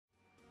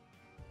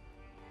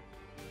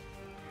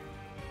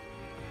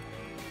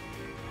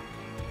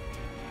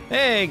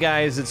Hey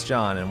guys, it's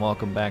John, and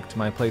welcome back to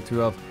my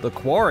playthrough of The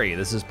Quarry.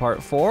 This is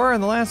part 4. In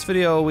the last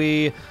video,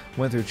 we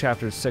went through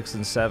chapters 6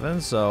 and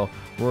 7, so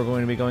we're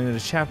going to be going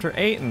into chapter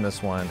 8 in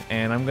this one.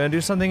 And I'm going to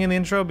do something in the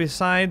intro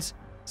besides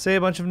say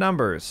a bunch of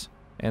numbers.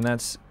 And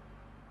that's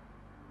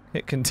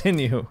hit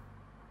continue,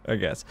 I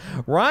guess.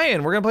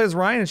 Ryan, we're going to play as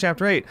Ryan in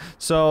chapter 8.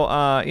 So,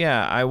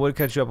 yeah, I would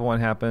catch you up on what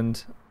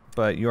happened,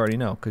 but you already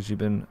know, because you've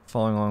been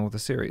following along with the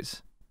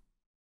series.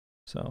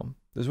 So,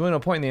 there's really no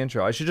point in the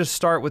intro. I should just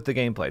start with the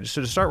gameplay.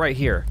 Just start right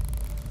here.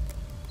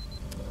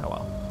 Oh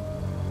well.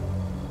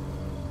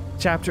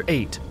 Chapter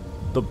 8.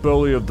 The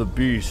Belly of the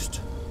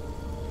Beast.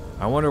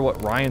 I wonder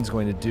what Ryan's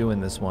going to do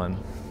in this one.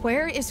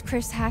 Where is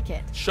Chris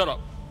Hackett? Shut up.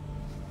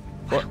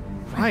 What?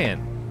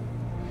 Ryan.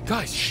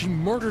 Guys, she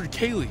murdered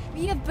Kaylee.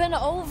 We have been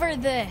over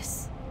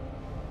this.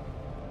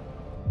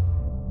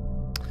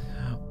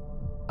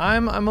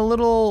 I'm a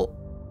little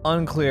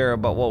unclear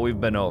about what we've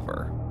been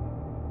over.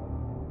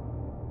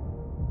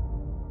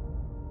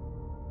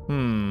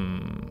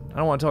 I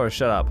don't want to tell her to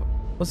shut up.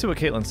 Let's see what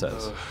Caitlin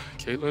says.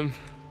 Caitlin?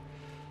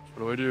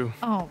 What do?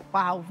 Oh,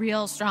 wow.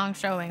 Real strong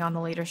showing on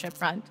the leadership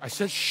front. I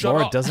said shut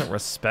Laura up. doesn't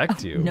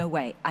respect you. No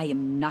way. I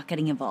am not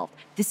getting involved.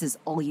 This is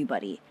all you,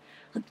 buddy.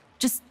 Look,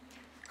 just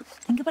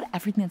think about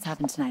everything that's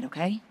happened tonight,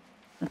 okay?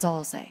 That's all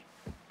I'll say.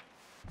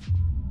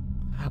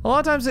 A lot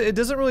of times it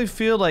doesn't really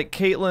feel like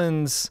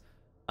Caitlin's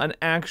an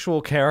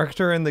actual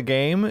character in the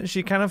game.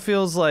 She kind of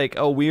feels like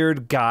a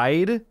weird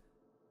guide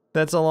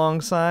that's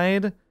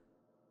alongside.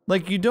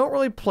 Like, you don't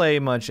really play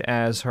much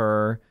as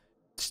her.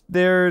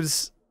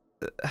 There's...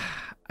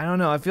 I don't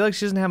know, I feel like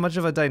she doesn't have much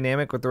of a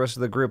dynamic with the rest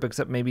of the group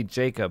except maybe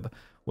Jacob,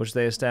 which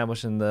they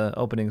established in the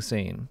opening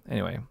scene.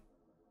 Anyway.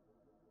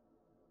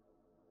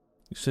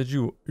 You said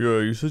you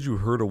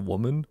heard a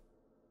woman?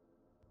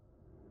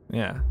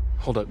 Yeah.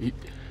 Hold up,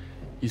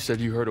 you said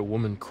you heard a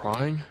woman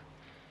crying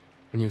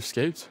when you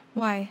escaped?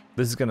 Why?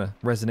 This is gonna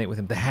resonate with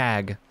him. The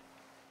hag.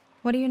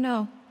 What do you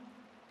know?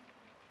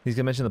 He's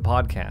gonna mention the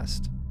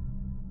podcast.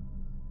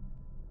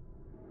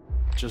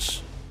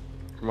 Just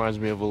reminds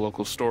me of a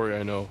local story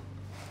I know.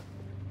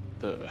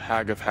 The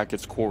Hag of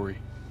Hackett's Quarry.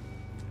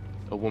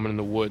 A woman in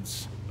the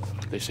woods.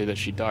 They say that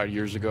she died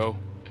years ago,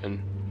 and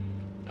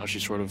now she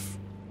sort of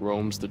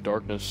roams the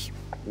darkness,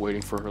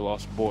 waiting for her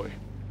lost boy.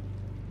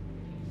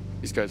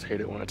 These guys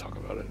hate it when I talk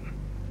about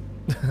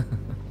it.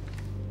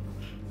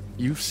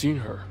 You've seen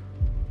her.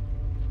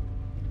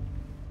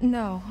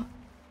 No.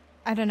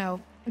 I don't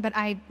know. But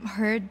I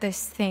heard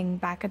this thing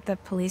back at the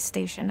police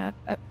station, a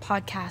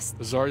podcast.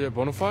 Zarya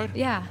Bonafide?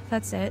 Yeah,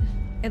 that's it.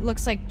 It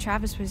looks like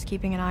Travis was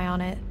keeping an eye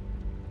on it.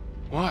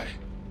 Why?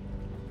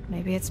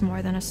 Maybe it's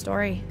more than a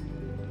story.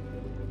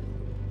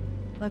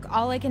 Look,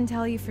 all I can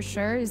tell you for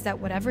sure is that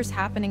whatever's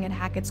happening at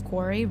Hackett's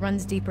Quarry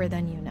runs deeper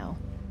than you know.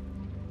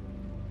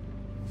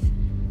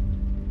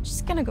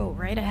 Just gonna go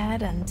right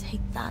ahead and take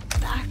that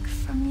back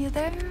from you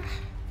there.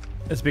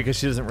 It's because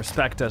she doesn't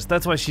respect us.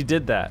 That's why she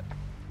did that.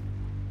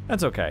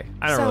 That's okay.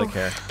 I don't really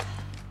care.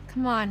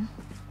 Come on.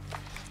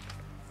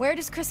 Where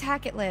does Chris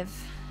Hackett live?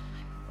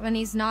 When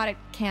he's not at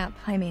camp,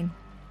 I mean.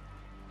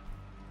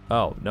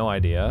 Oh, no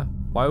idea.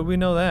 Why would we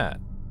know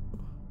that?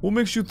 What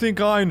makes you think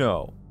I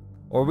know?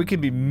 Or we could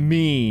be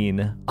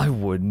mean. I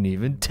wouldn't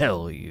even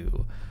tell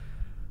you.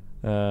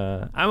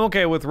 I'm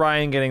okay with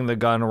Ryan getting the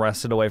gun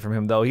wrested away from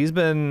him, though. He's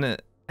been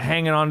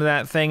hanging on to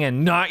that thing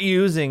and not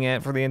using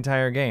it for the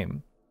entire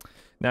game.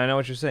 Now, I know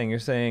what you're saying. You're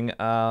saying,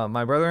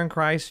 my brother in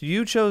Christ,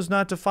 you chose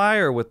not to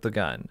fire with the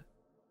gun.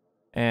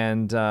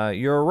 And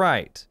you're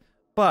right.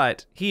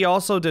 But he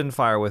also didn't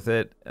fire with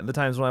it at the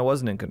times when I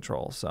wasn't in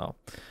control, so...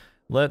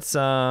 Let's,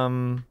 yeah,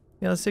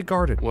 let's stay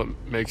guarded. What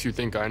makes you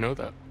think I know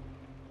that?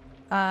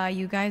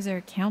 You guys are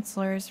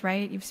counselors,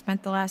 right? You've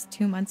spent the last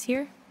 2 months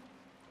here?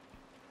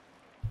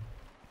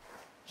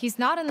 He's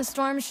not in the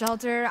storm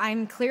shelter.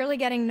 I'm clearly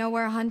getting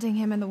nowhere hunting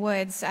him in the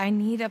woods. I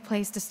need a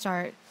place to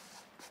start.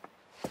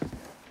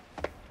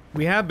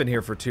 We have been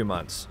here for 2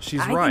 months. She's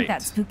right. I think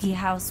that spooky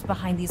house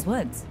behind these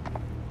woods.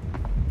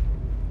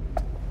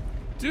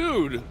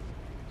 Dude!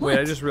 Wait,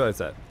 I just realized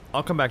that.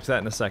 I'll come back to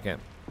that in a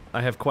second.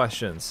 I have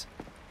questions.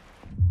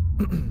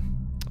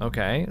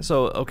 Okay,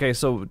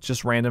 so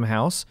just random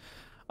house.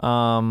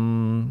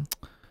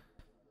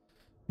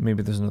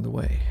 Maybe there's another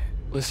way.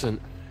 Listen,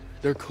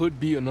 there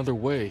could be another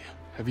way.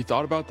 Have you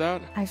thought about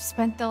that? I've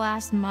spent the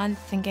last month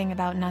thinking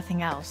about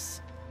nothing else.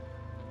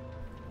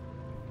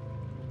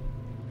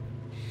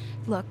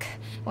 Look,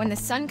 when the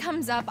sun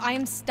comes up, I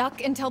am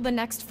stuck until the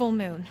next full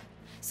moon.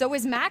 So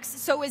is Max,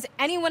 so is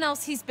anyone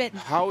else he's bitten.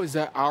 How is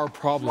that our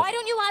problem? Why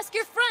don't you ask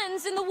your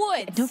friends in the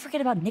woods? Don't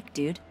forget about Nick,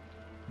 dude.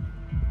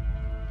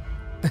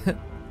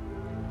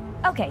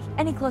 Okay,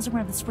 any clothes are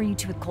gonna have to spray you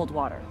two with cold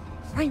water.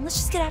 Ryan, let's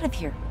just get out of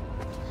here.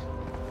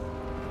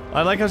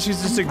 I like how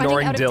she's just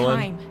ignoring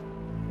Dylan.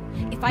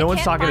 If No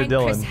one's talking to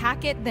Dylan. Chris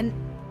Hackett, then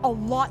a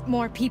lot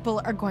more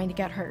people are going to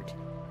get hurt.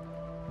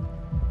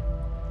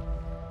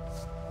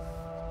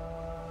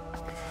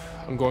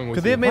 I'm going with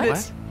Could they have made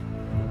it?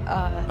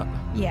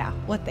 Yeah,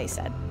 what they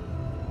said.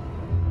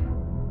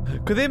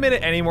 Could they have made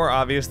it any more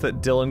obvious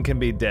that Dylan can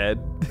be dead?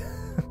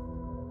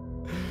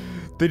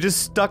 They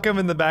just stuck him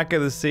in the back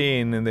of the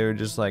scene, and they were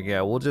just like,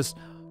 yeah, we'll just...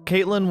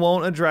 Caitlin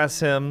won't address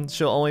him.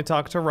 She'll only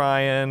talk to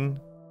Ryan.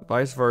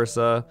 Vice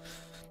versa.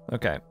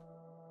 Okay.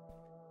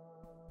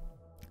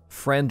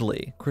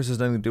 Friendly. Chris has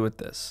nothing to do with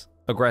this.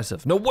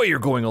 Aggressive. No way you're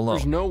going alone.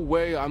 There's no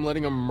way I'm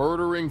letting a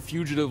murdering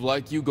fugitive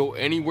like you go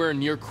anywhere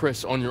near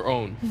Chris on your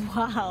own.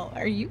 Wow,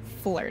 are you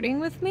flirting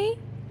with me?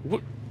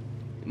 What?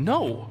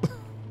 No.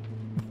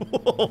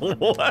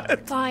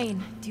 What?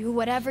 Fine, do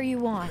whatever you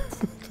want.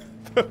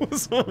 That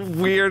was a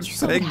weird You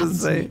saw what thing to happened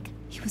say. Nick.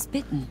 He was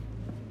bitten.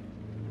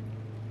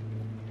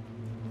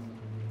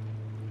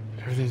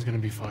 Everything's gonna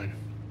be fine.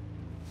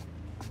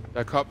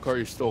 That cop car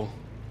you stole,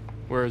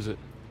 where is it?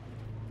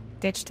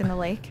 Ditched in the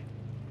lake.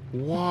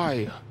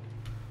 Why?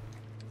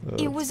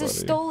 It was a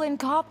stolen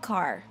cop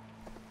car.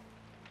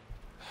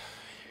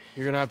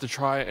 You're gonna have to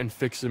try and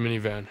fix the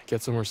minivan.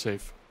 Get somewhere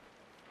safe.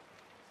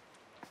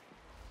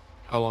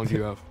 How long do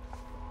you have?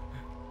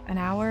 An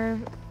hour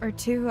or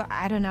two?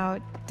 I don't know.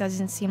 It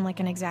doesn't seem like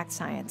an exact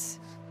science.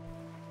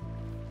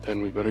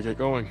 Then we better get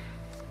going.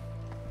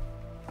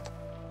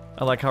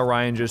 I like how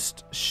Ryan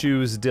just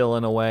shoos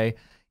Dylan away.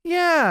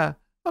 Yeah.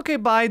 Okay,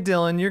 bye,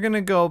 Dylan. You're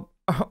gonna go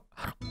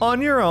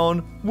on your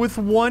own with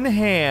one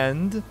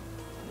hand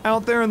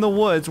out there in the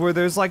woods where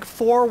there's like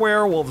 4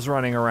 werewolves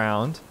running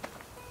around.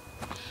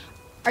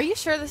 Are you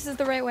sure this is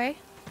the right way?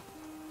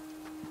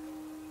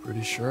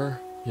 Pretty sure,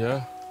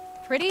 yeah.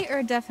 Pretty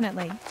or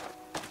definitely?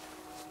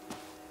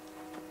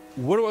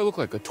 What do I look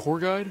like, a tour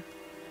guide?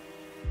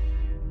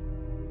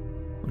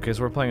 Okay,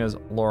 so we're playing as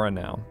Laura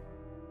now.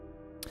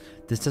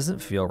 This doesn't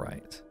feel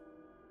right.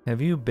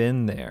 Have you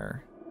been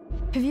there?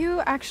 Have you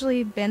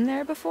actually been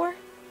there before?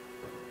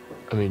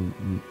 I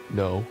mean,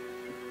 no.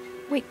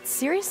 Wait,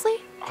 seriously?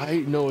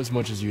 I know as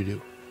much as you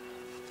do.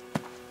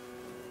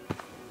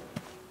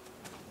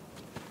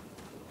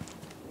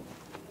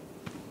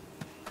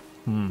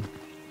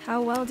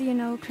 How well do you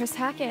know Chris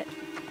Hackett?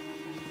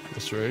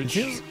 Mr. H,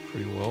 Seems-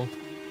 pretty well.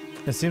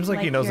 It seems like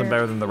he knows them you're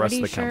better than the rest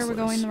of the pretty sure counselors.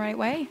 we're going the right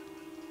way?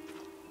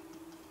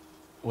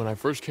 When I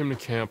first came to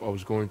camp, I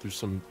was going through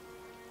some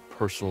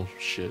personal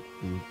shit,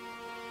 and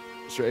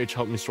Mr. H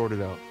helped me sort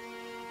it out.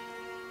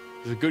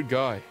 He's a good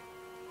guy.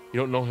 You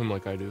don't know him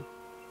like I do.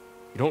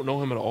 You don't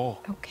know him at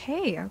all.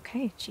 Okay,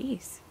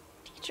 jeez.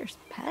 Teacher's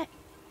pet.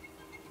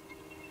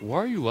 Why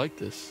are you like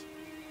this?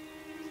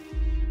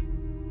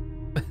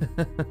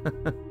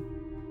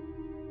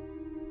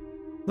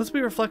 Let's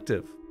be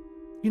reflective.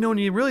 You know, when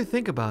you really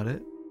think about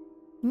it,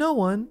 no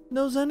one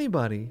knows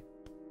anybody.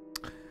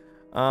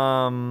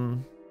 I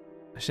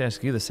should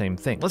ask you the same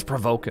thing. Let's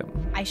provoke him.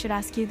 I should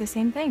ask you the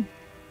same thing.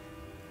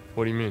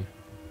 What do you mean?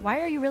 Why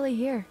are you really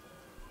here?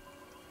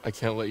 I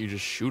can't let you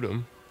just shoot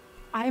him.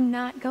 I'm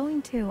not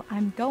going to.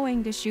 I'm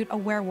going to shoot a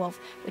werewolf,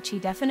 which he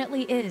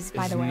definitely is,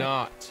 by It's the way.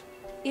 not.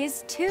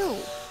 Is too.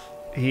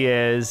 He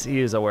is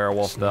a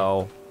werewolf,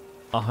 though.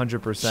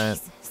 100%.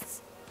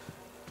 Jesus.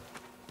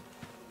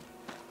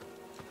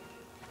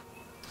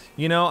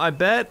 You know, I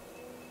bet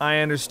I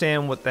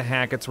understand what the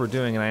Hacketts were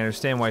doing, and I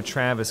understand why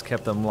Travis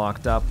kept them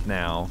locked up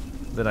now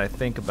that I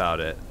think about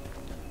it.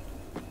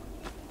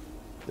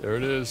 There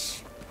it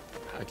is.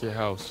 Hackett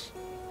House.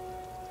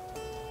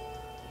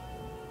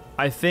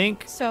 I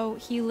think... So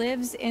he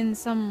lives in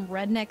some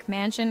redneck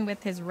mansion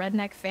with his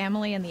redneck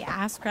family in the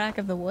ass crack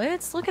of the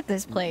woods? Look at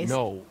this place.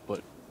 No,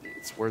 but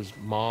it's where his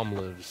mom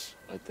lives,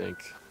 I think.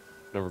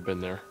 Never been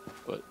there,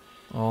 but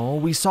Oh,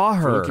 we saw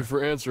if you're her. looking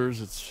for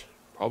answers, it's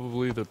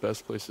probably the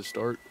best place to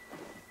start.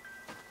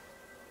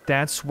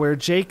 That's where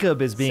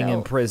Jacob is being So,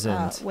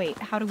 imprisoned. Wait,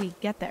 how do we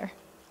get there?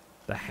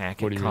 The What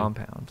Hackett do you mean?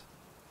 compound.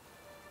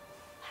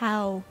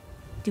 How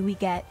do we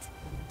get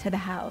to the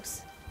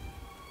house?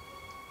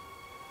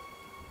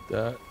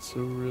 That's a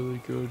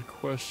really good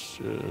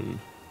question.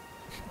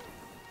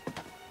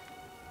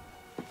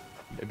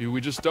 Maybe we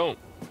just don't.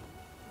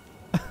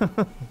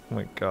 Oh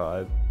my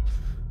god.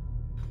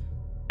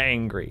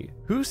 Angry.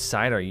 Whose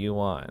side are you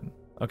on?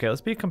 Okay,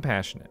 let's be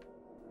compassionate.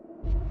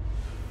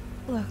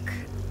 Look,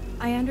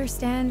 I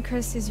understand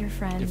Chris is your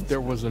friend. If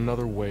there was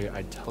another way,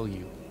 I'd tell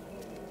you.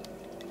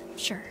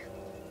 Sure.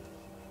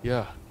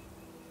 Yeah.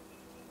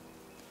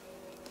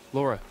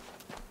 Laura,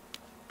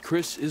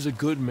 Chris is a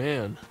good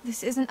man.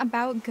 This isn't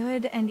about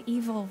good and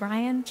evil,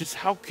 Ryan. Just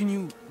how can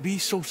you be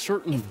so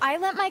certain? If I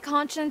let my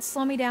conscience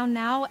slow me down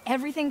now,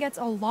 everything gets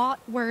a lot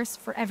worse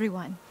for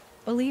everyone.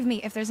 Believe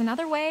me, if there's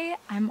another way,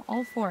 I'm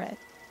all for it.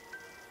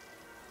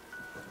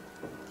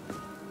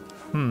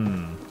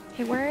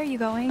 Hey, where are you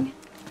going?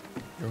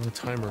 You're on the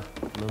timer,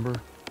 remember?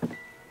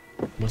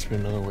 Must be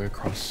another way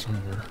across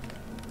somewhere.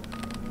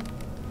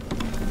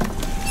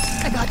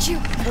 I got you.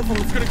 Careful,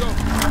 it's gonna go.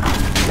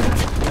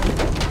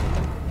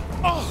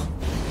 Oh!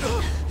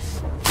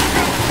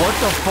 What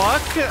the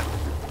fuck?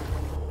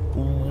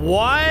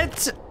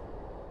 What?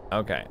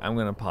 Okay, I'm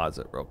gonna pause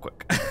it real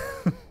quick.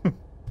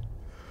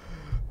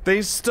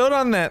 They stood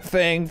on that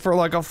thing for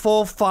like a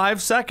full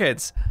 5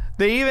 seconds.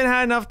 They even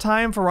had enough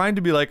time for Ryan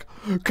to be like,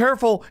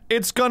 careful,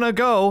 it's gonna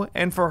go,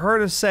 and for her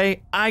to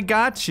say, I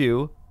got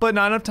you, but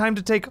not enough time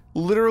to take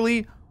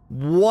literally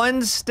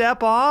 1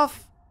 step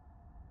off?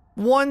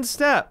 One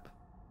step.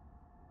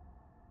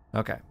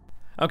 Okay.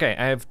 Okay,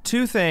 I have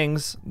two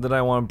things that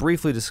I want to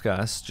briefly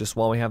discuss just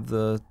while we have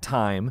the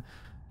time.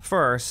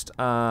 First,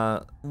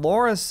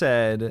 Laura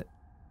said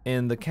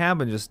in the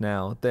cabin just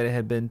now that it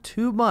had been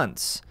 2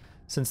 months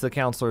since the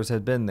counselors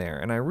had been there,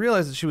 and I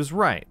realized that she was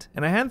right.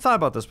 And I hadn't thought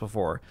about this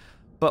before,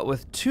 but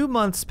with 2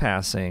 months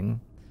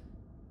passing,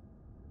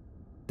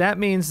 that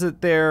means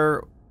that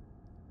there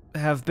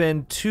have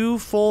been 2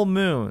 full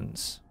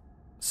moons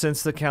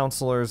since the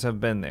counselors have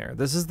been there.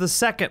 This is the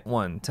second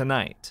one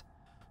tonight.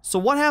 So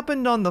what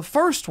happened on the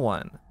first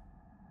one?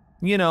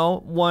 You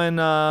know, when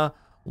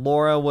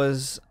Laura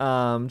was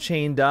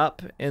chained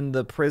up in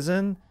the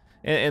prison,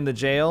 in the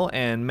jail,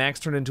 and Max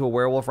turned into a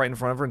werewolf right in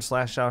front of her and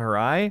slashed out her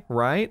eye,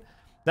 right?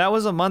 That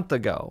was a month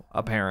ago,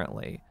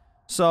 apparently.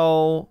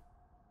 So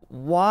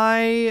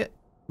why,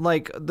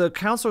 like, the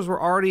counselors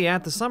were already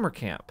at the summer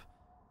camp.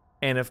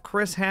 And if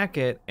Chris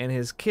Hackett and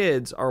his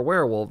kids are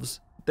werewolves,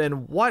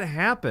 then what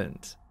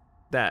happened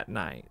that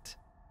night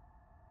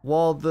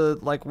while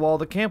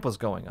the camp was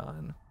going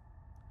on?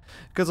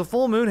 Because a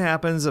full moon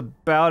happens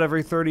about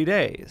every 30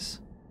 days.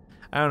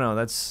 I don't know,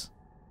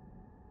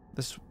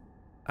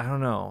 I don't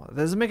know. That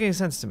doesn't make any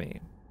sense to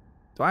me.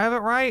 Do I have it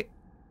right?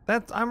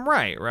 I'm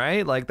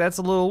right? Like, that's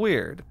a little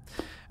weird.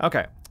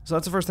 Okay, so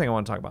that's the first thing I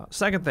want to talk about.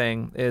 Second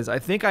thing is, I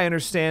think I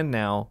understand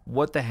now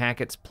what the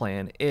Hackett's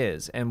plan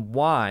is and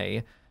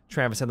why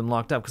Travis had them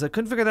locked up, because I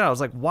couldn't figure that out. I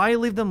was like, why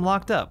leave them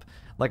locked up?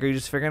 Like, are you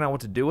just figuring out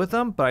what to do with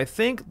them? But I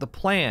think the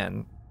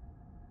plan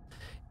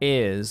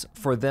is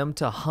for them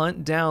to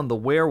hunt down the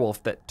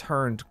werewolf that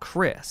turned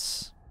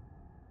Chris.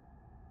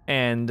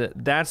 And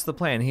that's the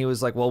plan. He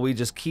was like, well, we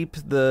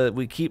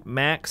keep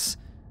Max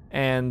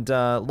and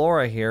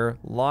Laura here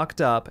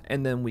locked up,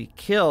 and then we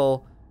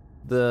kill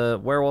the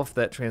werewolf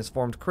that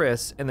transformed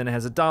Chris, and then it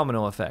has a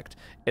domino effect.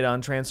 It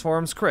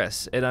untransforms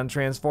Chris. It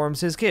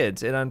untransforms his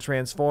kids. It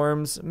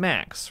untransforms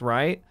Max,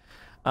 right?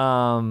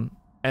 And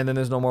then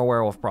there's no more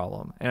werewolf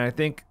problem. And I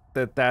think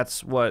that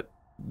that's what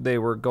they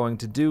were going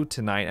to do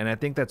tonight, and I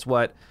think that's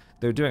what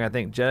they're doing. I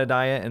think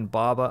Jedediah and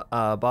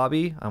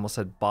Bobby, I almost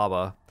said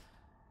Baba.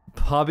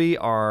 Bobby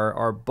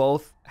are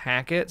both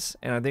Hacketts,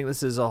 and I think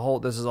this is a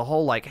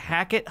whole like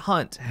Hackett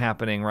hunt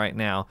happening right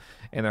now,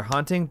 and they're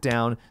hunting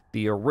down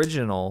the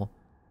original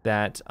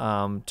that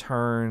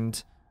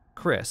turned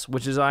Chris,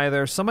 which is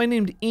either somebody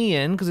named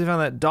Ian because they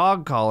found that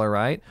dog collar,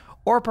 right?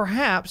 Or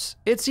perhaps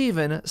it's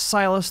even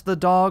Silas the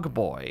dog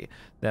boy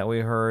that we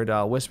heard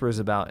whispers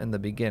about in the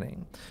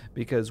beginning,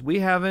 because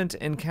we haven't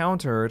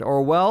encountered,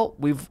 or well,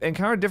 we've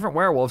encountered different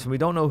werewolves and we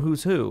don't know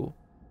who's who.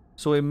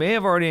 So we may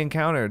have already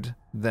encountered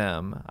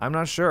them. I'm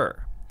not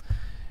sure.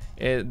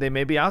 They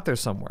may be out there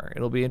somewhere.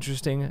 It'll be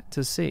interesting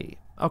to see.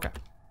 Okay,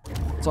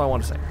 that's all I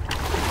want to say.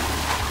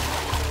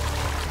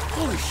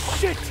 Holy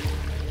shit!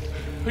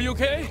 Are you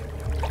okay?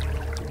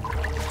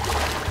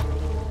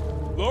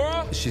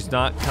 Laura? She's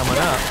not coming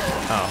up.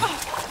 Oh.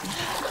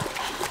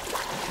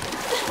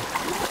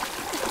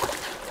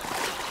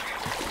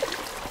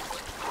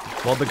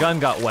 Well, the gun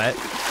got wet.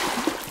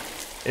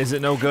 Is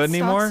it no good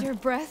anymore? Stops your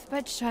breath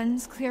but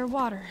shuns clear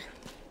water.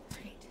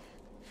 Great.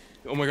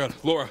 Oh my god,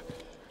 Laura.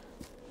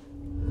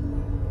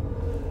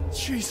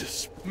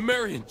 Jesus,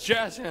 Marion,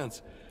 jazz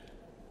hands.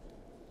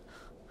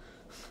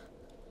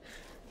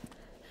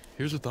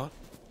 Here's a thought.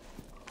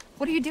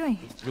 What are you doing?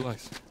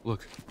 Relax,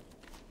 look.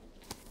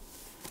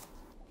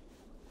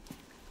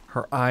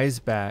 Her eyes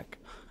back.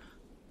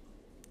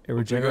 It Big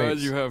regenerates.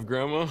 eyes you have,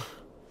 Grandma.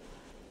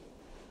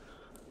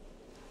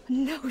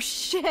 No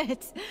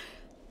shit.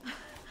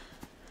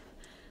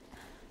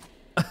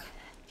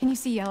 Can you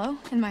see yellow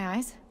in my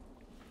eyes?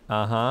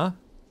 Uh-huh.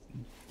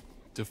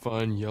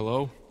 Define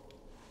yellow.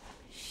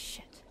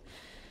 Shit.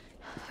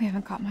 We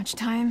haven't got much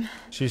time.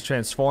 She's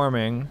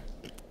transforming.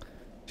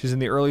 She's in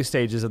the early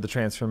stages of the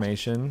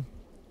transformation.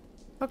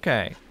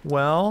 Okay,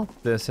 well,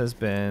 this has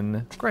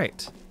been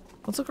great.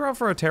 Let's look around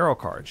for a tarot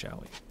card,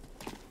 shall we?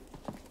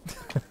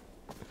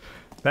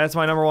 That's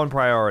my #1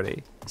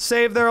 priority.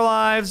 Save their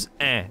lives,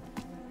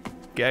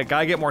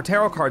 Gotta get more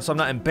tarot cards so I'm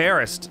not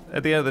embarrassed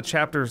at the end of the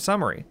chapter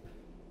summary.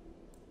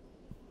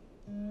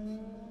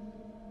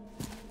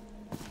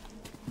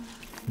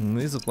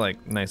 These look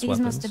like nice weapons.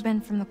 These must have been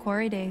from the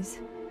Quarry days.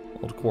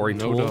 Old Quarry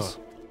No tools.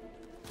 duh.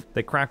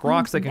 They crack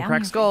rocks, they can Down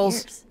crack here for skulls.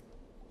 years.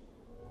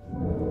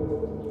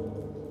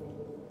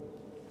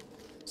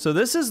 So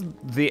this is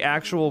the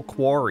actual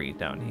quarry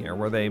down here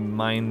where they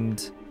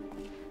mined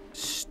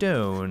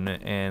stone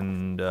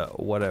and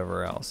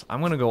whatever else.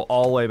 I'm gonna go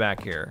all the way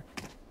back here.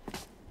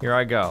 Here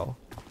I go.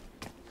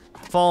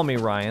 Follow me,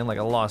 Ryan, like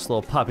a lost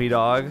little puppy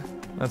dog.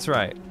 That's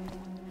right.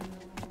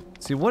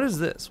 See, what is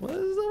this? What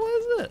is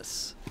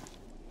this?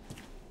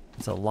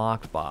 It's a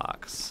locked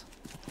box.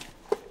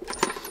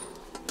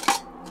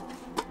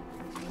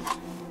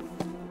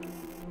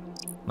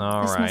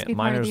 All This must be right, part of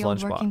miner's the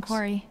old working lunchbox.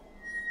 quarry.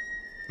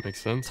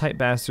 Makes sense. Tight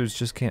bastards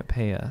just can't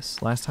pay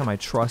us. Last time I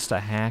trust a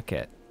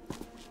Hackett.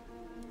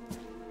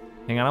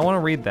 Hang on, I want to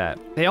read that.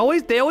 They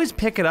always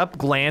pick it up,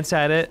 glance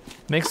at it,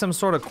 make some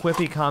sort of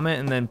quippy comment,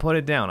 and then put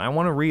it down. I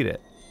want to read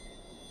it.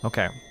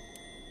 Okay.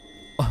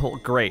 Oh,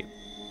 great.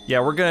 Yeah,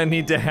 we're gonna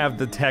need to have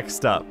the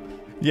text up.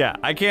 Yeah,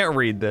 I can't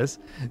read this.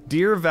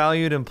 Dear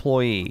valued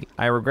employee,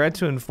 I regret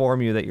to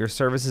inform you that your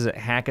services at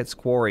Hackett's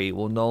Quarry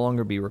will no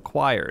longer be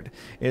required.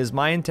 It is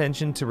my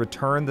intention to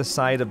return the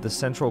site of the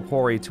central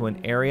quarry to an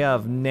area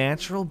of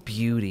natural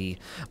beauty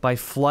by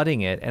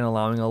flooding it and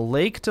allowing a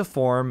lake to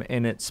form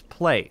in its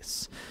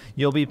place.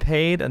 You'll be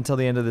paid until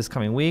the end of this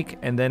coming week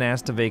and then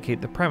asked to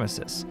vacate the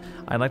premises.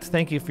 I'd like to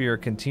thank you for your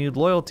continued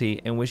loyalty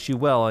and wish you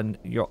well in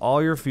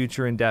all your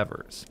future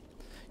endeavors.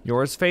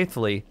 Yours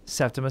faithfully,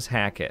 Septimus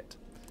Hackett.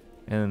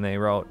 And then they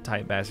wrote,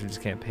 tight bastard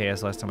just can't pay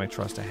us last time I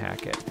trust a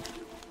Hackett.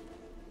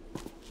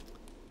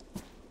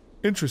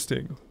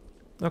 Interesting.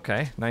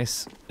 Okay,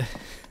 nice.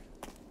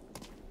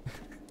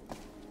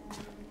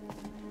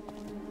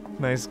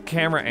 Nice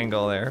camera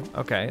angle there.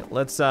 Okay,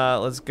 let's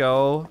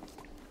go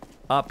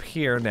up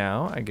here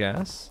now, I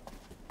guess.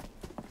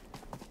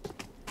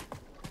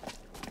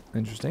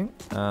 Interesting.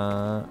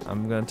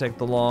 I'm gonna take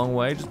the long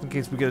way just in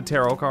case we get a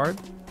tarot card.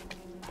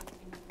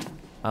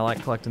 I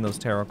like collecting those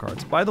tarot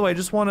cards. By the way, I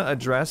just want to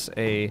address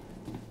a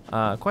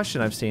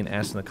question I've seen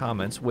asked in the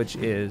comments, which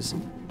is,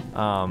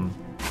 am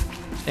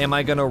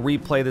I going to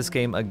replay this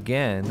game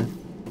again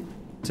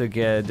to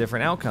get a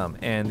different outcome?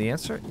 And the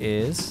answer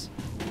is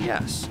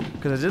yes,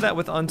 because I did that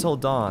with Until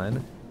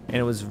Dawn, and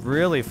it was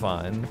really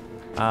fun.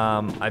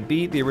 I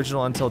beat the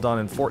original Until Dawn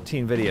in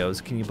 14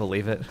 videos. Can you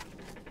believe it?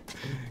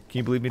 Can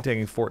you believe me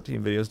taking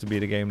 14 videos to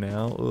beat a game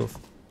now? Oof.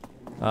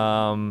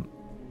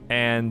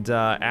 And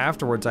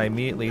afterwards, I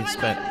immediately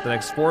spent the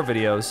next 4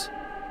 videos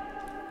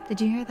Did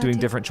you hear that doing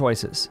too? different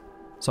choices.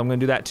 So I'm gonna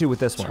do that too with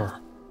this one. Her.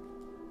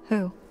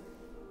 Who?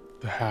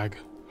 The hag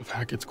of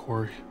Hackett's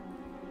Quarry.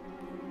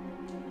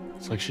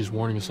 It's like she's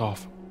warning us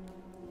off.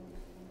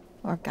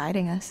 Or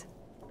guiding us.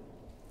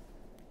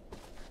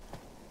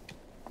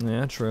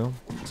 Yeah, true.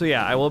 So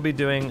yeah, I will be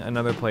doing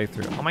another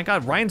playthrough. Oh my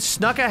god, Ryan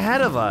snuck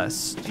ahead of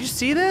us. Did you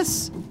see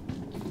this?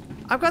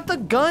 I've got the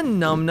gun,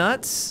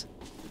 numbnuts.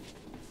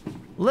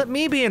 Let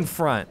me be in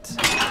front.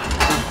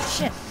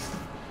 Shit.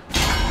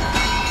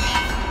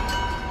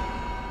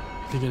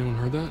 Think anyone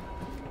heard that?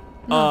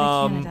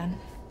 No, they can't have done.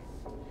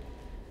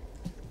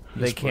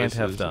 They This can't place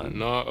have is done.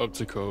 Not up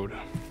to code.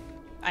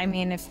 I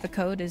mean, if the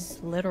code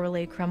is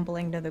literally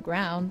crumbling to the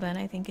ground, then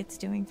I think it's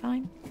doing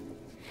fine.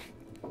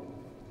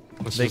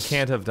 Let's They just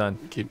can't have done.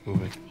 keep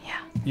moving. Yeah.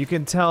 You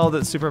can tell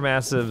that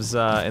Supermassive's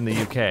in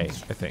the UK,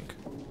 I think.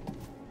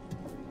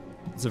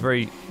 It's a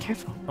very...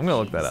 Careful. I'm gonna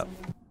look that up.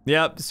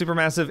 Yep,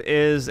 Supermassive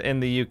is in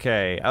the UK.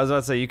 I was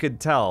about to say, you could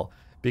tell,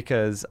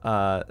 because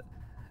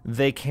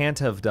they can't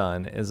have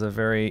done is a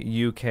very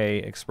UK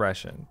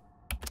expression.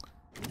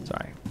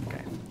 Sorry,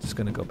 okay, just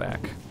gonna go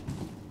back.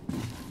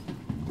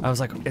 I was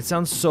like, it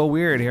sounds so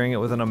weird hearing it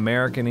with an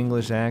American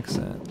English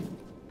accent.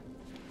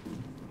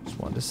 Just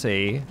wanted to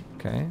see,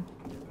 okay.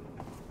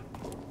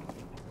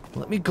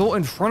 Let me go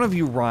in front of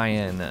you,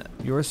 Ryan.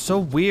 You're so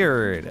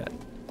weird.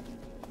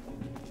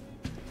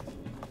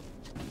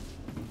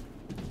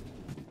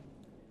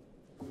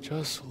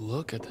 Just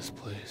look at this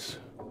place.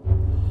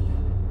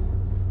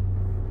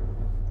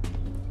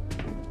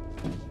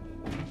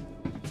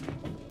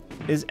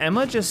 Is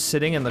Emma just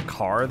sitting in the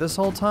car this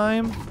whole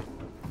time?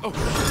 Oh.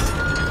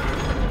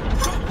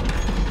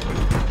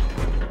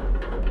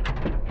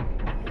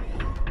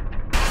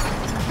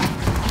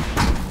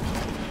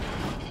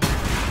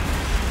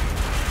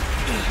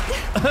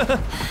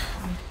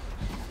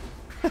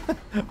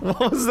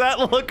 What was that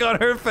look on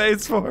her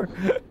face for?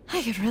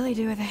 I could really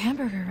do with a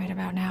hamburger right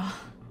about now.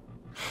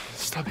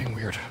 Stop being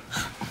weird.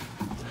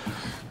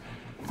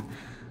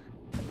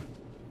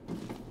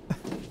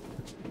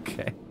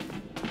 Okay.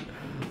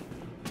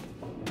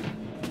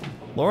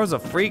 Laura's a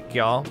freak,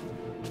 y'all.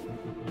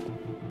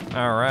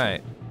 All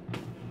right.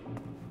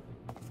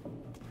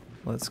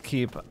 Let's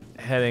keep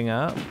heading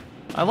up.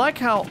 I like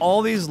how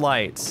all these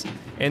lights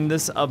in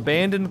this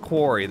abandoned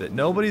quarry that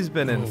nobody's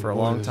been in for a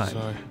long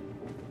time.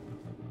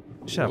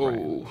 Shut up,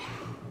 Ryan. Whoa.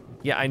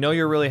 Yeah, I know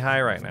you're really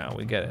high right now.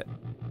 We get it.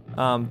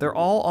 They're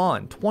all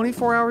on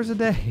 24 hours a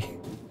day,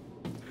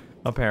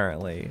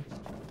 apparently.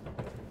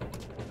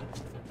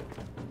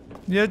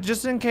 Yeah,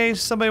 just in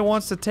case somebody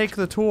wants to take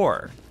the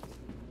tour.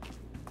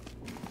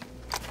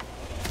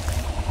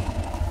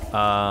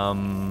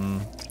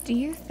 Do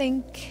you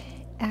think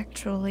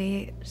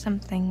actually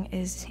something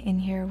is in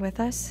here with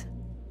us?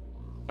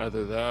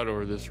 Either that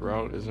or this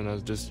route isn't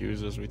as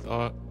disused as we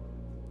thought.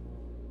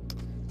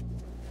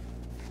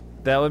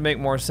 That would make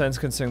more sense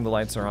considering the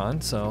lights are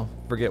on, so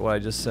forget what I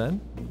just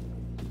said.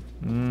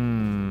 A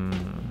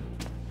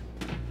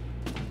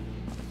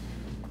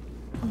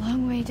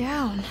long way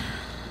down.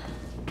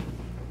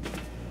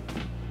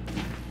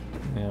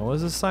 Yeah, what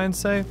does this sign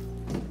say?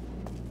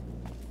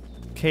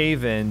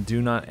 Cave in,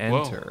 do not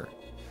enter. Whoa.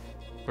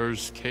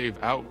 Where's cave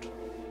out?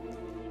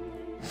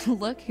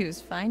 Look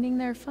who's finding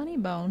their funny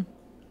bone.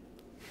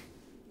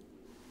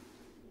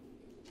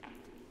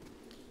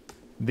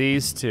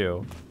 These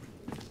two.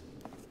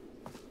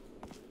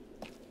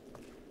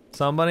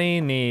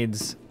 Somebody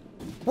needs...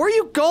 Where are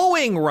you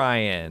going,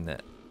 Ryan?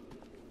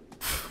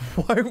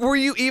 Why were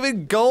you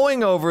even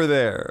going over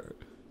there?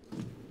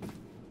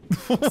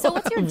 So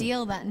what's your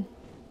deal then?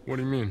 What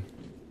do you mean?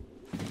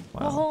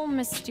 The whole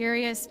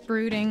mysterious,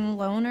 brooding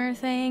loner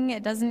thing,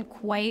 it doesn't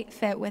quite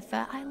fit with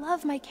the I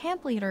love my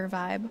camp leader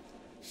vibe.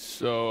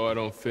 So I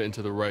don't fit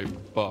into the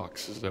right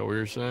box, is that what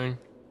you're saying?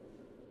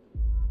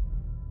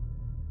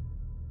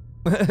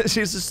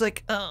 She's just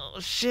like, oh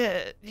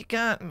shit, you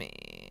got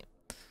me.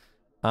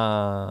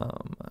 Box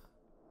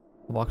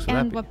would that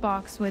And be? what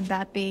box would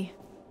that be?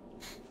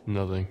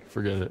 Nothing.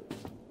 Forget it.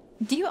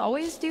 Do you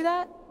always do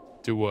that?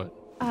 Do what?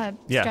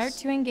 Yes. Start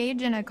to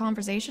engage in a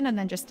conversation and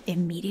then just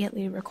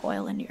immediately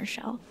recoil into your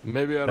shell.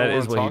 Maybe I That don't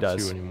is want to what he talk to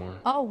does. you anymore.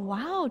 Oh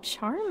wow,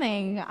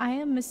 charming. I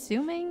am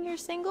assuming you're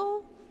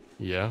single?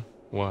 Yeah?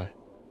 Why?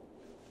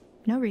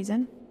 No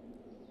reason.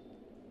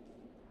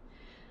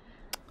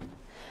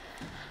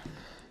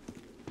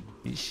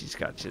 She's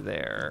got you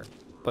there.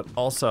 But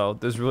also,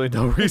 there's really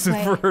no reason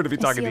way. for her to be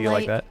I talking see to a you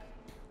like light. that.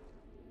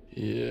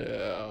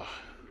 Yeah.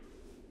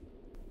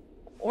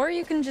 Or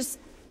you can just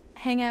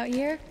hang out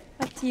here.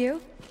 Up to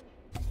you.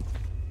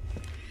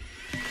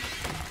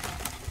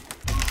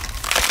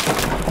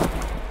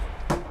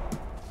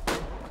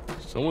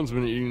 Someone's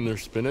been eating their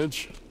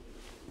spinach?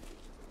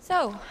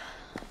 So,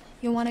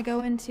 you want to go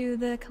into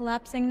the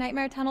collapsing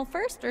nightmare tunnel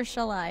first, or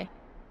shall I?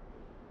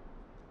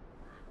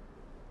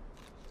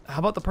 How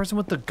about the person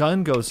with the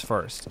gun goes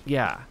first?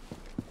 Yeah.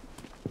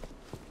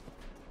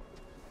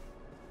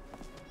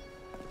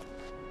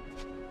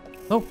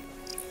 Oh.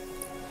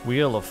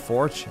 Wheel of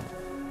Fortune.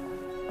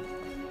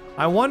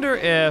 I wonder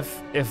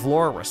if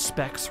Laura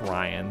respects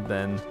Ryan,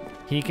 then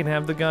he can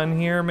have the gun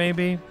here,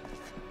 maybe?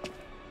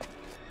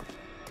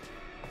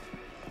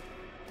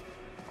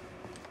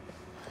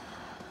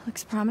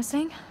 Looks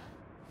promising.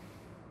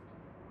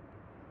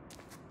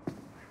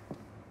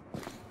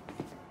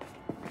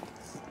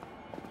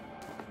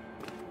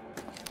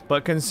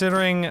 But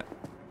considering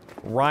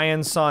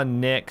Ryan saw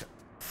Nick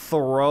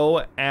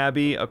throw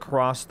Abby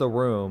across the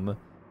room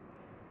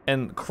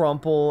and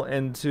crumple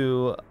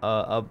into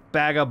a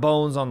bag of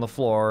bones on the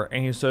floor,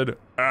 and he said,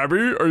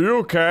 "Abby, are you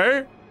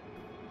okay?"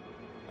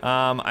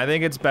 I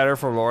think it's better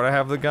for Laura to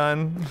have the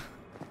gun.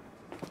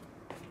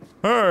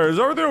 Hey, is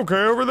everything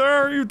okay over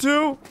there, you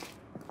two?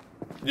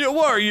 Yeah,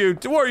 what are you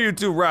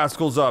two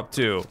rascals up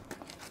to?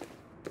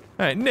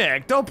 Hey,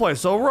 Nick, don't play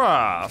so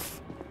rough.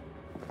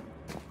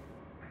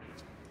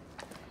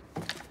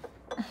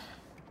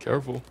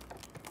 Careful.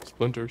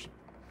 Splinters.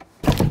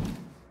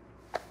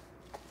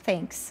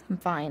 Thanks, I'm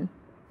fine.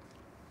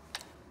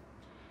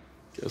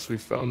 Guess we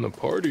found the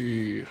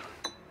party.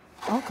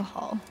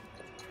 Alcohol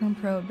from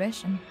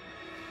Prohibition.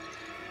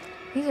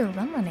 These are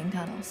rum-running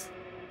tunnels.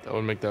 That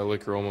would make that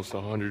liquor almost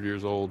 100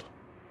 years old.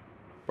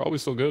 Probably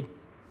still good.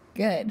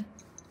 Good.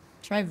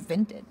 Try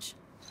vintage.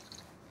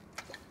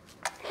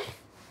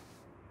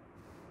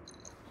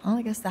 Well,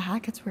 I guess the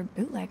Hacketts were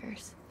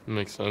bootleggers.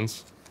 Makes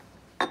sense.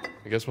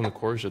 I guess when the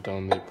Quarry shut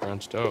down, they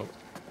branched out.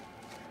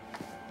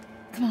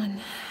 Come on,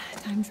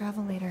 time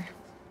travel later.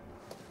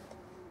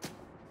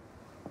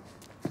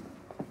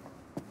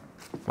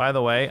 By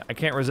the way, I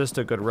can't resist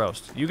a good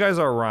roast. You guys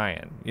are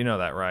Ryan. You know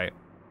that, right?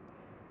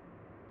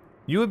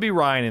 You would be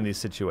Ryan in these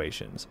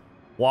situations.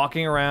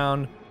 Walking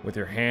around with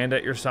your hand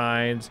at your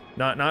sides,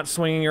 not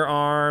swinging your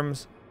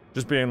arms,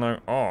 just being like,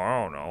 oh,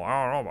 I don't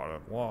know about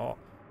it. Well,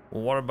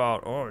 what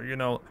about, oh, you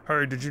know,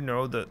 hey, did you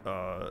know that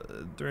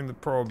during the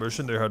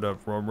Prohibition they had to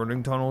have rum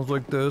running tunnels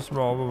like this?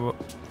 Blah, blah, blah.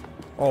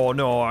 Oh,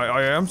 no,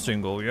 I am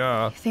single,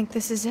 yeah. You think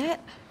this is it?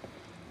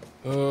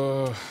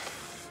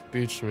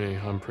 Beach me.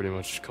 I'm pretty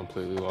much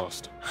completely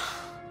lost.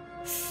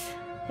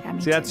 Yeah,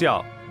 me See, that's too.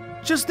 y'all.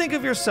 Just think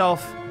of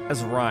yourself as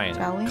Shall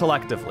Ryan, we?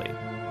 collectively.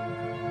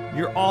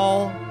 You're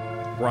all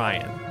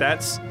Ryan.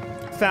 That's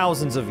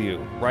thousands of you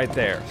right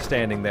there,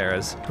 standing there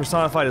as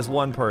personified as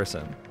one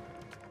person.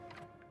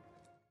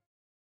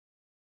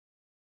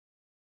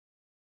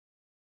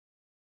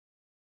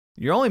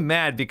 You're only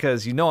mad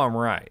because you know I'm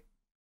right.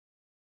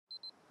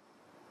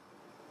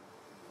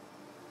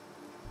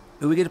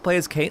 Ooh, we get to play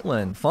as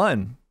Caitlin.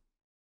 Fun.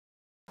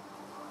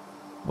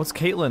 What's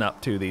Caitlin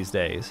up to these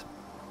days?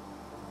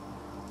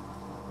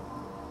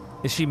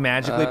 Is she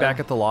magically back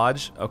at the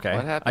lodge? Okay.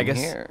 What happened I guess.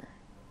 here?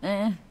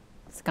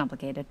 It's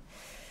complicated.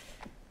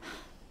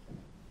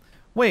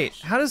 Wait,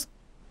 how does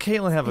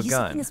Caitlin have I a used to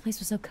think gun? this place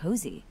was so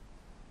cozy.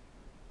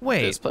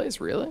 Wait, This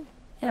place, really?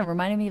 Yeah, it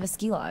reminded me of a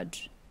ski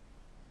lodge.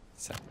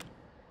 So,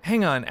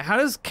 hang on. How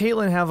does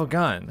Caitlin have a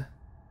gun?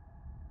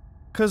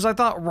 Because I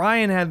thought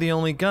Ryan had the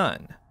only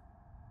gun.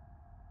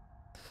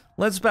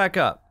 Let's back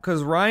up.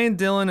 Because Ryan,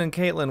 Dylan, and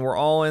Caitlin were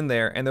all in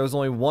there, and there was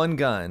only one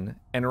gun,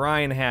 and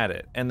Ryan had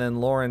it, and then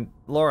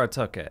Laura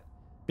took it.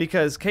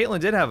 Because Caitlin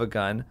did have a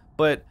gun,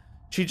 but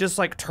she just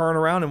like turned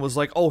around and was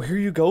like, "Oh, here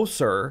you go,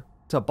 sir,"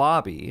 to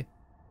Bobby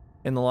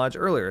in the lodge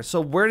earlier.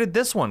 So where did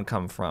this one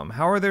come from?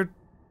 How are there...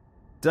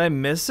 Did I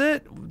miss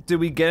it? Did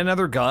we get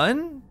another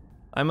gun?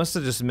 I must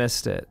have just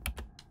missed it.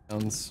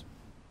 sounds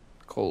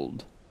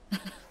cold.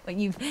 Like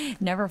you've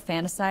never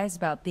fantasized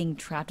about being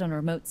trapped on a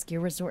remote ski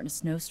resort in a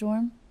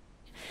snowstorm?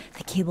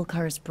 The cable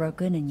car is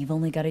broken and you've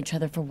only got each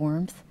other for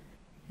warmth.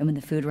 And when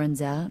the food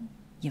runs out,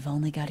 you've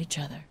only got each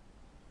other.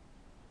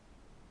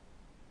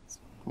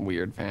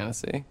 Weird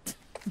fantasy.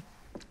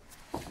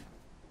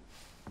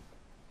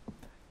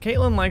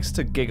 Caitlin likes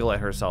to giggle at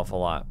herself a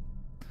lot.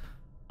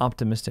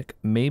 Optimistic.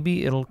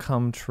 Maybe it'll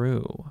come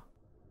true.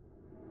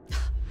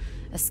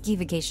 A ski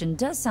vacation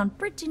does sound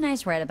pretty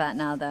nice right about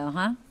now, though,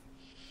 huh?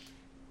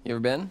 You ever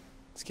been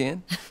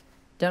skiing?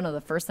 Don't know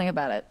the first thing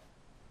about it.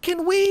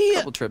 Can we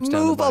Couple trips down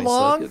the move bunny slope,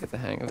 along? you'll get the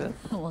hang of it.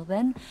 Well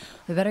then,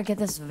 we better get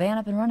this van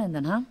up and running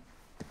then, huh?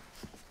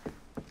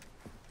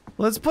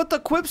 Let's put the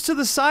quips to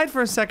the side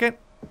for a second.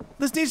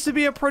 This needs to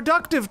be a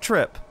productive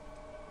trip.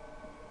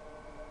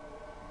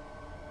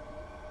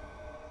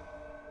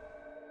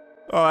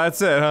 Oh,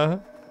 that's it, huh?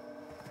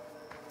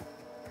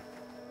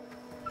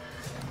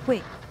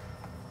 Wait,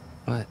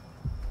 What?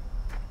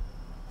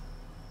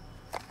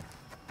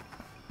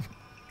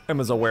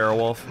 Emma's a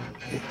werewolf.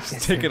 Is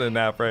She's taking a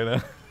nap right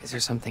now. Is there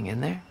something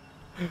in there?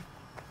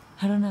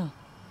 I don't know.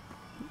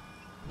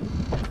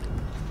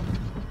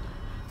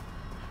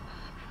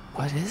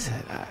 What is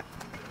it?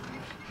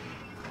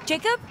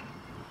 Jacob?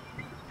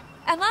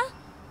 Emma?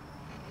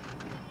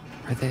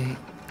 Are they...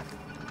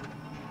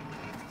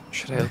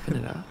 Should I open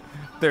it up?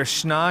 They're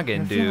schnogging,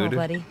 Your funeral, dude.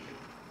 buddy.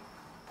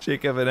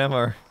 Jacob and Emma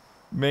are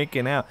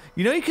making out.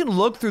 You know you can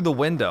look through the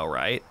window,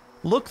 right?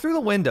 Look through the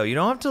window. You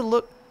don't have to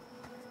look.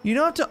 You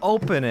don't have to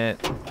open it.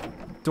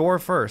 Door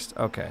first.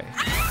 Okay.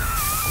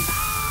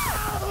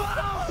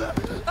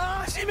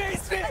 Oh, she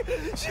makes me!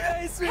 She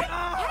makes me!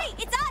 Hey,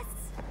 it's us!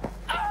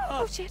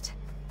 Oh shit.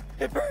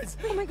 It burns!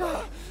 Oh my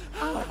god.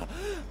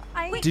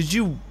 Did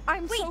you?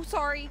 I'm so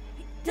sorry.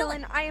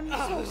 Dylan, I am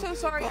so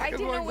sorry. I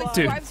didn't know what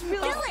to Dude. do. I was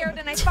really scared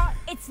and I thought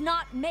It's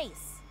not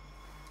mace.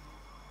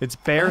 It's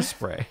bear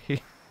spray.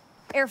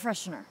 Air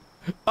freshener.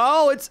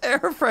 Oh, it's air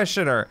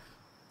freshener.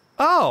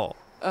 Oh.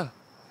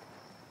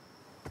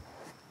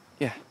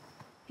 Yeah.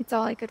 It's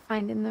all I could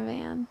find in the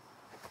van.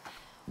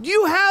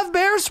 You have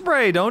bear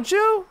spray, don't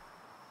you?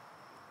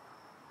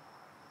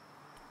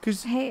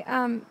 Cause Hey,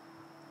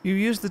 you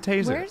used the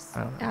taser. where's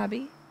I don't know.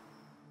 Abby?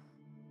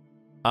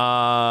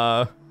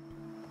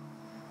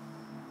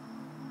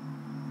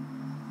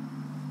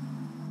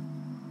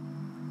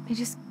 I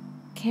just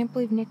can't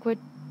believe Nick would...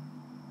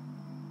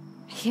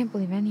 I can't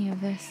believe any of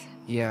this.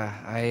 Yeah,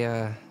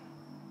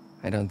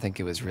 I don't think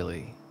it was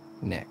really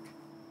Nick.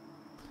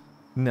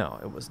 No,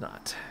 it was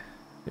not.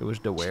 It was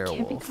the She can't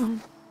be werewolf.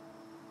 gone.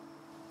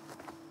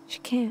 She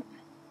can't.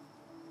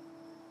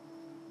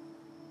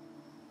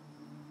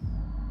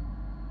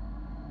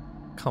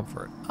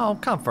 Comfort. Oh,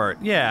 comfort.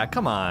 Yeah,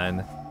 come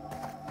on.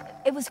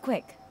 It was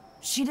quick.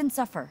 She didn't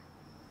suffer.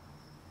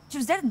 She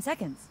was dead in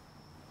seconds.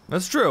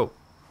 That's true.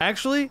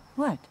 Actually,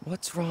 What?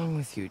 What's wrong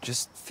with you?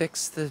 Just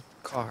fix the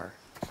car.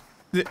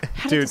 How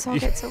did dude, this all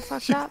get so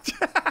fucked up?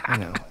 I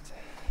know.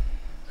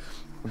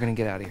 We're gonna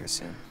get out of here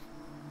soon.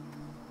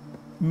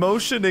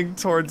 motioning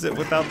towards it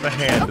without the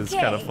hand is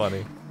kind of Okay.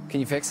 funny. Can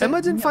you fix it?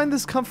 Emma didn't find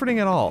this comforting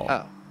at all.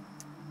 Oh.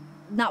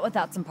 Not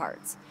without some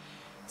parts.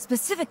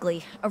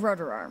 Specifically, a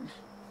rotor arm.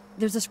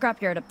 There's a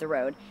scrapyard up the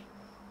road.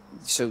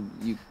 So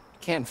you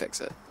can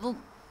fix it. Well,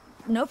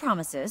 no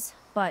promises,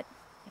 but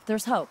if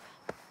there's hope,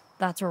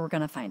 that's where we're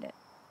gonna find it.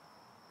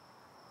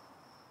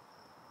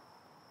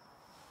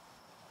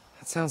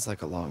 That sounds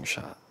like a long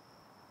shot.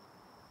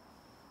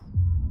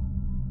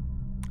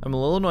 I'm a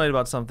little annoyed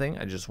about something.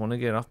 I just want to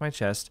get it off my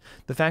chest.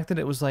 The fact that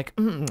it was like,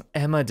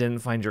 Emma didn't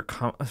find your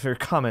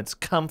comments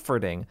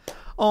comforting.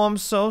 Oh, I'm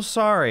so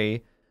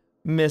sorry,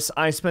 Miss.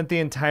 I spent the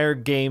entire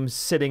game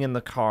sitting in the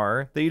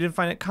car that you didn't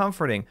find it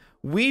comforting.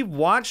 We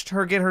watched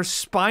her get her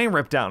spine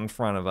ripped out in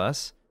front of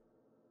us.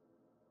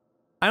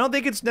 I don't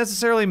think it's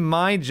necessarily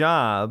my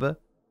job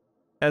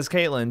as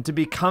Caitlin to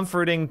be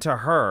comforting to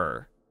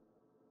her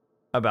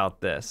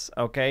about this,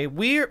 okay?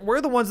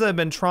 We're the ones that have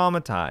been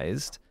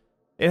traumatized.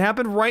 It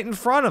happened right in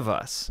front of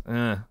us.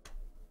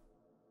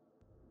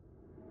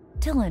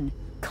 Dylan,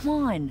 come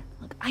on.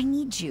 Look, I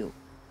need you.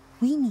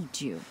 We need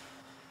you.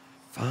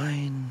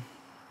 Fine.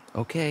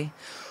 Okay.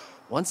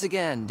 Once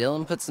again,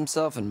 Dylan puts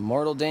himself in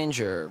mortal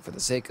danger for the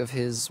sake of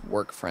his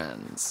work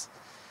friends.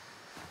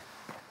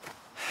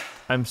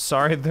 I'm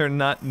sorry they're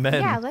not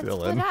men, Yeah, let's Dylan.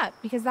 split up,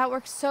 because that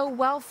worked so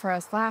well for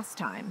us last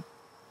time.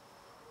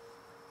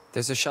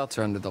 There's a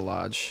shelter under the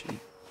lodge. You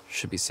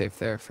should be safe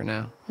there for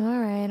now. All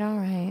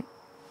right.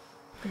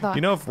 Good luck.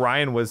 You know, if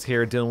Ryan was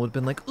here, Dylan would have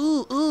been like,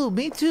 ooh,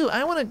 me too.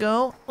 I want to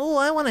go. Ooh,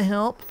 I want to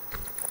help.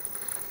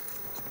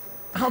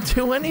 I'll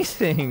do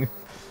anything.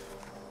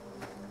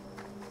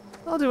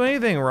 I'll do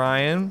anything,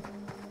 Ryan.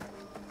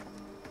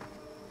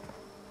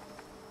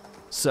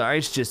 Sorry,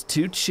 it's just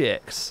two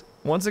chicks.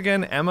 Once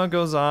again, Emma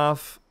goes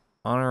off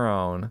on her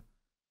own.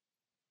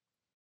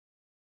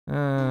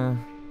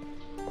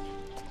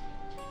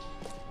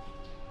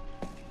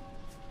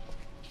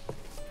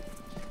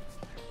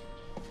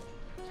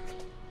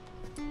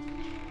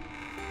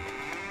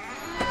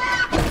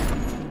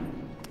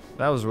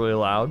 That was really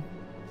loud.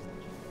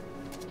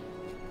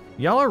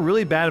 Y'all are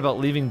really bad about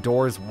leaving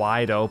doors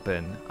wide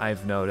open,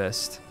 I've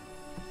noticed.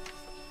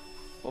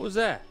 What was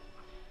that?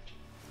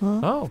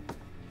 Oh,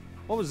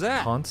 What was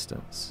that?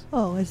 Constance.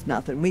 Oh, it's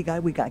nothing. We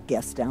got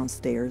guests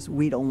downstairs.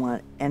 We don't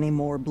want any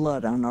more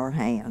blood on our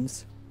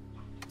hands.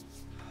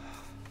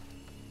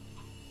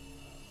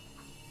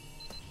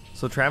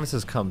 So Travis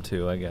has come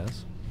too, I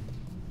guess.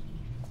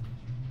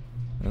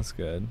 That's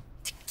good.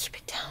 Keep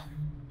it down.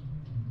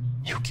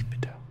 You keep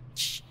it down.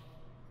 Shh.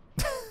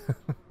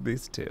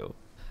 These two.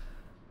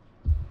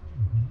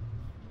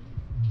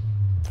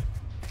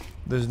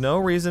 There's no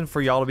reason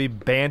for y'all to be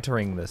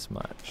bantering this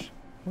much.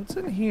 What's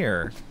in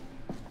here?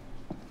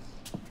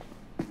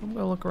 I'm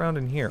gonna look around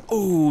in here.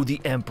 Ooh,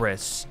 the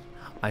Empress.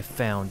 I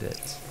found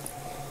it.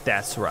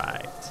 That's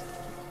right.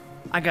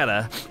 I got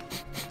a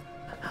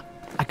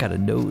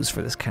nose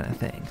for this kind of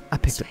thing. I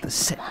picked up the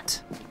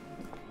scent.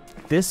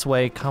 This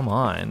way, come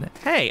on.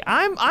 Hey,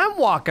 I'm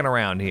walking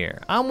around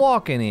here. I'm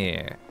walking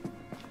here.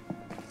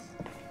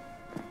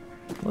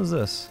 What is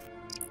this?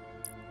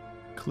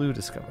 Clue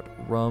discovered.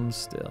 Rum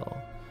still.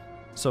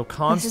 So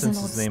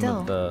Constance is the name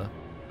of the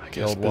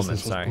old woman.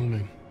 Sorry,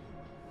 booming.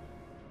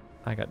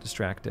 I got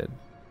distracted.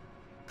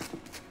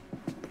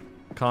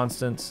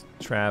 Constance,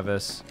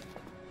 Travis,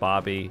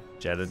 Bobby,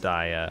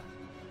 Jedediah,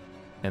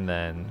 and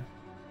then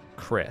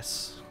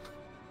Chris.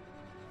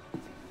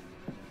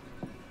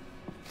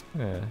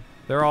 Yeah,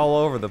 they're all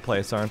over the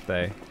place, aren't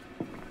they?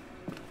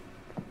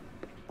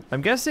 I'm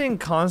guessing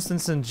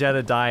Constance and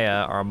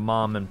Jedediah are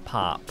mom and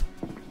pop,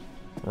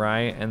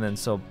 right? And then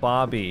so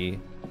Bobby,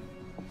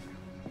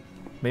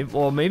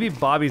 maybe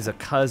Bobby's a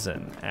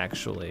cousin,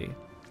 actually.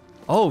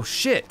 Oh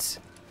shit!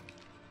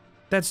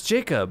 That's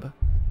Jacob.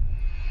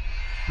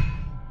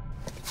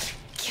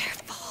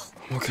 Careful.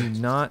 Okay. Do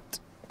not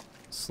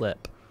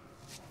slip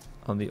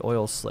on the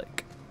oil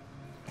slick.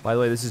 By the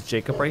way, this is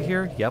Jacob right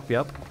here. Yep.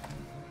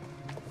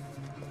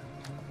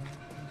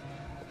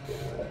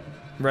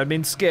 Red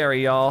means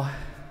scary, y'all.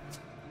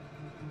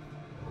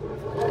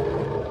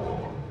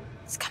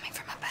 It's coming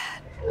from a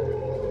bed.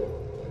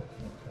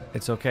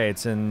 It's okay.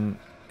 It's in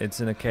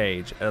a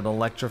cage, an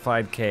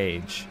electrified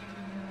cage.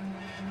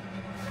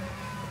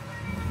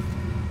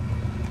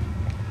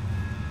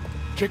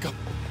 Jacob.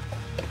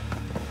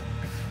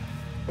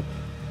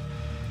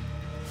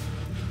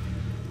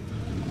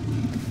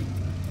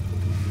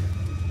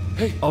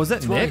 Hey. Oh, is that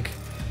it's Nick? Ryan.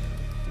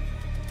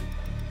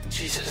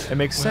 Jesus. It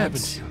makes what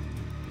sense. happened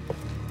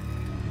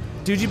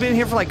Dude, you've been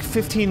here for like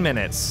 15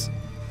 minutes.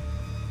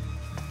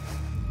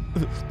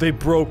 They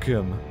broke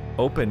him.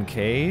 Open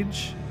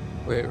cage?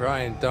 Wait,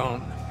 Ryan,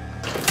 don't.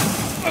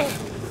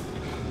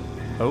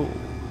 Oh.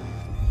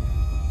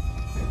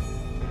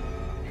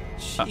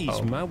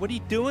 Jeez, Ma, what are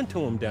you doing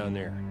to him down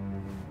there?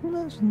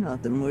 Well, that's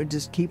nothing. We're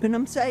just keeping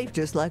them safe,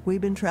 just like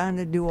we've been trying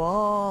to do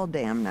all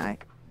damn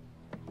night.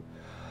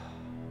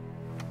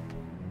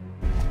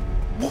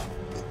 to you?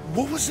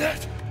 What was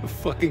that?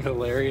 Fucking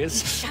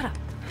hilarious. Shut up.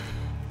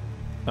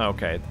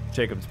 Okay,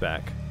 Jacob's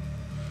back.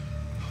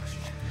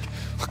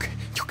 Look,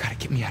 you gotta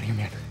get me out of here,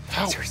 man.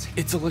 How? Seriously.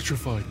 It's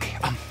electrified. Okay,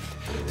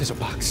 there's a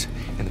box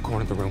in the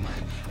corner of the room.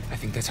 I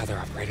think that's how they're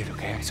operated,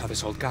 okay? I saw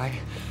this old guy,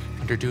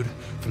 under dude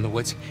from the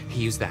woods.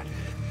 He used that.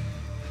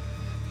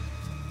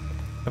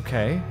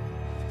 Okay.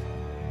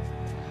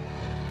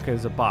 Okay,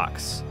 there's a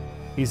box.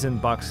 He's in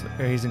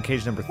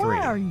cage number 3.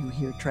 Why are you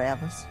here,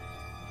 Travis?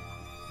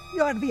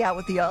 You ought to be out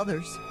with the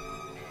others.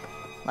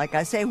 Like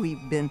I say,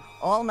 we've been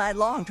all night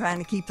long trying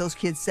to keep those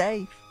kids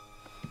safe.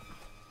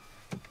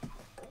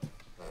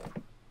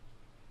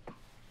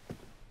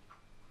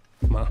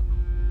 Ma.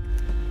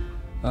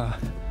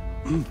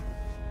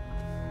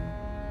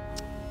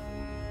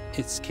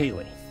 It's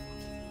Kaylee.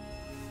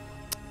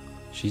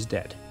 She's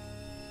dead.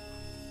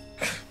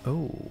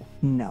 Oh.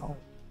 No.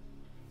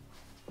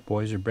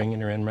 Boys are bringing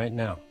her in right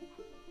now.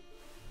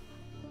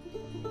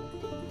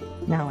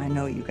 Now I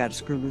know you gotta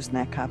screw loose in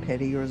that cop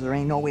head of yours. There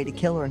ain't no way to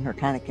kill her in her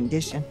kind of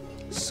condition.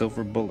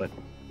 Silver bullet.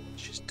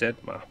 She's dead,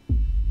 Ma.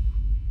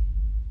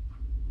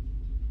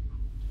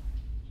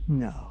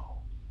 No.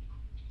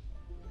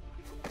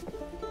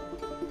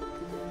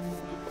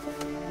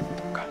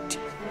 God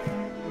damn.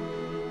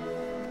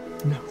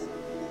 No.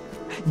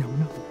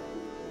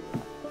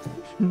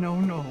 No.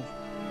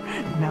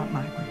 Not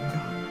my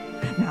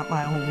granddaughter. Not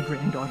my only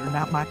granddaughter.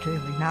 Not my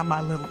Kaylee. Not my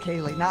little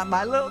Kaylee. Not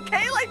my little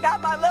Kaylee. Not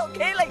my little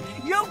Kaylee.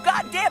 You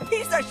goddamn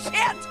piece of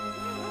shit!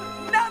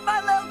 Not my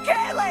little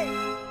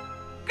Kaylee!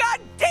 God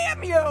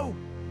damn you!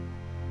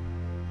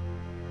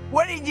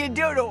 What did you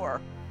do to her?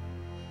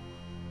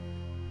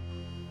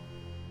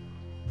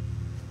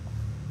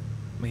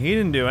 He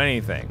didn't do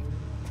anything.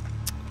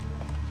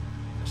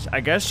 I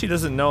guess she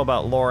doesn't know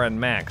about Laura and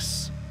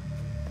Max.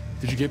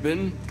 Did you get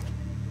bitten?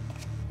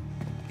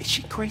 Is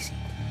she crazy?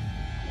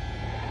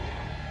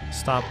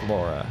 Stop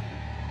Laura.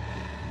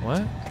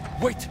 What?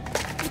 Wait!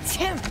 It's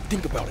him.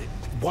 Think about it.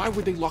 Why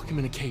would they lock him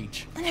in a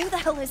cage? Then who the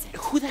hell is it?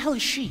 Who the hell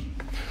is she?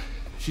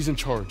 She's in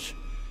charge.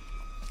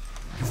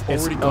 You've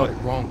already got it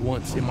wrong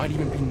once. It might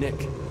even be Nick.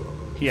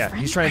 Yeah,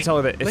 he's trying to tell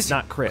her that it's Listen,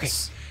 not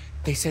Chris. Okay.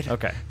 They said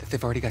Okay. that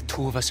they've already got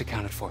 2 of us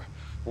accounted for.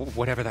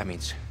 Whatever that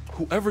means.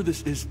 Whoever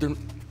this is,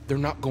 they're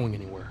not going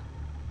anywhere.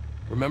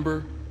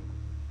 Remember?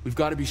 We've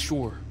got to be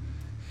sure.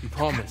 You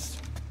promised.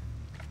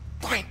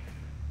 Brian!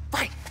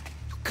 Brian!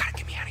 You gotta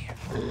get me out of here.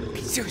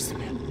 Okay, seriously,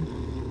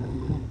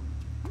 man.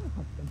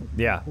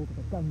 Yeah.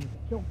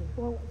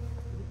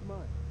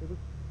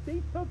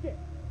 They took it!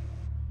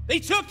 They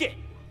took it!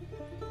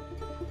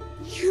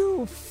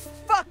 You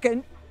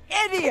fucking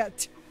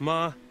idiot!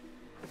 Ma,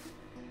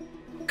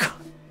 God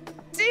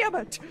damn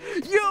it!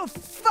 You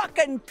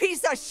fucking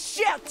piece of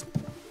shit!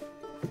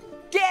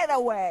 Get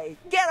away!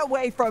 Get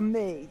away from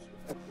me!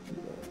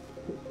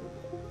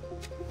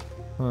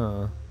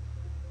 Huh.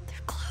 They're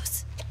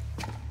close.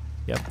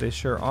 Yep, they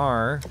sure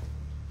are.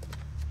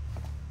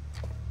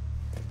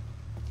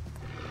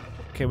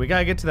 Okay, we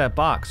gotta get to that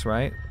box,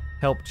 right?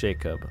 Help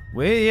Jacob.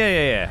 Wait,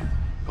 yeah.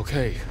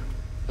 Okay.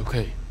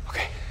 Okay.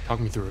 Talk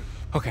me through it.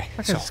 Okay,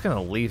 I'm so just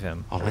gonna leave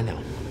him. all I know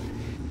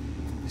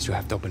is you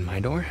have to open my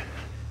door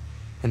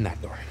and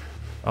that door.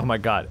 Oh my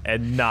god,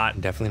 and not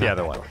Definitely the not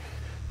other that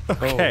one.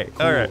 door. Okay, Oh,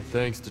 cool. all right.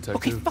 Thanks, detective.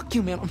 Okay, fuck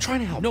you, man. I'm trying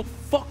to help. No,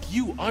 fuck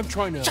you. I'm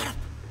trying to.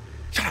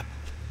 Shut up.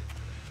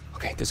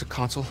 Okay, there's a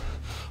console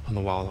on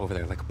the wall over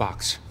there, like a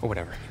box or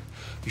whatever.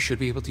 You should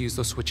be able to use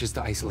those switches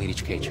to isolate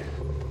each cage.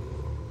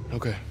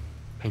 Okay.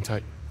 Hang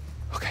tight.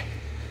 Okay.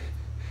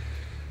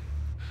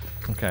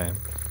 Okay.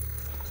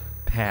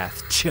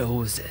 Path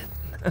chosen.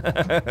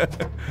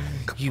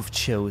 You've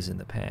chosen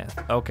the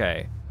path.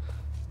 Okay.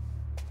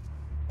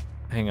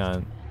 Hang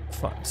on.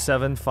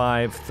 7,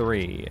 5,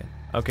 3.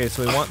 Okay,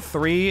 so we want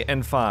 3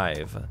 and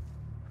 5.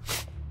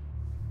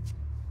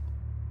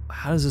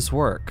 How does this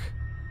work?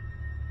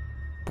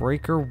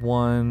 Breaker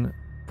 1,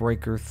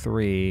 breaker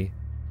 3,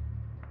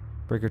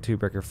 breaker 2,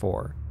 breaker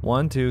 4.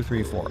 1, 2,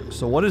 3, 4.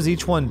 So what does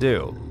each one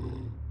do?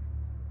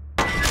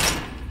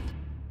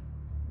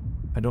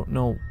 I don't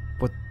know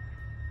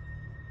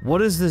what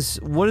is this?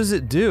 What does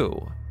it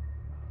do?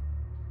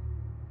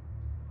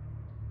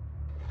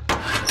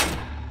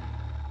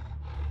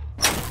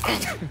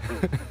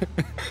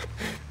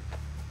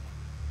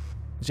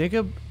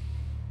 Jacob,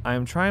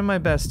 I'm trying my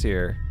best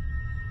here.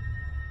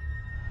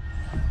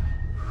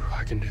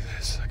 I can do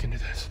this.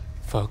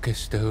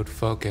 Focus, dude,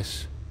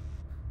 focus.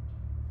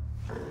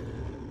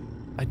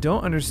 I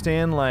don't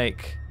understand,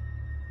 like...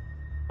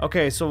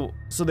 Okay, so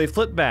they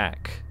flip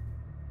back.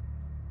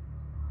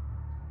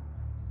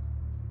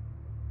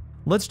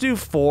 Let's do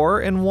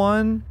 4 and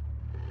 1.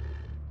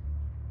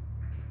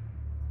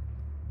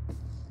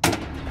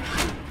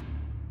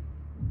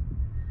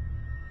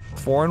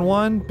 Four and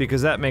 1,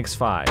 because that makes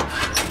 5.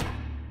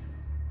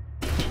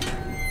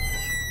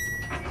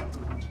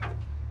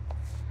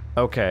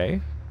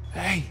 Okay.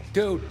 Hey,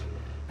 dude.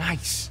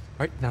 Nice.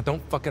 All right, now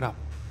don't fuck it up.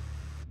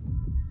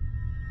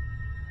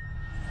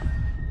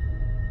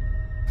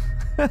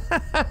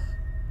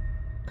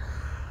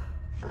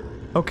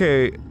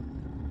 Okay.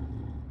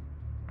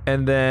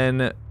 And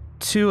then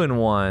 2 and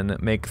 1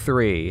 make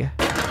 3.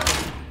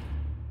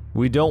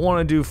 We don't want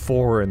to do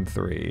 4 and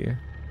 3.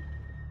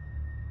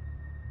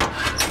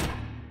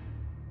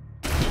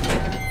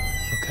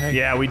 Okay.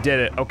 Yeah, we did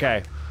it.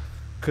 Okay.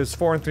 Because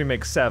 4 and 3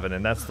 make 7,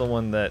 and that's the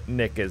one that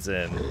Nick is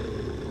in.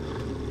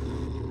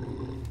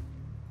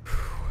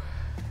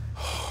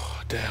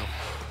 Oh, damn.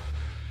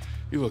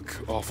 You look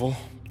awful.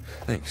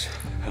 Thanks.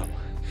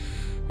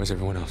 Where's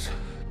everyone else?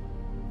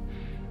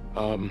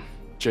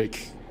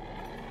 Jake.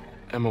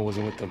 Emma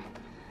wasn't with them.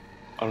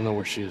 I don't know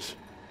where she is.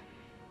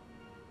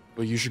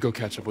 But you should go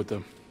catch up with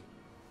them.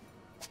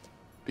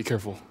 Be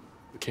careful.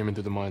 We came in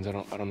through the mines. I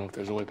don't know if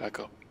there's a way back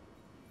up.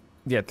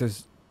 Yeah,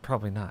 there's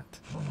probably not.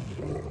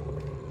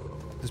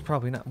 There's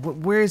probably not.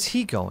 Where is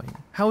he going?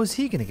 How is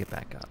he gonna get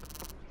back up?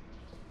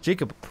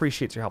 Jacob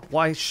appreciates your help.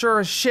 Why, sure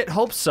as shit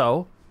hope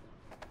so.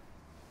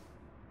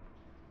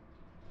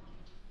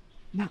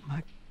 Not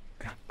my,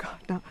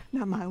 God,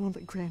 not my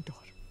only granddaughter.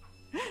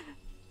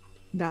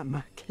 Not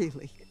my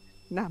Kaylee.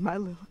 Not my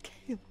little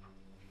Kaylee.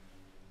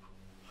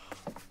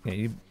 Yeah,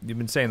 you've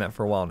been saying that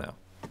for a while now.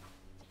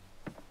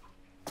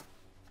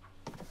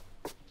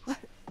 What?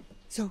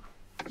 So,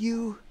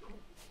 you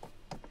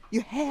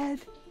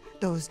had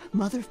those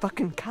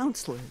motherfucking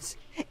counselors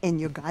in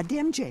your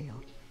goddamn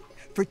jail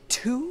for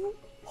 2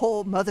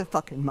 whole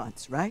motherfucking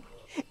months, right?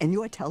 And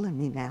you are telling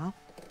me now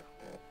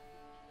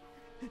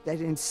that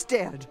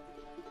instead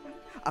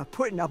of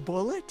putting a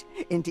bullet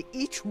into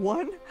each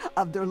one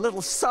of their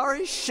little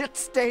sorry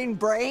shit-stained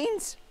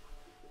brains,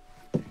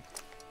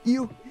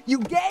 you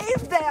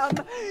gave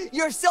them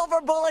your silver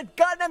bullet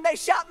gun and they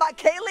shot my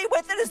Kaylee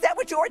with it? Is that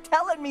what you are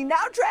telling me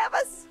now,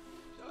 Travis?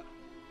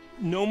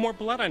 no more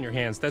blood on your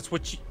hands. That's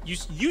what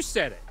you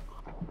said it.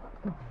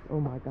 Oh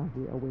my God,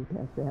 we are way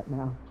past that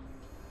now.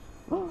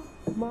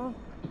 Ma,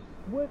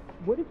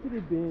 what if it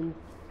had been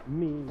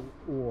me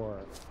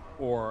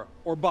or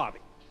Bobby?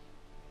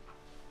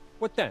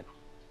 What then?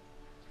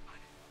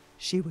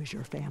 She was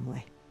your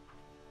family.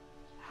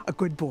 A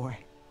good boy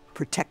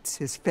protects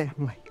his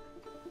family.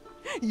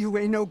 You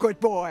ain't no good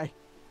boy.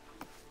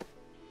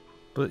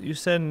 But you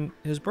said in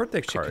his birthday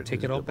I card. could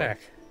take it all back.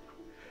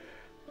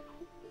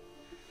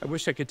 I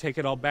wish I could take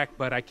it all back,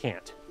 but I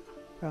can't.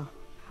 Well,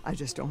 I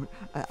just don't,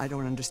 I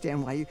don't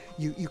understand why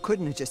you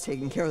couldn't have just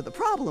taken care of the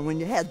problem when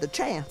you had the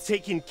chance.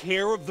 Taking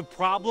care of the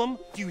problem?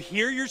 Do you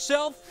hear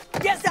yourself?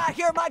 Yes, I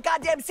hear my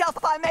goddamn self.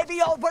 I may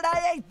be old, but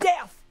I ain't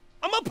deaf.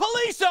 I'm a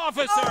police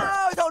officer!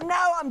 Oh, so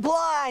now I'm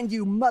blind,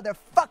 you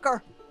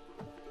motherfucker.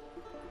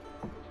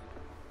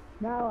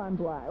 Now I'm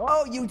blind.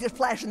 Oh, you just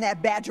flashing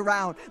that badge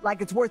around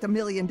like it's worth $1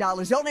 million.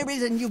 The only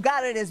reason you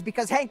got it is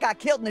because Hank got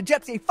killed in a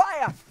gypsy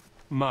fire.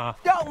 Ma.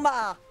 Don't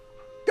ma.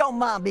 Don't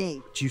ma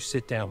me. Would you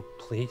sit down,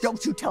 please?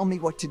 Don't you tell me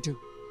what to do.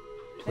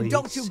 Please. And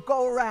don't you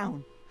go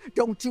around.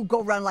 Don't you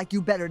go around like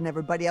you better than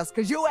everybody else,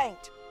 because you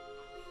ain't.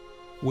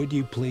 Would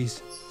you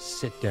please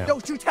sit down?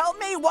 Don't you tell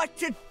me what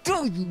to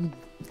do, you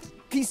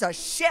piece of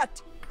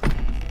shit.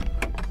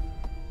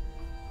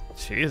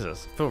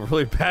 Jesus, I feel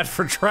really bad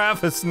for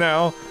Travis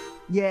now.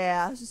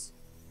 Yes.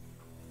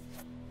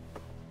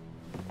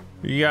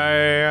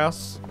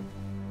 Yes.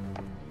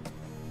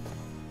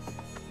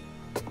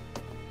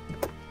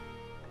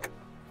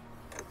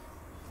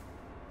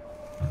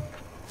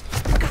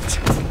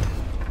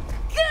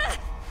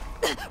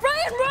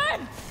 Ryan,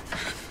 run!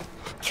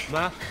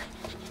 Ma,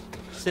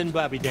 send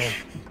Bobby down.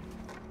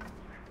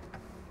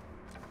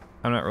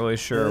 I'm not really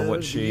sure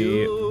what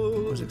she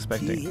was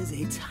expecting. He is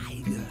a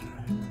tiger.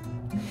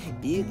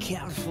 Be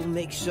careful,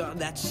 make sure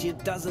that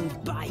shit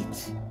doesn't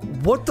bite.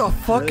 What the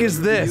fuck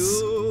is this?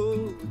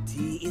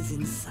 Beauty is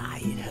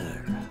inside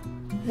her.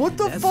 What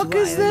the That's fuck why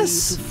is I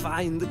this? need to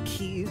find the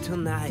key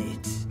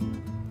tonight.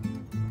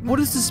 What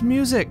is this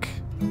music?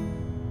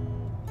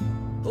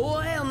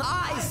 When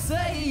I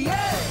say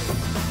yes,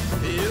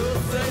 you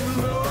say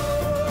no.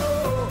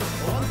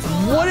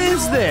 What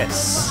is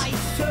this?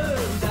 Lights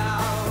turn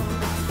down.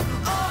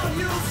 All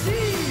you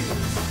see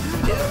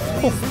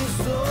is me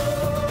so.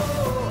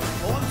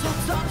 Want to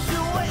touch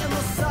you when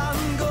the sun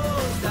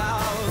goes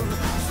down.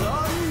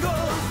 Sun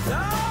goes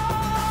down.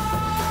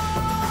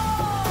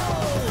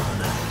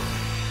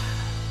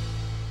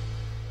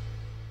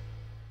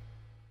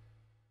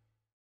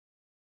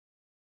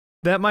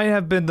 That might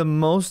have been the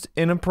most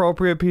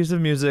inappropriate piece of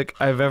music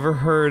I've ever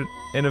heard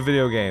in a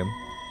video game.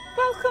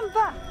 Welcome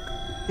back.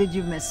 Did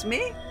you miss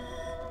me?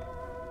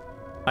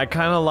 I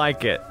kind of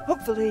like it.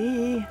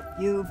 Hopefully,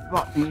 you've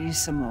brought me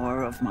some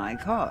more of my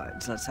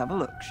cards. Let's have a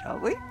look, shall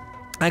we?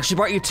 I actually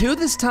brought you two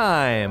this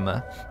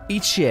time.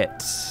 Eat shit.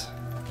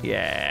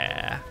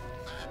 Yeah.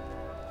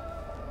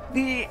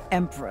 The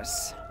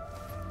Empress.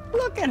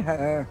 Look at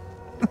her.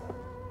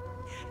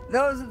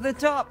 Those at the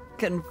top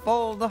can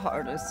fall the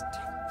hardest.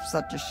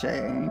 Such a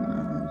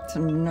shame to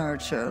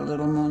nurture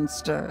little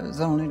monsters,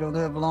 only to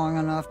live long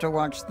enough to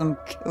watch them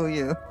kill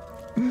you.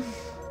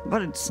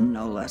 But it's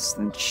no less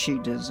than she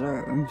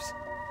deserves.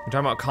 You're talking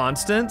about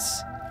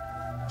Constance?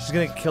 She's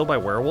gonna get killed by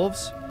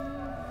werewolves?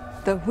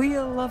 The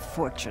Wheel of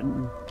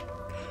Fortune.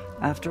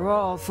 After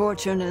all,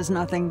 fortune is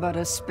nothing but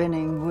a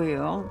spinning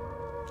wheel.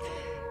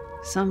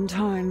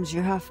 Sometimes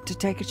you have to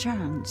take a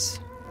chance.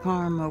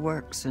 Karma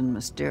works in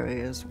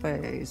mysterious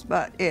ways,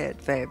 but it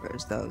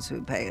favors those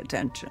who pay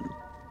attention.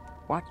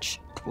 Watch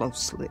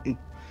closely.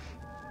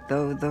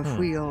 Though the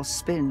wheel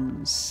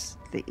spins,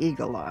 the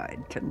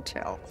eagle-eyed can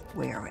tell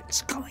where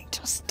it's going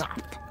to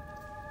stop.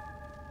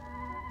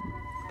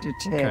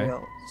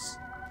 Details.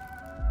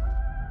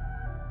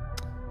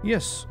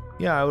 Yes.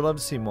 Yeah, I would love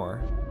to see more.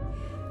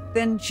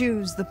 Then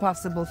choose the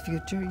possible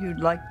future you'd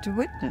like to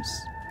witness.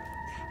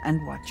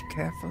 And watch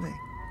carefully.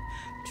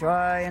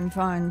 Try and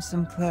find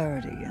some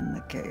clarity in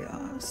the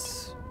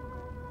chaos.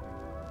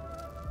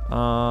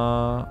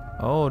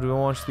 Oh, do we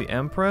watch the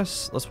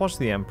Empress? Let's watch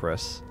the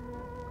Empress.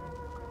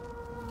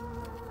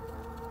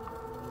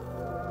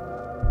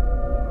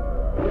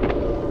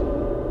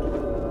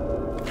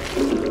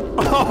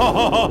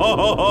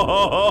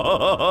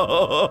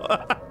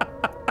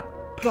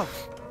 Go.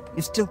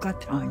 You've still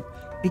got time.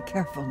 Be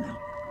careful now.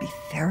 Be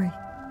very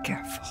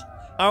careful.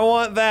 I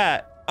want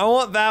that. I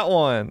want that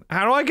one.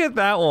 How do I get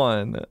that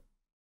one?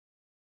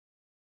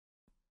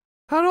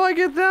 How do I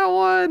get that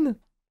one?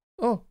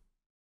 Oh,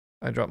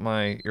 I dropped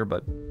my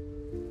earbud.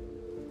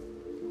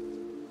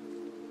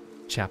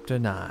 Chapter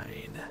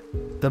 9.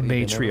 The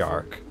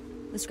Matriarch.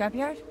 The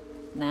scrapyard?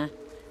 Nah.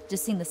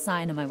 Just seen the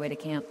sign on my way to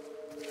camp.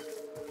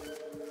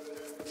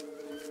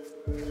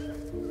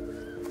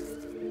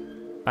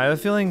 I have a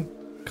feeling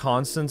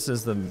Constance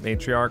is the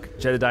matriarch.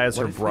 Jedediah is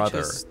her What if we brother.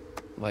 just,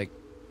 like,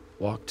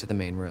 walk to the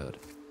main road?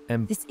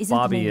 And This isn't the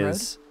Bobby main road?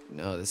 is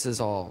No, this is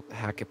all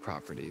Hackett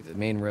property. The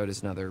main road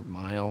is another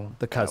mile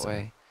The cousin. that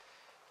way.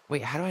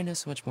 Wait, how do I know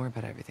so much more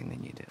about everything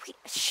than you do? Wait,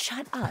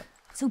 shut up.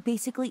 So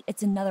basically,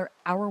 it's another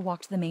hour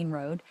walk to the main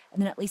road,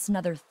 and then at least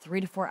another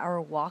 3 to 4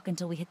 hour walk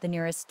until we hit the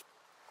nearest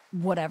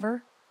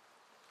whatever.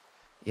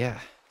 Yeah.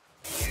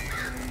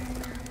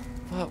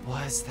 What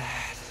was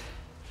that?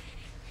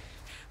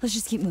 Let's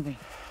just keep moving.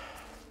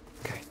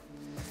 Okay.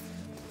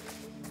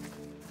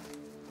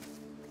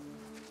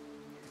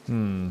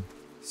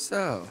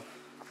 So,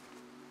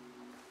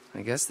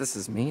 I guess this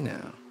is me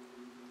now.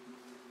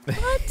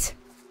 What?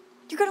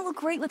 You're gonna look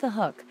great with a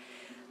hook.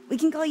 We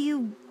can call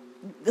you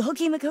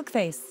Hooky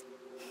McHookface.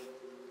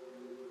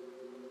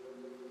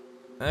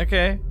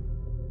 Okay.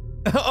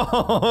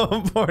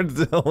 Oh, poor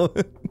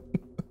Dylan.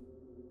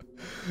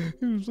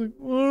 He was like, I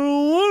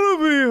don't want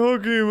to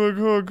be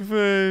Hooky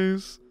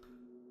McHookface.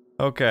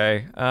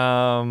 Okay.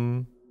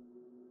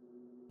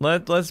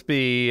 Let's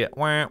be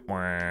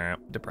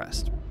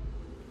depressed.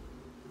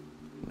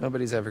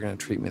 Nobody's ever gonna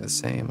treat me the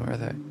same, are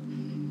they?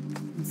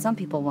 Some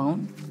people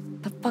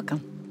won't, but fuck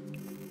them.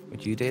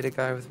 Would you date a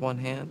guy with one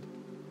hand?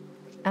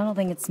 I don't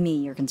think it's me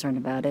you're concerned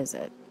about, is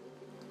it?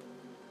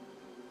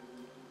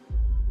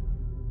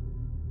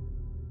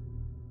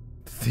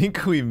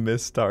 Think we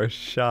missed our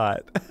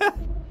shot.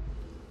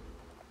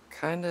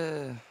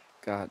 Kinda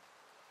got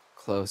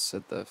close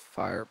at the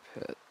fire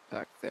pit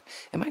back there.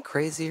 Am I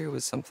crazy or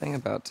was something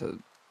about to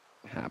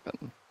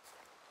happen?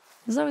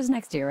 There's always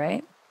next year,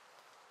 right?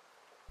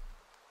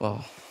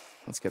 Well,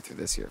 let's get through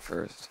this year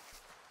first.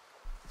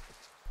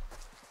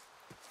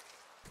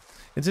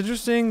 It's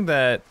interesting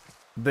that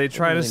they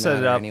try to Doesn't set really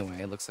it matter up.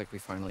 Anyway, it looks like we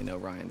finally know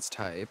Ryan's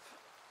type.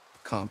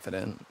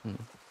 Confident and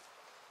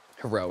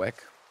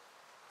heroic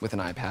with an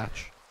eye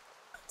patch.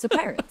 So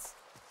pirates.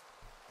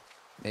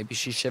 Maybe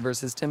she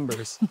shivers his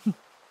timbers.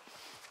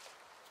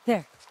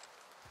 There.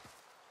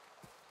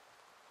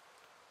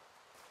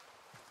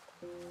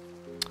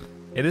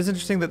 It is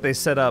interesting that they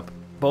set up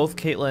both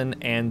Caitlin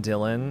and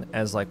Dylan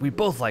as like, we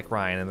both like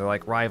Ryan and they're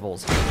like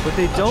rivals, but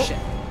they don't.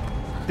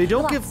 They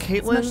don't give Relax.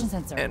 It's motion Caitlin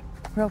sensor.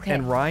 We're okay.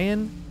 and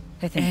Ryan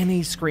I think.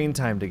 any screen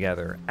time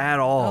together at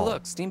all. Oh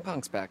look,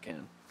 Steampunk's back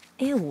in.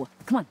 Ew.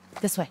 Come on,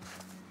 this way.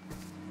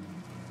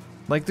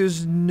 Like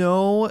there's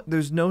no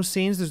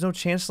scenes, there's no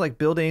chance to like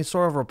build any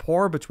sort of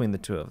rapport between the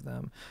two of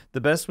them.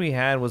 The best we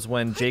had was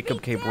when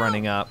Jacob came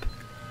running up.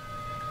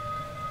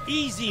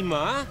 Easy,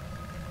 Ma.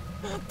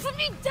 Put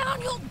me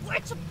down, you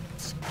witch!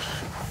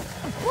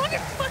 Blow your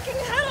fucking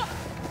head up!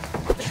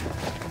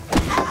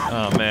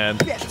 Oh man.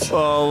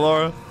 Oh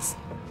Laura.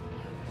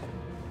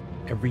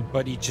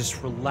 Everybody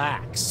just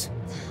relax.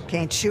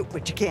 Can't shoot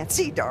what you can't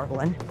see,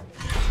 darling.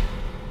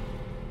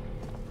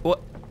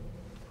 What?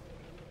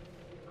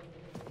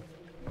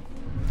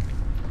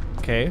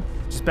 Okay,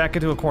 just back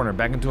into a corner,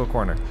 back into a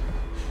corner.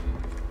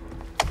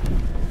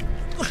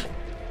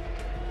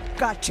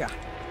 Gotcha.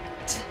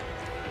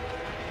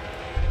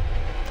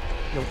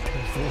 You'll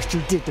pay for what you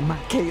did to my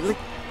Kaylee.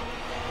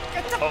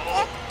 Get the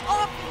fuck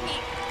off me!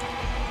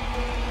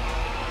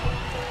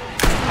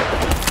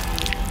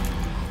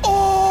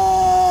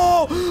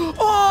 Oh!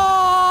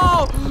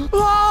 Oh!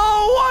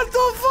 Oh! What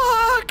the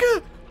fuck?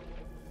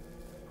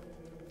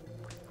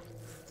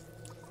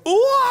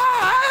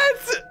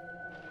 What?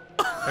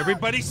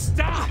 Everybody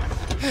stop!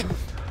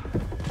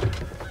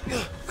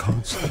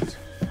 Constance.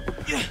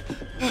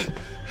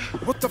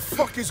 What the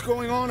fuck is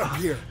going on up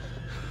here?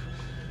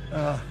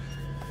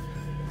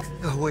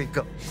 Wake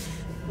up.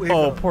 Wake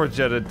Oh, up. poor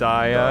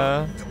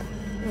Jedediah.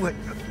 Wait.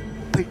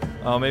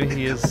 Oh, maybe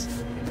he is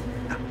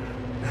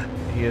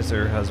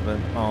her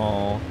husband.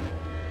 Oh.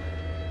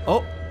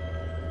 Oh.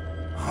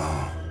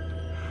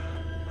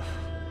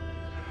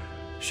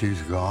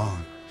 She's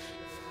gone.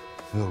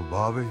 Little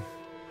Bobby.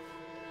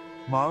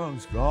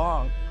 Mama's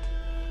gone.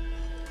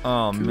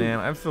 Oh man,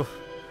 I feel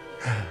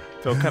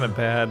kind of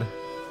bad.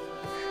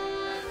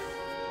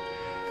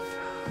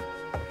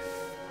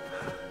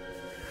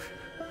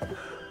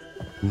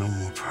 No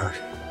more party.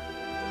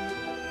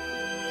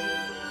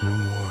 No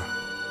more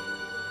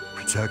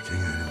protecting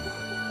anyone.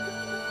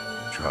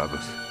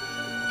 Travis.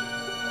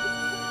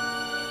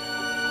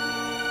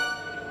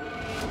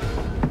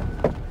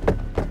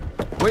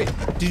 Wait,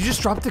 did you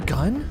just drop the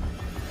gun?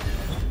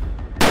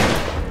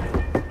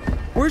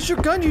 Where's your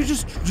gun? You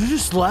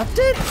just left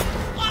it?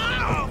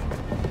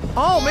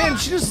 Oh man,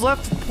 she just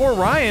left poor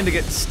Ryan to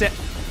get stabbed.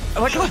 I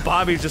like how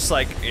Bobby's just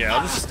like, yeah,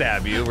 I'll just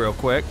stab you real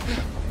quick.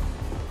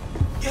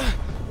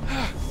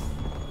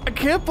 I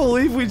can't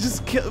believe we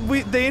just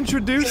they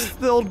introduced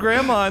the old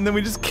grandma and then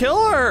we just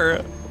kill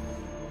her.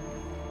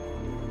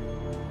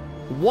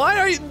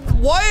 Why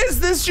is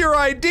this your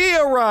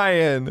idea,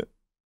 Ryan?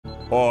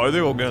 Oh, I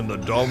think we'll get in the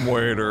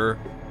dumbwaiter.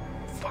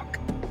 Fuck.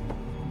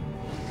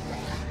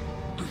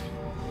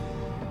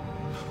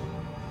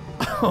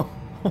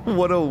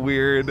 What a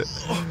weird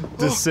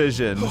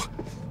decision.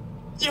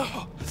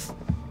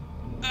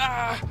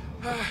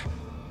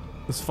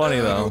 It's funny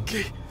though.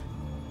 Okay.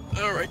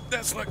 All right,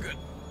 that's not good.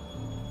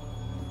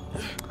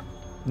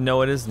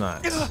 No, it is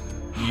not.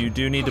 You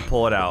do need to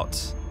pull it out.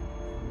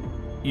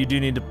 You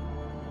do need to,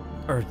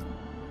 or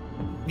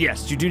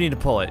yes, you do need to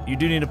pull it. You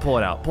do need to pull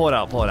it out. Pull it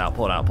out. Pull it out.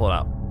 Pull it out. Pull it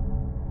out.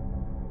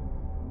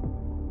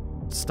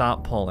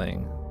 Stop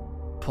pulling.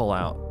 Pull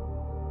out.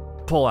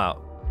 Pull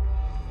out.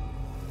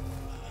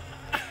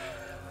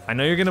 I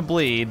know you're gonna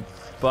bleed,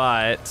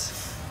 but.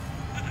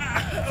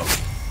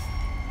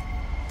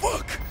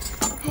 Fuck!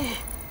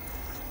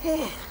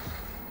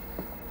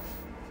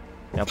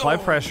 Now apply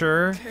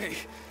pressure. Okay.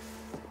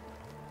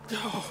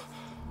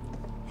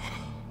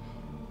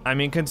 I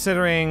mean,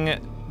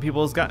 considering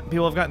people have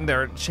gotten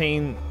their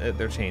hands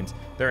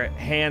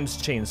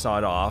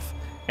chainsawed off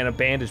and a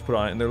bandage put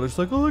on it, and they're just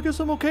like, oh, I guess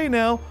I'm okay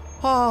now.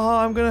 Ha ha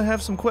ha, I'm gonna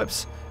have some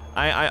quips.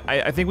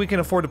 I think we can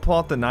afford to pull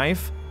out the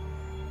knife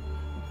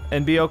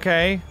and be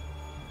okay.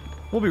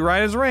 We'll be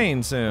right as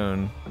rain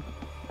soon.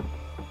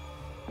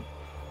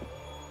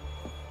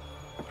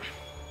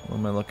 What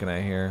am I looking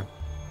at here?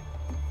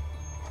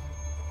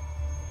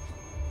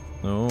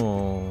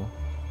 Oh,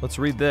 let's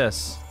read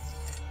this.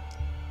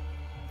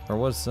 Or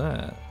what's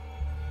that?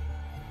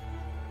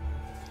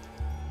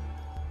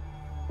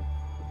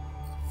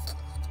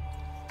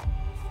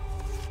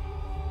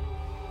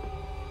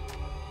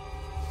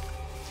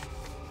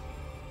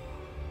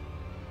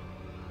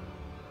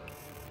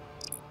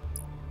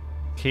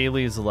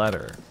 Kaylee's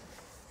letter.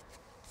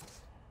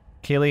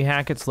 Kaylee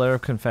Hackett's letter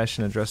of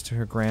confession addressed to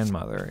her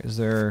grandmother. Is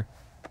there...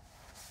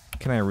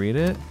 Can I read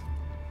it?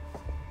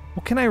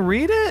 Well, can I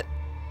read it?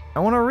 I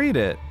want to read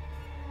it.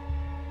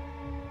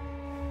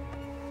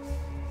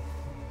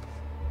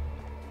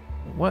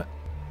 What?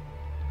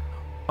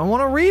 I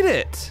want to read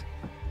it.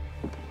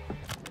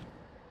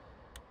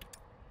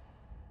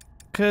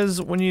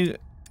 Because when you...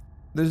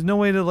 There's no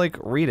way to, like,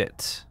 read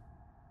it.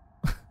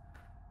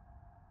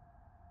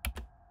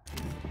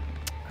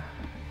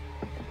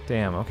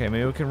 Damn, okay,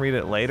 maybe we can read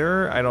it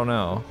later? I don't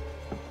know.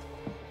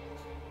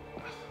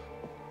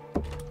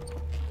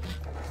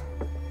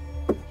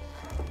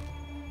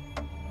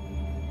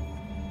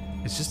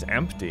 It's just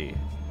empty.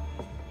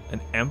 An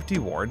empty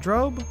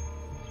wardrobe?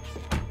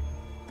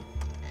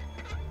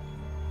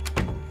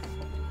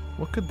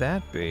 What could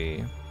that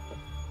be?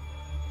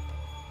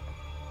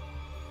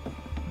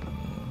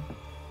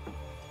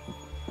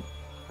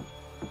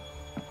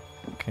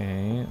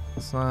 Okay,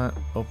 let's not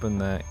open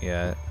that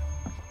yet.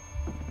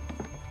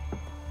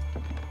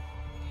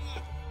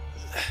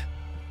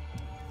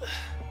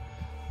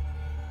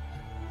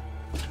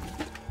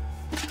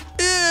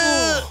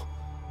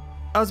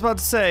 I was about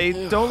to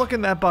say, don't look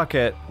in that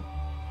bucket.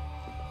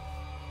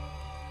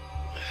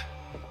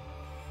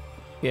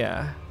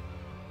 Yeah.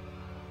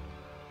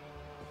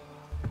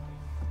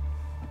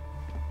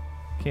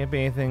 Can't be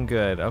anything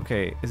good.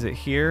 Okay, is it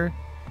here?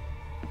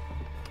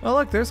 Oh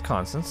look, there's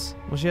Constance.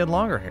 Well, she had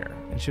longer hair,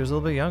 and she was a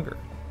little bit younger.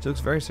 She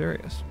looks very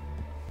serious.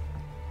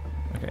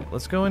 Okay,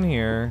 let's go in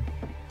here.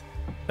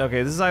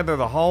 Okay, this is either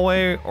the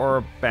hallway or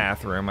a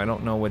bathroom. I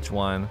don't know which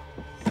one.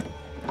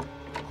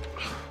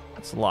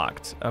 It's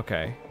locked.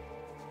 Okay.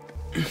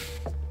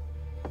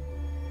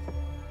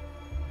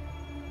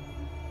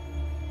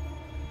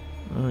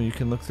 Oh, you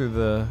can look through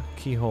the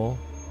keyhole.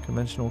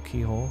 Conventional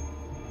keyhole.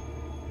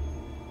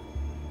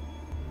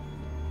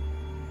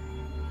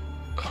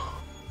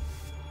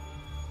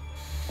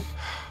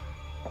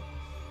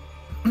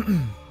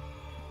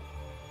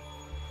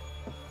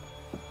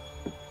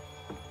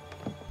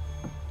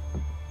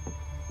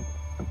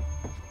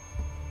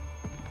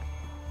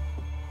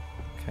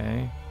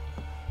 Okay.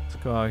 Let's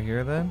go out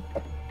here then.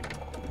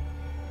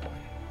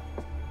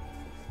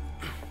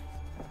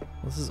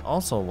 This is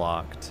also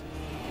locked.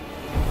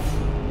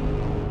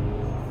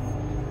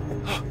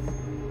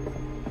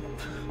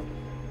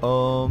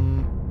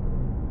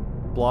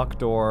 Block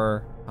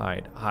door.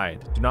 Hide.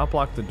 Hide. Do not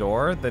block the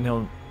door, then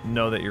he'll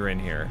know that you're in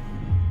here.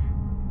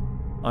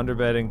 Under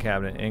bed, in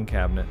cabinet, in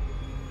cabinet.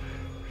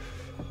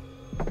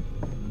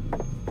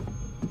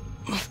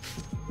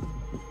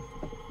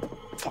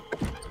 Fuck.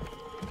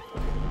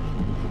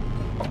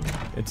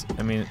 It's,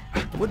 I mean,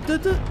 what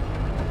the?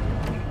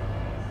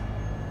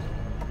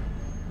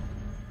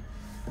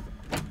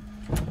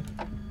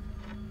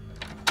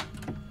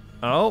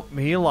 Oh,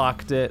 he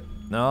locked it.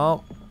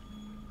 No.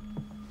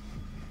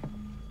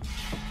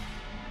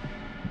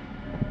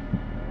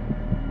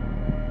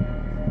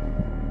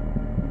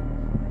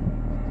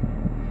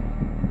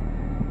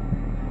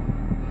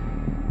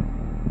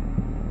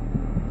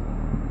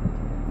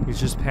 He's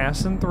just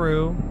passing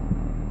through.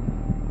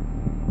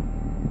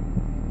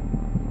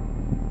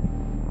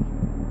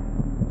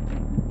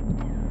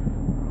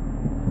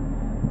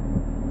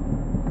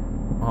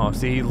 Oh,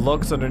 see, he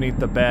looks underneath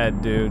the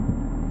bed, dude.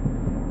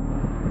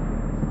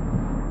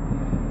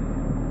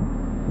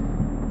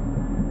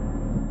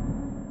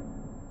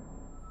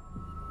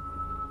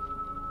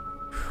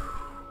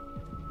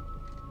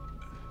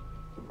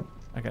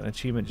 I got an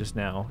achievement just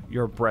now.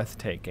 You're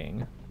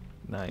breathtaking.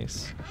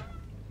 Nice.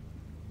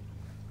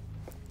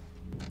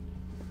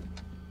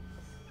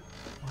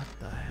 What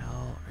the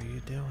hell are you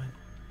doing?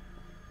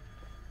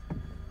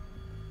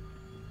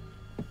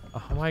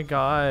 Oh my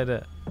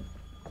god.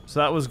 So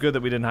that was good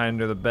that we didn't hide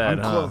under the bed,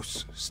 I'm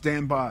close.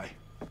 Stand by.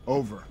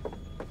 Over.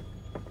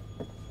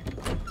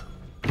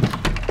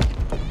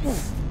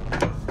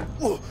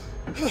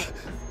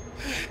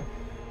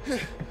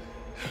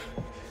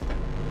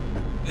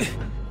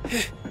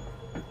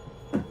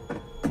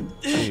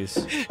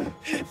 Jeez.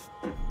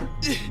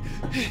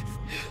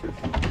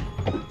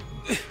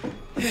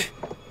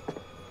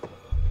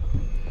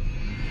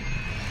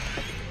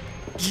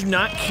 Did you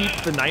not keep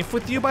the knife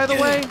with you, by the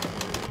way?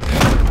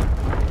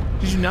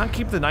 Did you not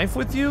keep the knife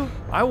with you?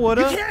 I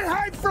woulda. You can't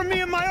hide from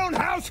me in my own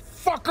house,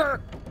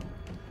 fucker!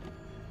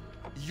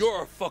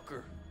 You're a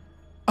fucker.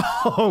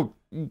 Oh,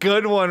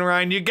 good one,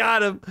 Ryan. You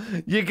got him.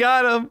 You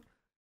got him.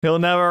 He'll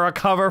never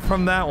recover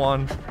from that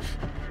one.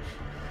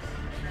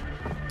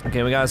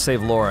 Okay, we gotta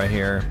save Laura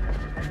here.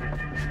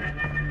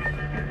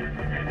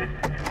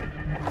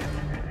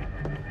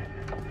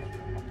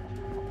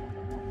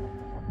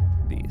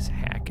 These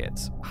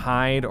Hackets.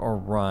 Hide or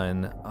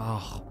run.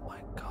 Oh my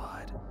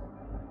god.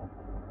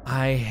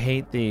 I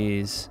hate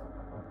these.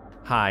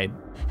 Hide.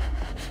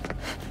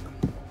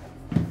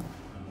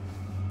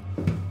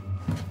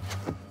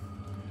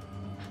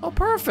 Oh,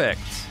 perfect.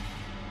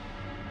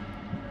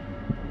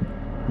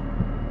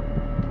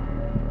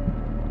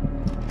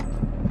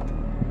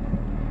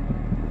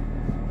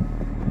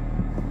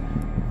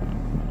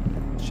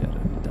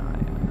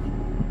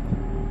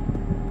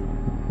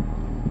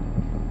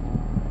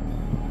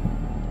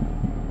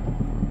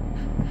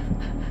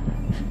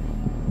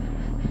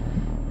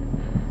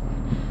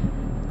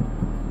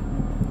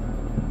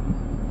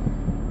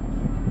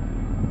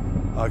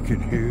 I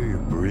can hear you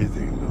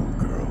breathing, little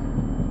girl.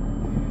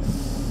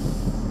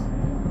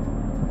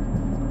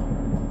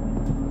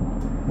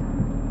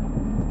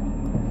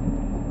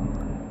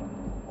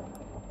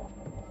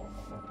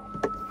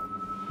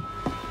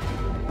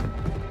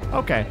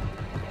 Okay.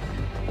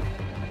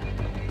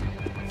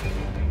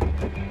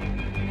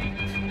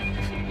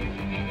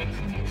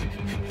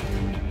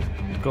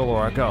 Go,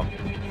 Laura, go.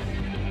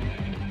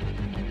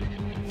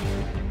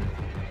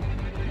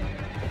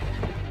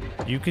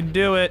 You can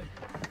do it.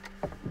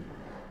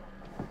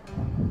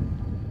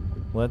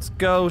 Let's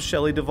go,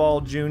 Shelley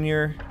Duvall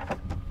Jr.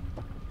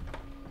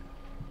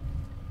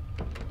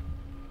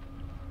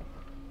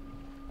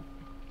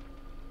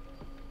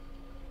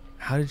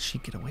 How did she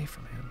get away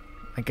from him?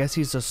 I guess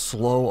he's a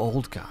slow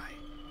old guy.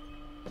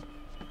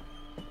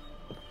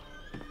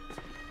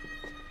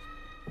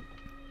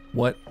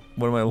 What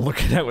am I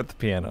looking at with the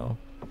piano?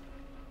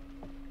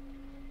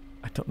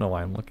 I don't know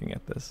why I'm looking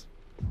at this.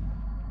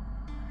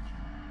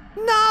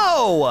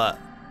 No!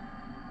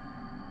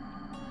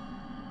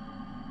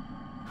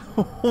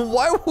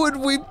 Why would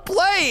we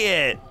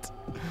play it?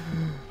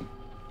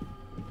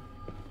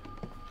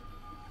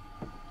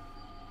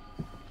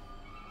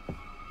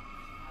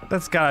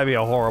 That's gotta be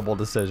a horrible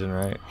decision,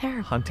 right? There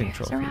are Hunting bears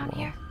trophy around wall.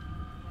 here.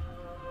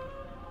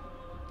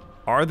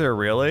 Are there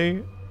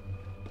really?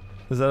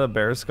 Is that a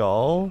bear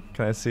skull?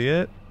 Can I see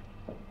it?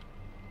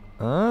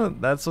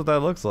 That's what that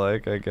looks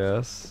like, I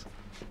guess.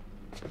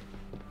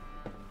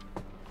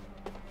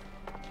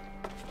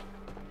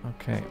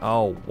 Okay.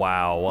 Oh,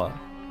 wow.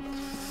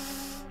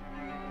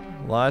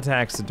 A lot of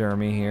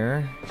taxidermy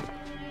here.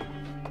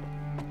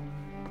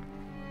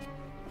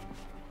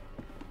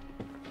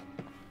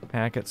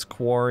 Hackett's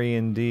Quarry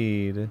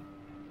indeed. Let's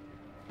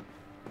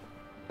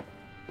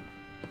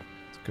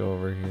go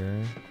over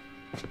here.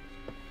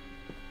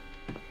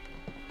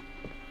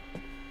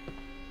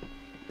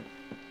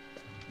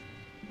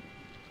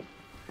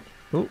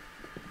 Oh.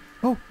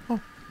 Oh,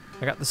 oh.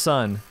 I got the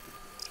sun.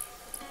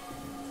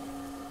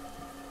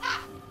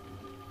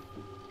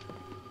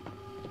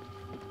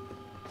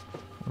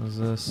 What is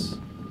this?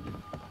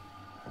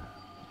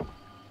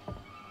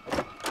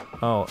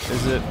 Oh,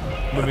 is it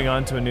moving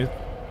on to a new...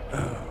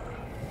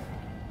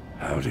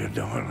 Howdy,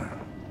 darling.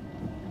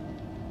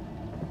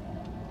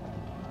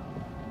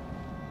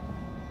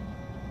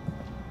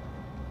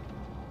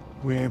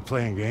 We ain't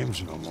playing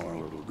games no more,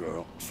 little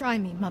girl. Try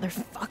me,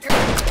 motherfucker.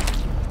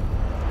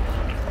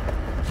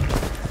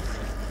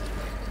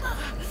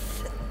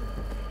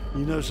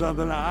 You know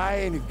something?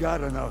 I ain't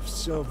got enough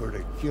silver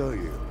to kill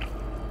you,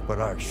 but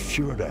I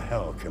sure to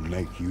hell can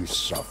make you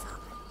suffer.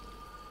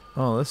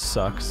 Oh, this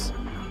sucks.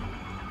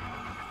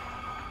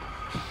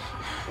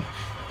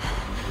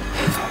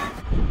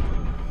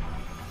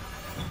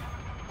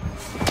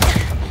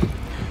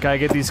 Gotta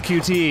get these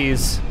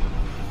QTs.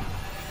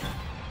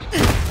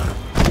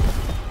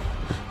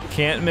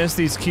 Can't miss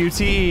these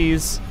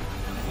QTs.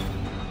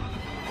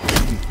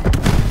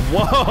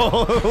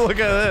 Whoa, look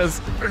at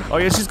this. Oh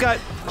yeah,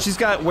 she's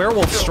got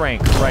werewolf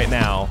strength right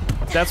now.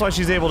 That's why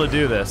she's able to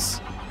do this.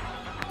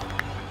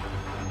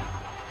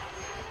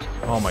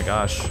 Oh my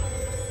gosh.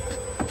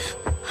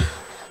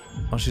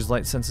 Oh, she's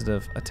light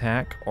sensitive.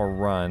 Attack or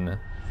run.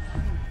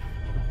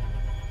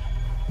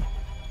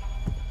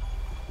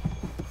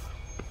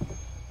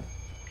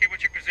 Okay,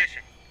 what's your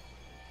position?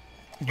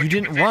 You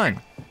didn't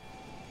run.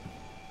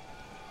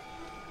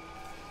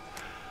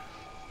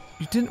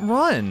 You didn't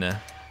run.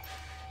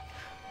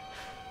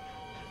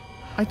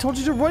 I told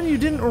you to run, you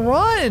didn't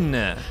run.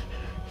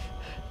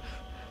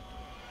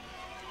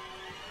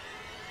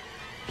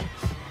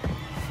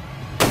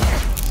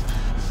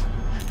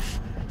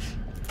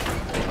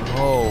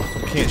 Oh,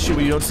 can't shoot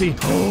what you don't see.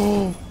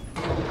 Oh.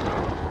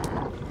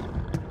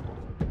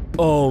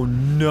 Oh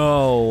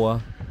no.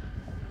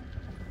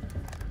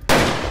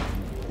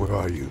 Where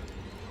are you?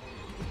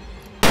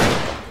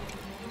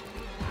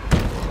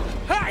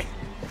 Hey!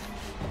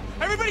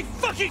 Everybody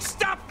fucking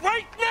stop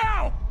right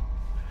now!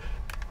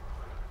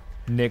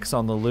 Nick's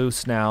on the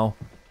loose now.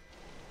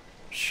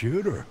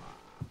 Shoot her.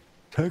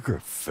 Take her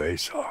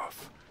face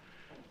off.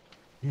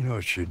 You know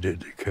what she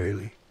did to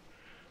Kaylee?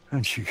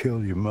 And she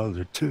killed your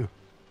mother, too.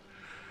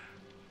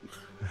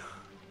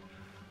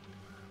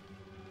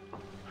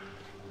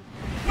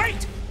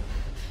 Wait!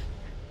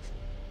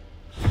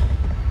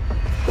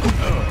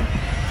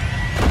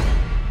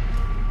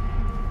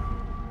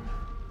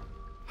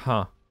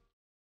 Huh.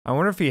 I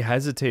wonder if he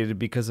hesitated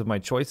because of my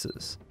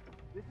choices.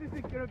 This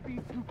isn't gonna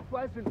be too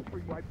pleasant for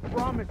you, I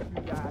promise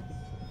you that.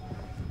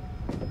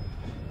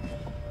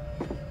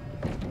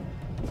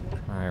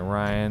 Alright,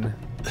 Ryan.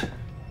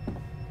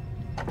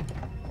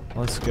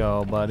 Let's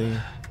go, buddy.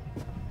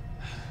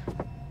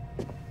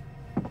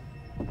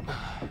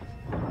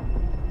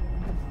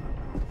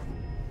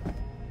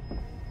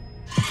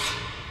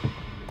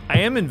 I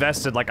am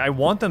invested. Like, I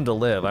want them to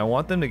live. I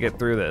want them to get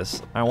through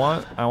this. I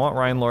want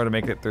Ryan Lore to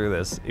make it through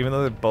this, even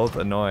though they're both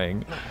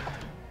annoying.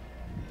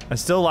 I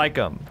still like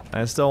them.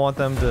 I still want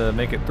them to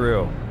make it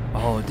through.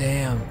 Oh,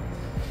 damn.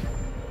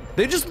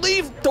 They just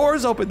leave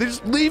doors open. They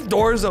just leave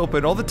doors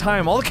open all the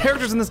time. All the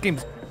characters in this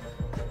game's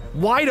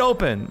wide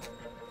open.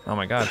 Oh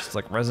my gosh, it's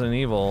like Resident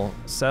Evil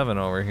 7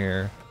 over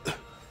here.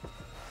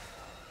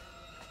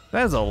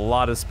 That is a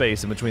lot of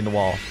space in between the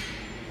wall.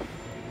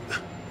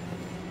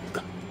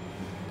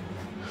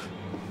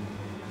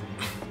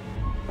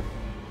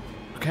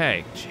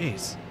 Okay,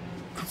 jeez.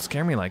 Don't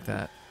scare me like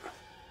that.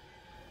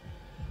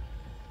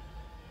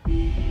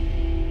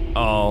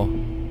 Oh.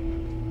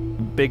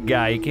 Big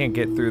guy, he can't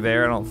get through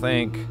there, I don't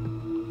think.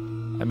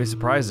 I'd be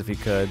surprised if he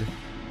could.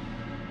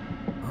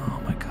 Oh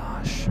my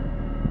gosh.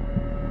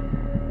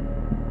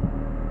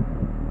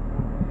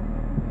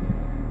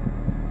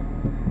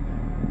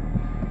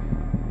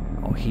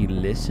 Oh, he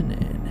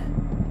listening.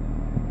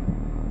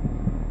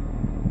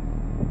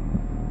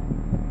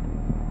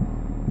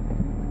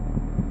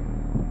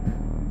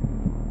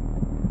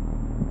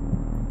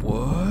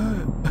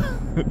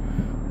 What?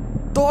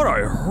 Thought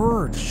I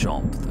heard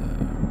something.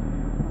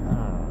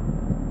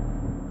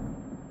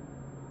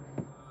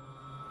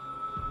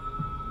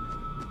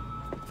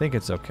 I think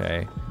it's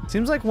okay.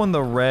 Seems like when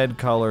the red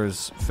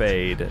colors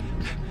fade,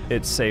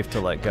 it's safe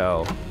to let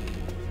go.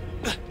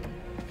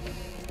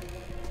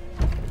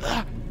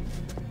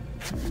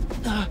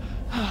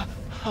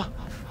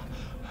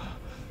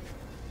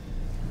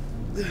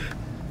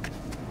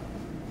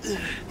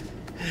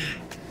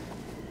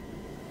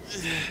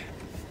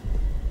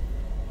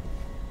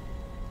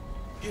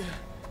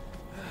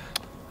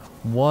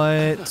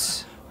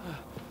 What?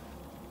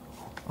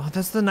 Oh,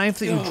 that's the knife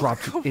that you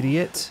dropped, you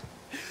idiot.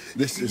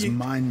 This is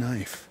my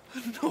knife.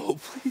 No,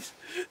 please.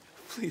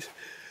 Please.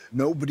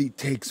 Nobody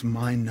takes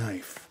my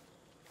knife.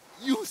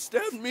 You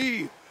stabbed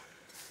me.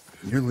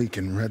 You're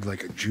leaking red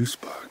like a juice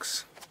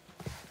box.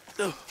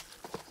 No.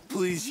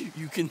 Please,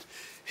 you can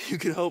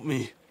help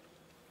me.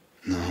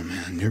 No,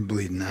 man, you're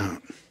bleeding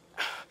out.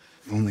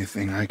 The only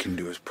thing I can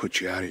do is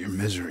put you out of your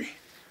misery.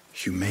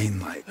 Humane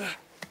like.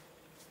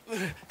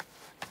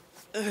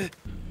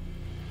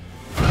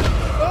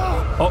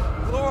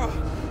 Oh! Laura!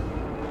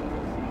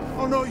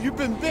 Oh no, you've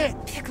been bit!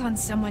 Pick on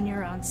someone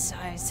your own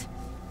size.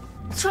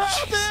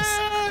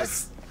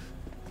 Travis!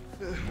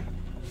 Laura?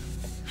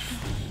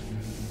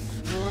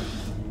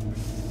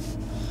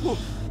 Whoa,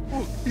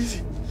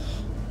 easy.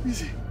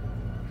 Easy.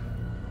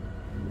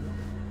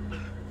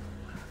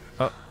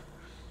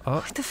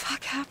 What the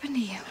fuck happened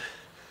to you?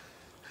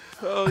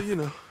 Oh, you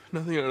know,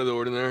 nothing out of the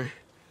ordinary.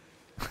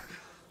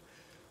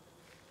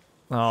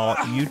 Oh,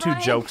 you two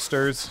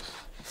jokesters.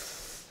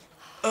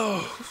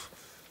 Oh,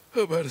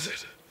 how bad is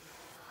it?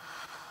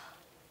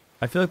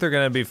 I feel like they're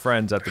gonna be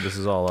friends after this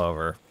is all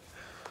over.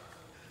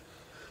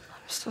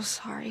 I'm so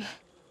sorry.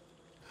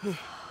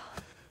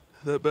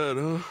 That bad,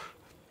 huh?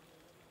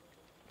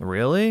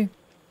 Really?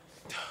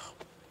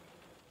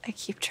 I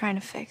keep trying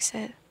to fix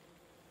it.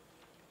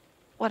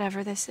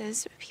 Whatever this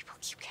is, people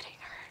keep getting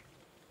hurt.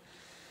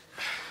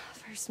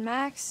 First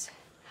Max,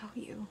 now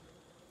you.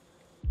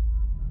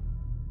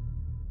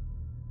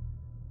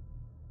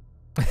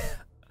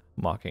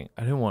 Mocking.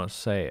 I didn't want to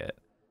say it.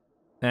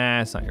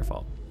 Nah, it's not your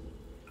fault.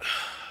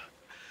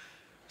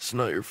 It's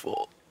not your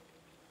fault.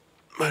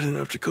 I didn't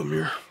have to come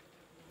here.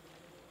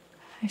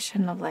 I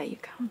shouldn't have let you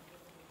come.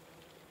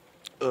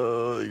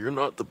 You're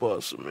not the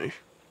boss of me.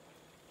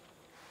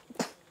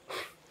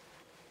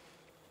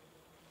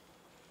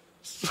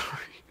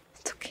 Sorry.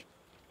 It's okay.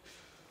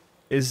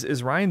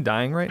 Is Ryan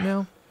dying right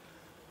now?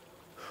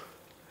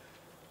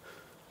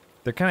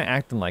 They're kind of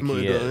acting like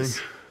he is.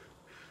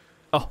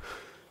 Oh.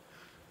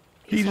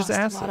 He just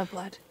asked. A lot of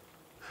blood.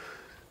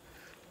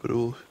 But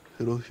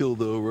it'll heal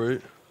though,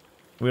 right?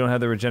 We don't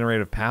have the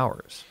regenerative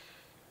powers.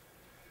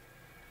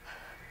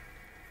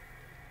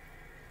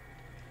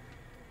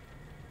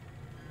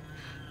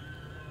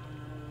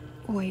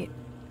 Wait.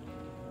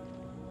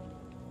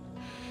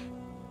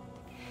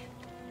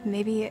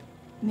 Maybe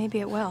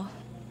it will.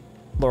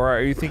 Laura,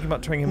 are you thinking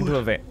about turning him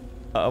into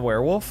a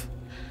werewolf?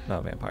 Not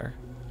a vampire.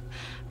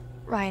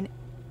 Ryan,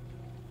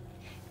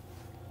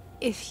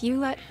 if you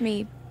let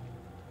me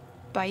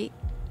bite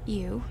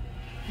you.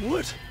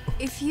 What?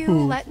 If you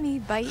let me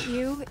bite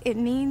you, it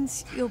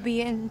means you'll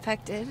be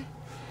infected,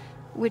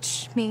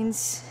 which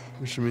means...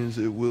 Which means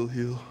it will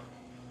heal.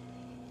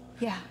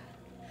 Yeah.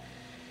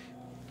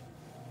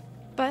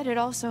 But it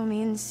also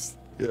means...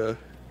 Yeah,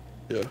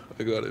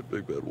 I got it,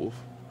 Big Bad Wolf.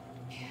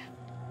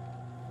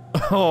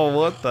 Oh,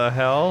 what the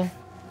hell?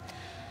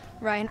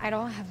 Ryan, I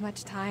don't have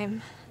much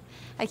time.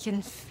 I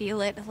can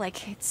feel it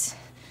like it's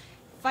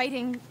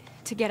fighting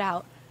to get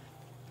out.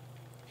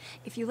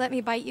 If you let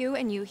me bite you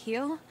and you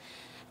heal,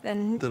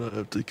 then I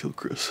have to kill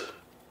Chris.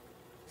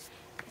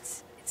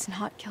 It's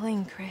not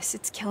killing Chris,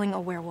 it's killing a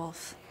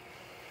werewolf.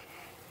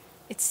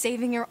 It's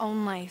saving your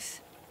own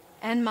life.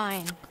 And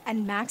mine.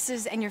 And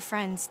Max's and your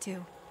friends,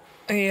 too.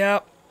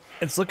 Yep.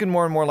 It's looking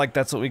more and more like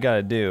that's what we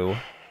gotta do.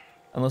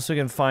 Unless we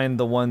can find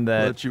the one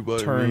that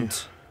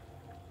turned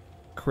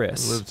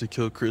Chris. Live to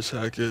kill Chris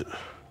Hackett.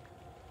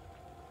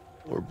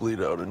 Or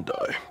bleed out and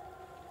die.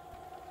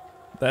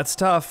 That's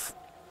tough.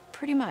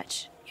 Pretty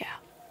much, yeah.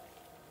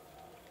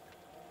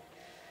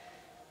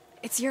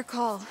 It's your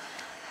call,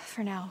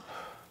 for now.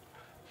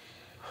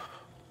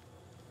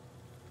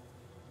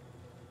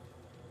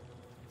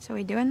 So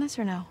we doing this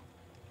or no?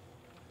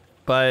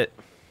 But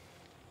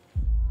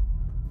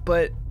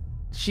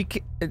she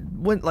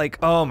went like,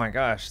 oh my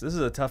gosh, this is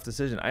a tough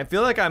decision. I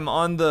feel like I'm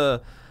on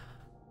the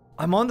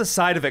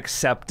side of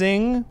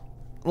accepting,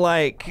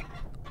 like,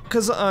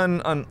 cause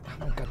on oh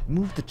my god,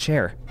 move the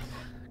chair.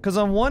 Cause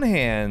on one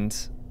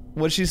hand,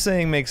 what she's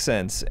saying makes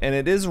sense, and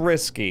it is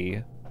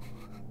risky,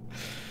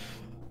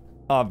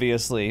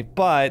 obviously,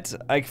 but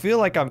I feel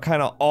like I'm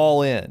kind of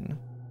all in.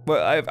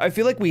 But I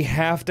feel like we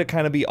have to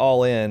kind of be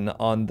all in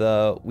on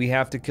we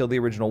have to kill the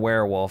original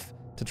werewolf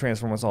to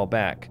transform us all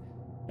back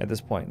at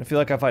this point. I feel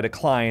like if I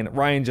decline,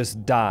 Ryan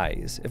just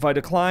dies. If I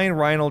decline,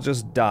 Ryan will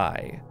just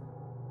die.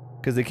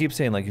 Because they keep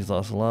saying, like, he's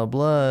lost a lot of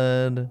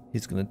blood,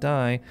 he's gonna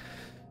die.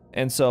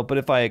 And so, but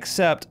if I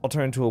accept, I'll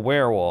turn into a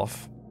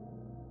werewolf.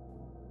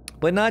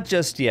 But not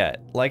just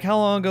yet. Like, how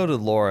long ago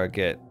did Laura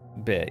get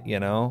bit, you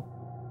know?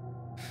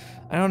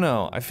 I don't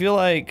know. I feel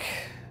like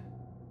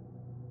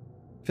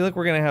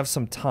we're gonna have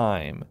some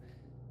time.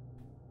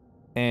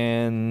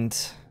 And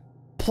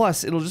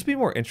plus, it'll just be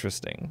more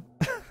interesting.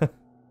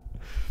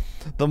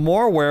 The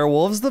more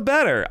werewolves, the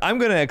better. I'm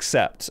gonna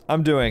accept.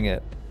 I'm doing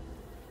it.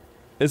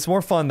 It's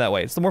more fun that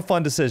way. It's the more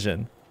fun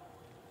decision.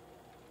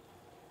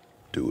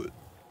 Do it.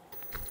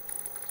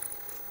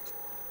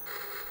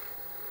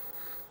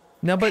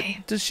 Now, but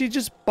does she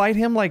just bite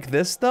him like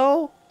this,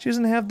 though? She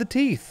doesn't have the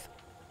teeth.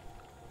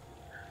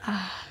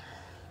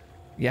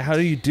 Yeah, how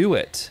do you do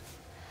it?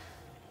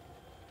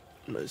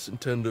 Nice and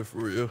tender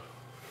for you.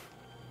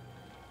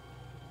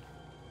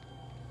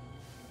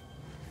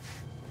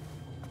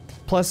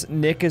 Plus,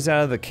 Nick is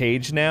out of the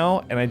cage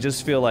now, and I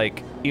just feel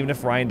like even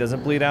if Ryan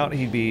doesn't bleed out,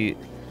 he'd be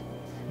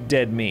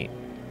dead meat.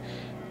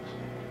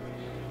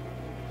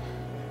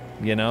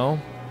 You know?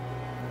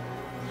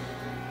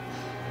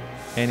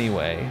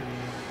 Anyway.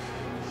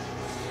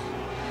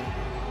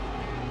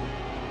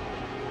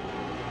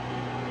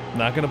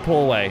 Not gonna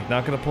pull away.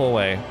 Not gonna pull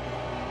away.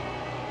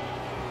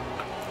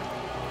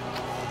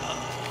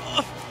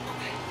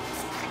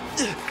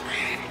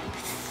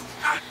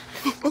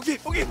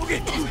 Okay.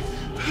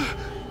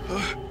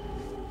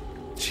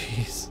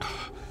 Jeez.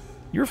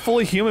 You're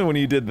fully human when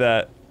you did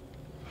that.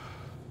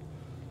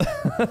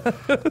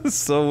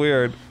 So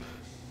weird.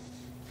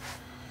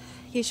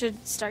 You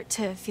should start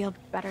to feel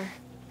better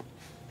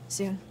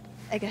soon,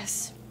 I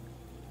guess.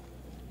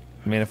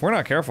 I mean, if we're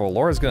not careful,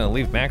 Laura's gonna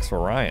leave Max for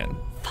Ryan.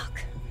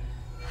 Fuck.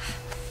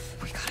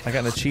 I got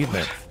an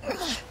achievement.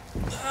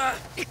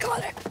 You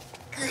got it.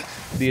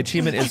 The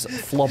achievement is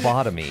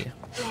phlebotomy.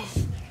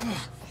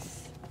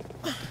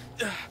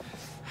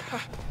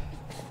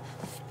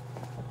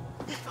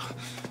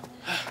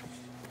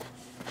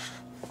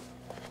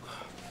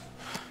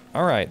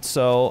 Alright,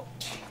 so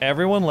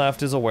everyone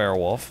left is a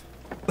werewolf.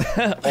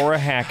 Or a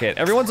Hackett.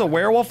 Everyone's a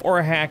werewolf or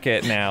a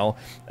Hackett now,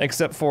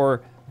 except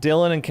for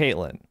Dylan and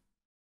Caitlin.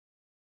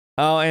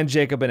 Oh, and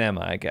Jacob and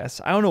Emma, I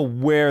guess. I don't know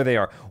where they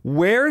are.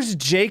 Where's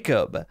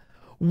Jacob?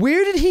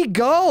 Where did he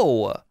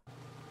go?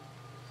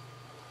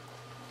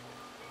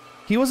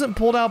 He wasn't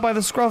pulled out by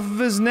the scruff of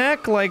his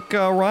neck like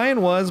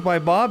Ryan was by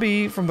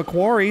Bobby from the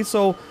Quarry,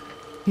 so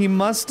he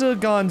must have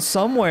gone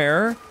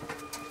somewhere.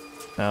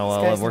 Oh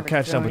well, we're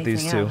catching up with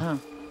these two.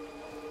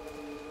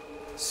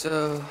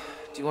 So,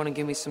 do you want to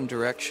give me some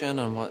direction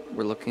on what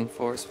we're looking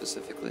for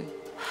specifically?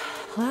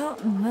 Well,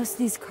 most of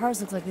these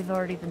cars look like they've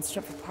already been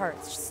stripped for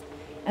parts. Just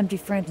empty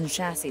frames and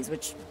chassis,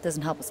 which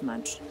doesn't help us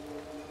much.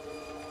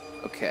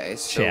 Okay,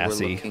 so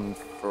Chassis. we're looking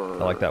for...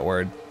 I like that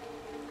word.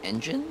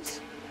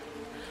 Engines?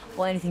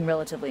 Well, anything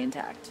relatively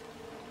intact.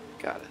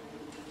 Got it.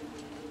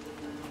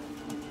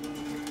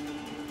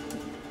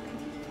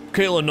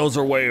 Caitlin knows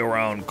her way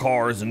around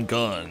cars and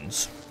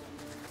guns.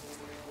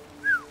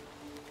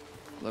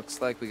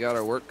 Looks like we got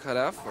our work cut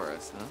out for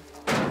us,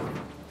 huh?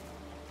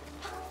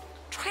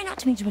 Try not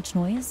to make too much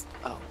noise.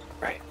 Oh,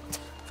 right.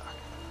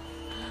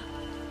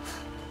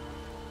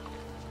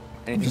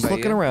 I'm just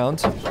looking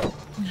around.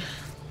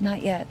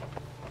 Not yet.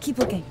 Keep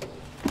looking.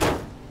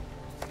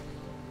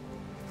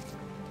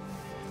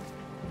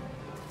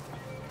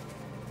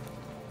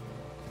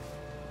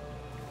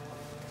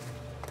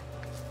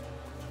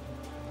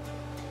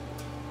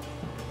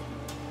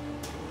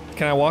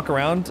 Can I walk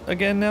around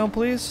again now,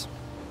 please?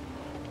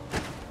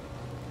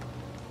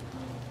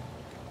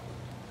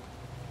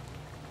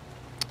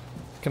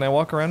 Can I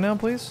walk around now,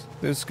 please?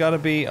 There's gotta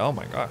be, oh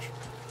my gosh.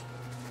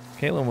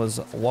 Caitlin was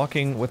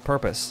walking with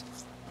purpose.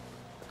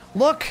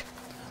 Look!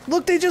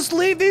 Look, they just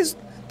leave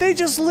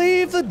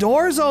the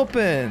doors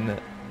open!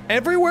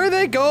 Everywhere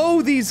they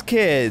go, these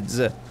kids!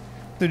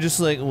 They're just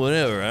like,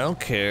 whatever, I don't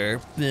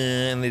care.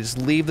 And they just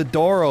leave the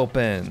door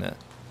open.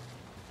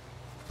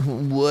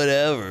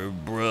 Whatever,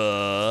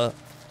 bruh.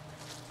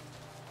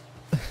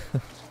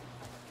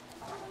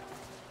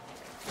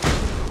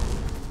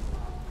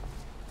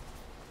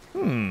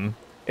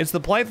 It's the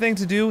polite thing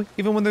to do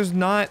even when there's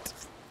not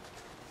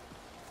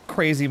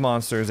crazy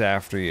monsters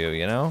after you,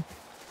 you know?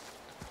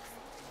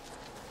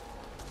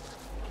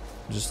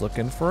 Just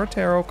looking for a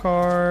tarot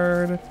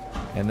card,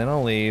 and then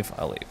I'll leave.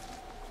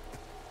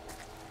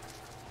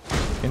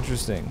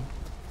 Interesting.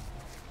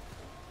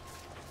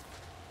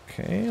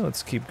 Okay,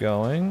 let's keep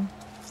going.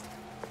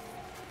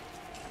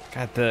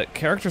 God, the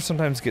character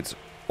sometimes gets...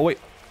 Oh wait,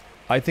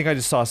 I think I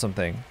just saw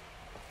something.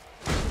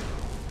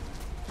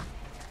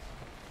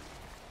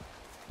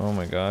 Oh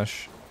my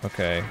gosh.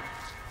 Okay.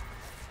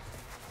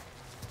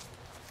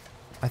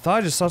 I thought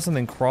I just saw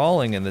something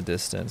crawling in the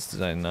distance.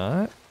 Did I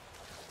not?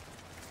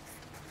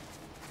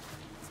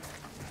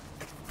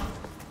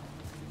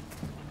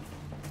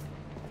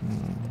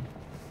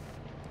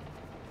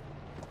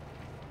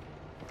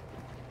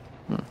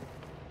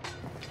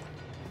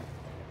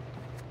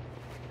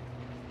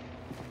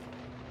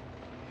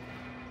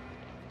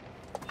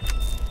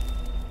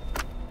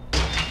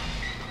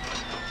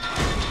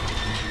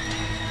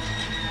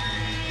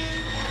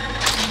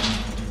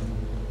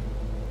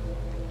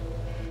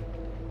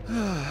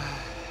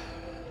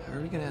 Are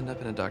we gonna end up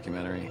in a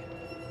documentary?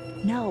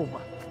 No.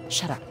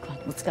 Shut up. Come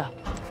on, let's go.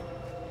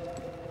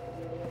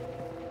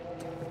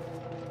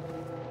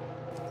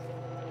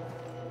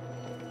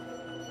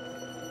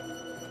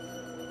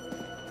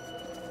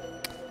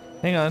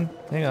 Hang on.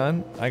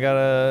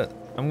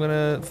 I'm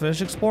gonna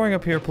finish exploring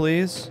up here,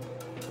 please.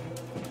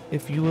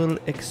 If you will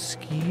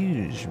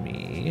excuse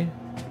me.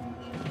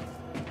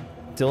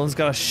 Dylan's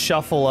gotta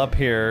shuffle up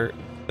here.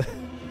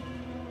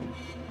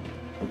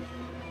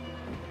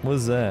 What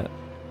is that?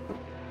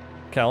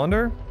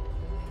 Calendar?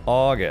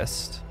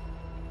 August.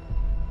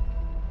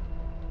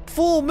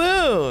 Full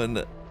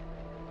moon!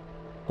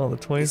 Oh, the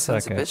 22nd. These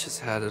sons of bitches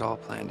had it all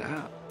planned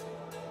out.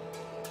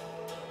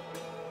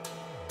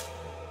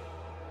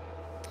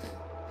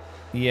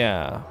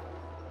 Yeah.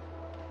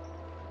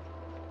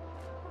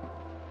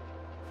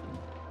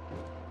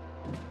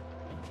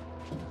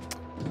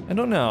 I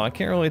don't know. I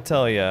can't really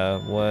tell you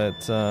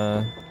what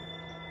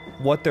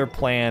their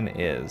plan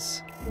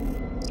is.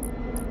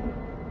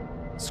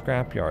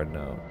 Scrapyard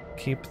note.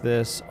 Keep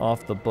this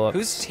off the books.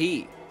 Who's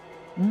T?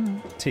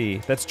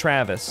 T. That's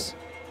Travis.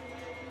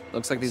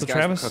 Looks like these So guys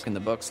Travis? were cooking the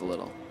books a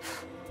little.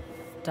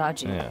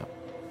 Dodgy. Yeah.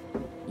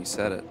 You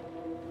said it.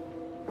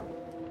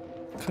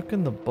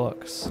 Cooking the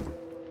books.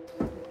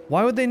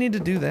 Why would they need to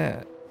do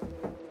that?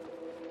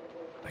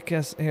 I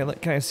guess, here,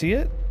 can I see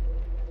it?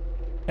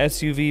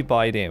 SUV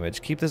body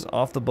damage. Keep this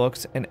off the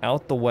books and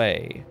out the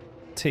way.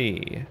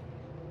 T.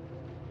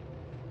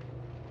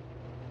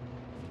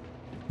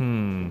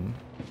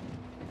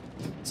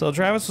 So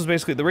Travis was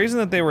basically, the reason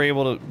that they were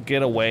able to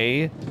get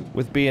away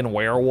with being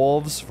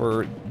werewolves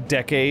for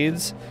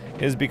decades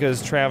is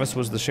because Travis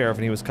was the sheriff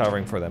and he was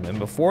covering for them. And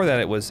before that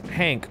it was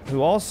Hank,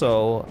 who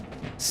also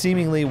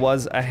seemingly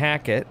was a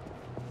Hackett.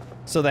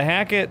 So the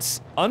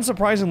Hacketts,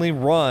 unsurprisingly,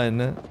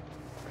 run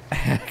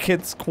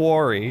Hackett's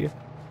Quarry.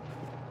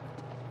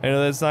 I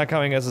know that's not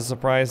coming as a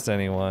surprise to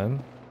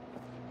anyone.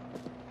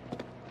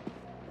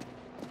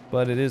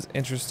 But it is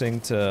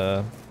interesting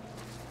to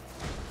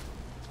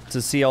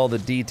see all the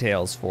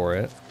details for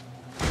it.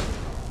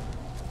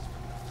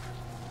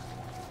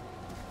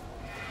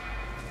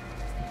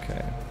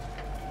 Okay.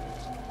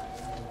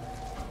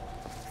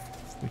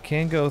 We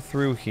can go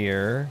through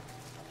here.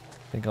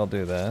 I think I'll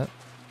do that.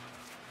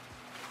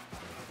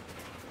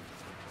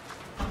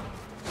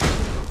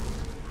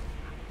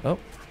 Oh.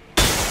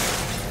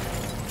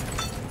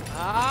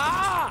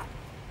 Ah!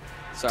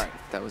 Sorry,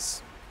 that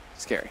was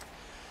scary.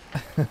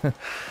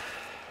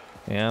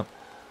 Yeah.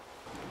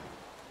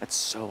 That's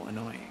so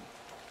annoying.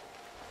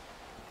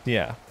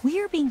 Yeah.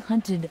 We are being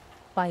hunted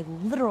by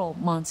literal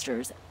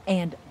monsters,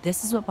 and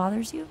this is what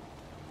bothers you?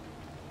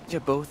 Yeah,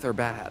 both are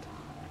bad.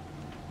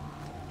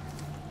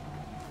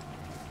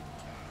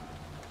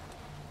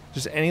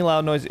 Just any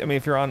loud noise. I mean,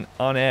 if you're on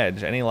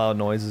edge, any loud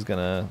noise is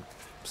gonna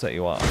set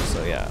you off.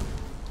 So yeah.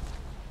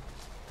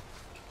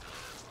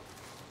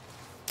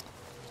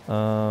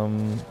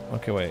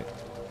 Okay, wait.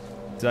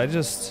 Did I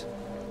just...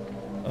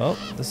 Oh,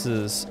 this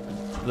is...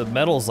 The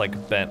metal's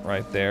like bent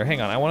right there.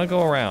 Hang on, I want to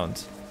go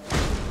around.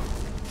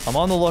 I'm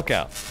on the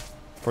lookout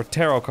for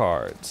tarot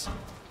cards.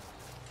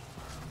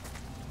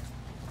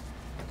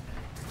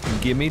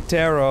 Give me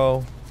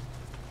tarot.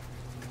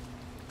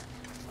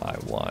 I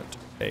want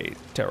a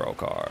tarot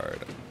card.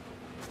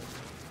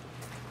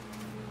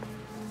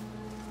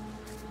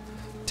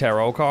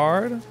 Tarot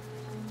card?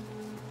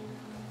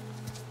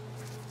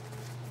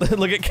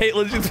 Look at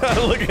Caitlin,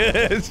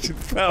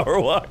 she's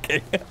power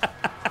walking.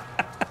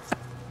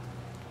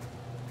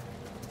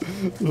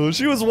 Oh,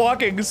 she was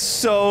walking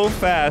so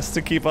fast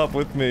to keep up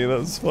with me. That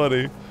was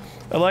funny.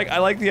 I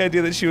like the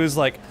idea that she was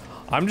like,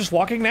 I'm just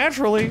walking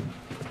naturally.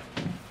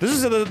 This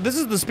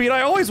is the speed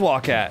I always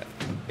walk at.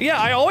 Yeah,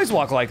 I always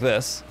walk like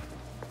this.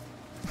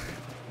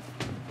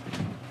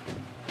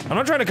 I'm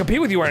not trying to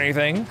compete with you or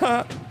anything.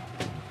 Huh?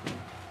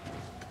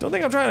 Don't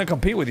think I'm trying to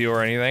compete with you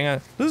or anything.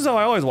 This is how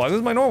I always walk. This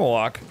is my normal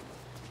walk.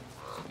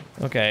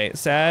 Okay,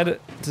 sad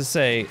to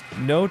say,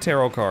 no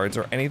tarot cards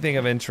or anything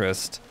of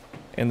interest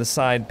in the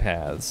side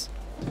paths.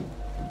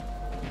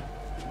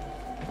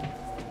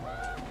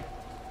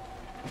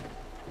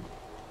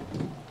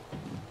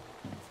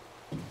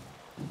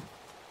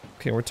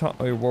 Okay,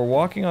 we're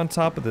walking on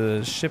top of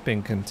the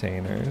shipping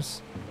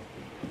containers.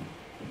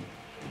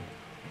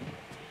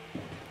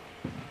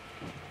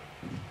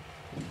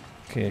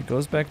 Okay, it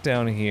goes back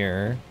down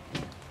here.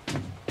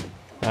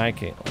 Hi,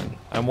 Caitlin.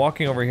 I'm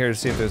walking over here to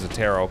see if there's a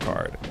tarot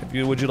card.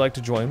 Would you like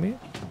to join me?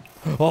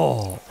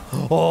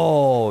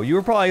 Oh, you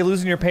were probably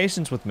losing your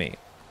patience with me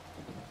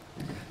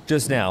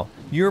just now.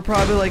 You were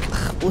probably like,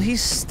 will he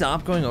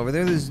stop going over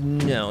there? There's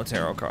no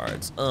tarot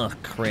cards. Ugh,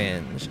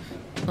 cringe.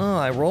 Oh,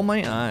 I roll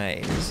my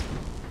eyes.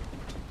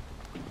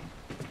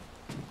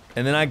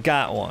 And then I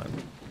got one.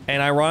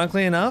 And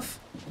ironically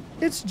enough,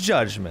 it's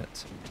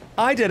Judgment.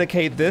 I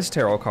dedicate this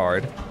tarot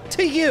card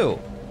to you.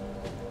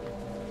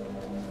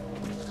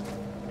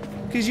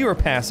 Because you were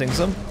passing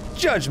some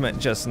judgment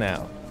just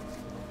now.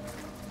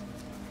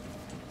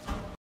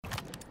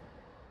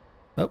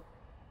 Oh.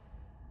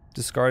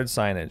 Discarded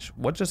signage.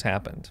 What just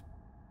happened?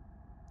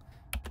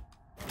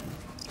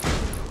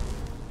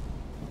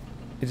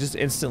 It just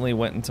instantly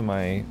went into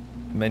my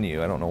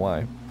menu. I don't know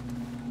why.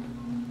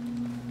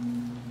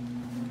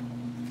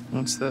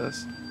 What's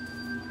this?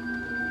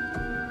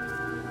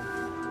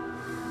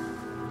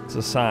 It's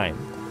a sign.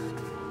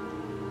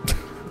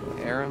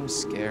 Aram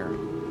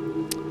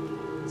Scarum.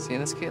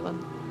 Seeing this,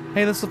 Caitlin?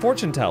 Hey, that's the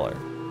fortune teller.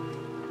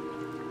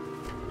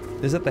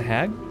 Is it the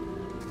hag?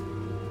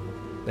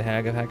 The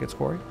hag of Hackett's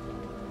Quarry?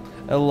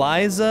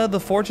 Eliza, the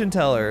fortune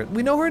teller.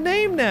 We know her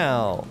name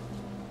now.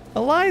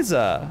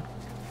 Eliza.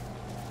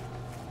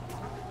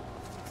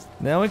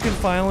 Now we can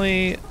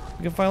finally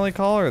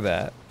call her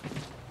that.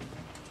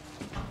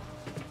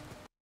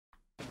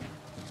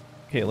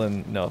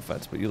 Caitlin, no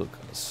offense, but you look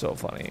so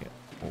funny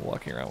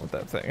walking around with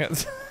that thing.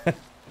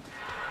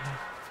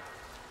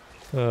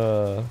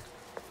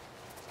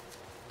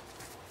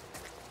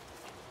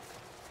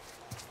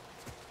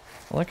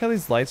 I like how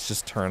these lights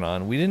just turn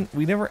on. We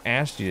never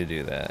asked you to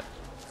do that.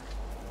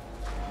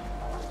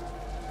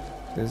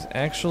 There's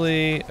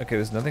actually, okay,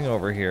 there's nothing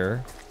over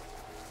here.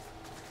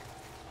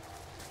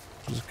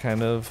 Which is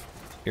kind of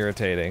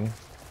irritating.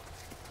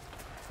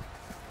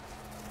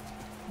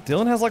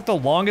 Dylan has like the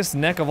longest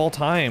neck of all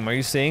time. Are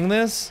you seeing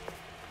this?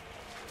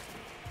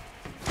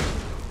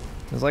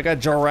 He's like a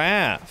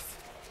giraffe.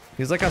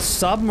 He's like a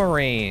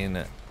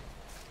submarine.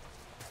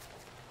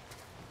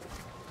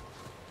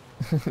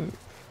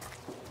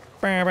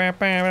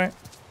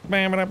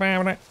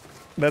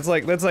 That's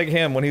like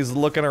him when he's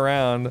looking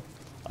around.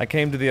 I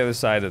came to the other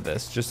side of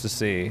this just to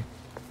see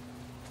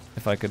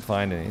if I could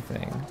find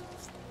anything.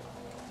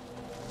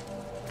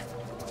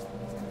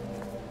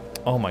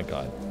 Oh my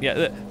god.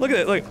 Yeah, look at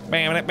it, look.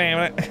 Bam it, bam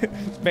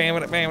it. Bam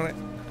it, bam it.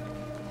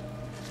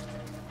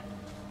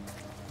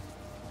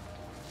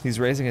 He's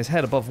raising his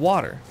head above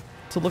water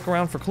to look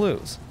around for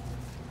clues.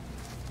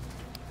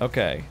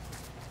 Okay.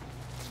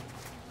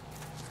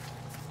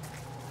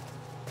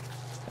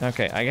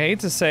 Okay, I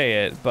hate to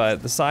say it,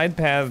 but the side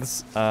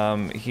paths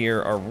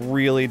here are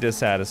really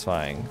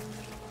dissatisfying.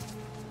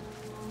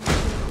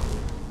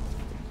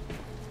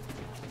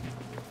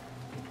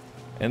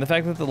 And the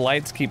fact that the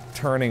lights keep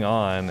turning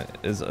on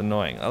is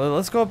annoying.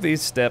 Let's go up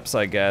these steps,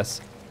 I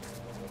guess.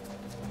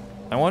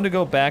 I wanted to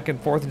go back and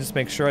forth and just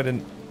make sure I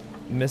didn't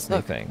miss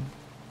anything.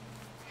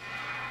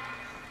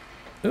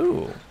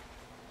 Ooh.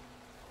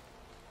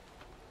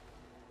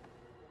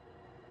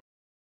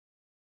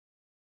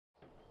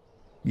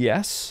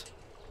 Yes.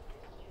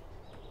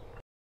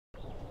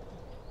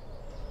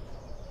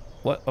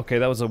 What? Okay,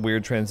 that was a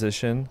weird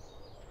transition.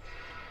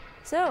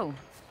 So,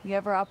 you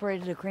ever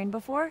operated a crane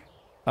before?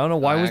 I don't know,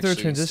 why was there a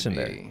transition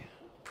there?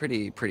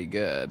 Pretty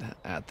good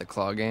at the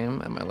claw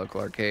game at my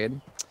local arcade.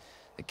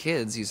 The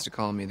kids used to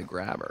call me the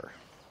grabber.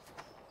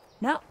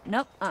 Nope,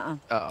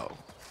 Oh,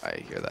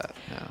 I hear that,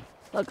 yeah.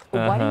 Look,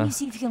 why don't you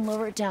see if you can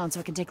lower it down so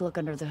I can take a look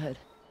under the hood?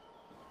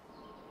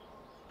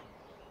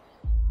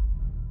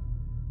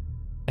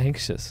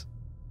 Anxious.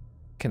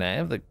 Can I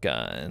have the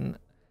gun?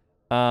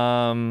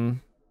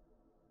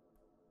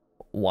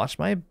 Watch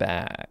my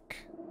back.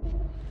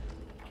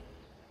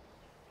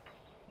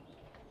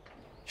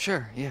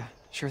 Sure, yeah,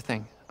 sure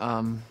thing.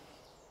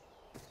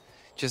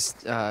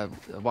 Just,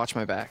 watch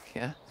my back,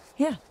 yeah?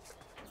 Yeah.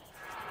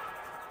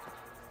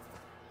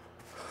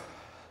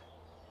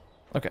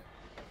 Okay.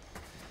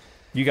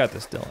 You got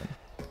this, Dylan.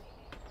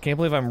 Can't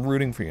believe I'm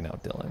rooting for you now,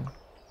 Dylan.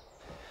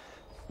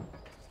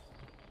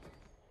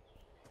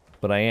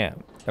 But I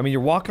am. I mean,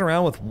 you're walking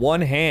around with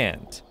one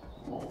hand.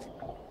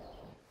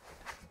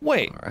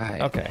 Wait. All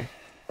right. Okay.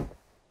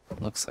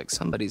 Looks like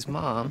somebody's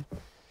mom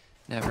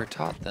never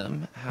taught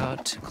them how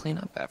to clean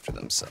up after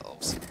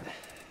themselves.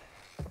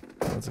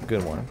 That's a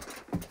good one.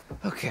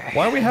 Okay.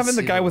 Why are we having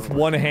the let's guy see with what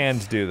one we're-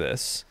 hand do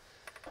this?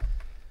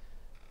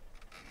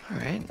 All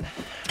right.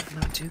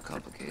 Not too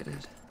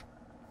complicated.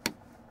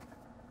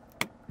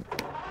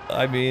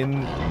 I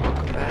mean,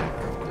 Welcome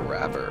back,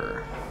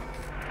 grabber.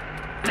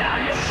 What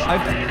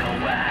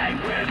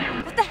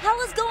the hell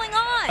is going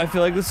on? I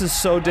feel like this is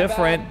so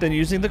different than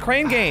using the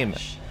crane game.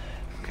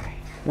 Okay.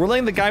 We're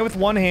letting the guy with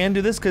one hand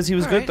do this because he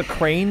was good at the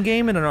crane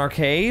game in an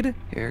arcade?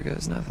 Here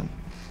goes nothing.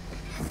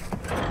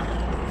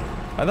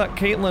 I thought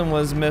Caitlin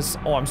was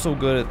oh, I'm so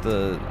good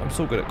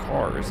at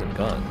cars and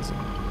guns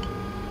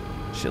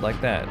and shit like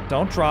that.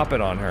 Don't drop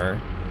it on her.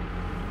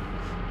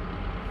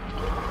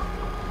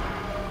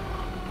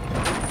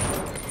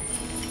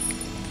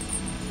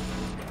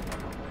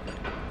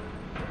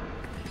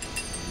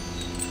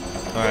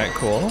 All right,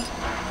 cool.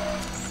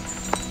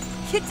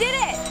 You did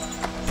it!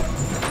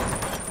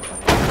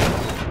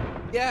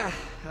 Yeah,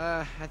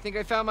 I think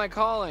I found my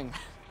calling.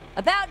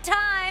 About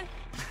time!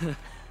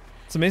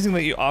 It's amazing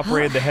that you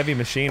operated the heavy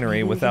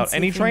machinery without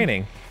any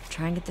training.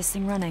 Try and get this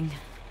thing running.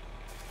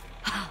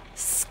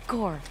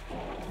 Score.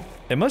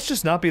 It must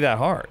just not be that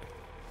hard.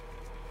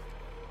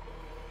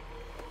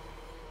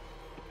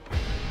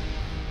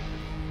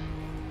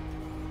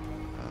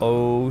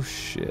 Oh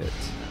shit.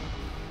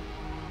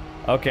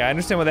 Okay, I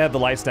understand why they have the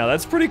lights now.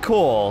 That's pretty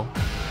cool.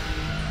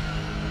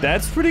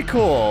 That's pretty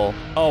cool.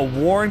 Oh,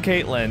 warn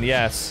Caitlin,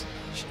 yes.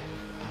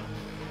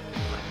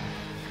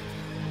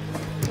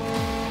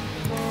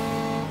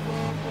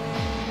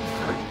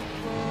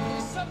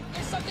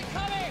 There's something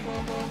coming!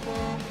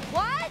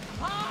 What?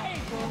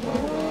 Hide!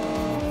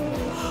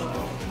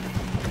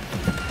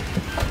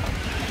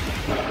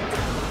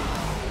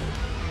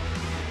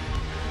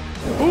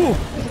 Ooh!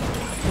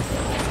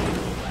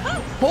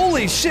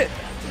 Holy shit!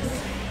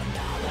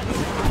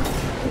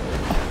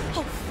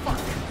 Oh, fuck.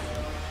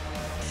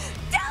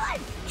 Dylan,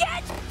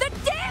 get the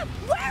damn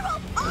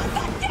werewolf on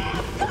the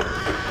damn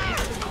car!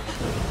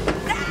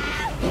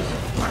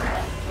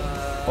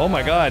 Oh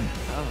my god.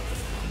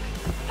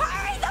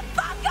 Hurry the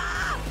fuck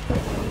up!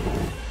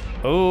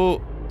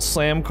 Oh,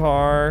 slam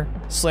car,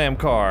 slam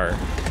car.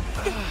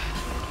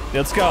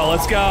 Let's go,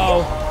 let's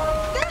go.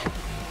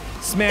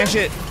 Smash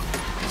it.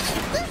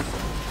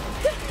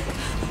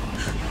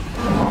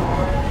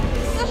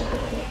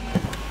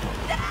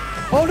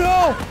 Oh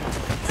no!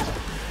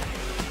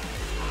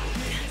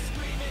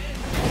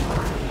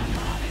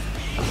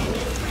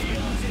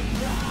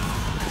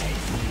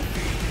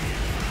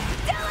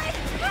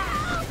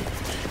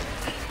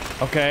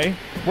 Okay,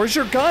 where's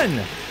your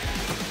gun?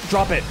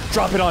 Drop it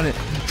on it,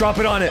 drop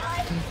it on it.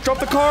 Drop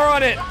the car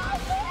on it.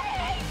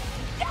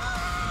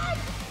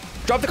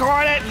 Drop the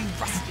car on it.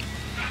 Rusty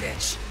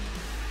bitch.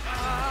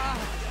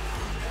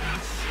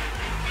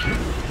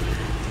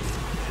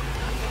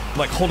 I'm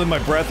like holding my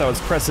breath, I was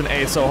pressing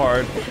A so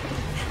hard.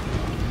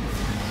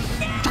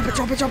 Drop it,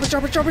 drop it, drop it,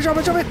 drop it, drop it, drop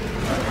it, drop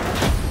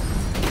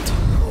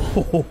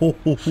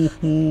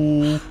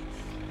it.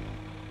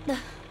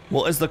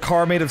 Well, is the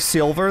car made of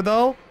silver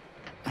though?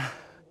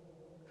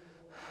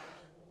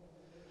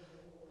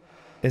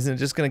 Isn't it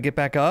just gonna get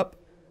back up?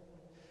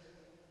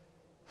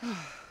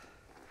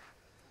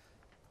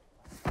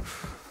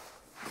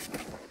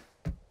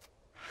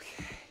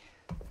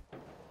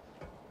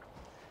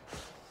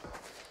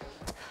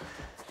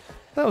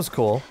 That was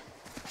cool.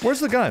 Where's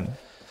the gun?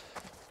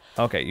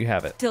 Okay, you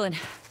have it. Dylan,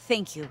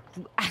 thank you.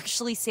 You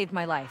actually saved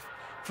my life.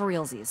 For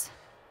realsies.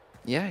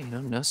 Yeah, you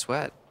know, no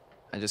sweat.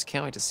 I just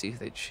can't wait to see who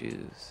they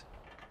choose.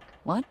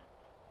 What?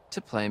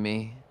 To play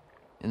me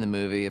in the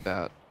movie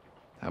about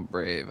how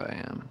brave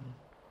I am.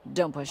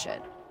 Don't push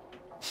it.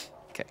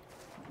 Okay.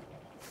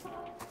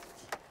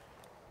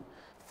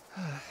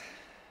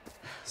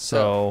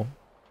 So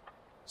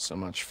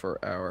much for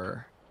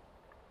our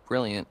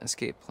brilliant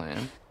escape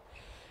plan.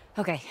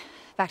 Okay,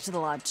 back to the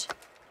lodge.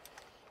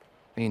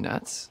 Are you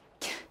nuts?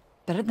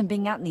 Better than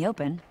being out in the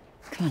open.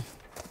 Come on.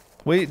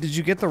 wait, did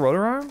you get the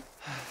rotor arm?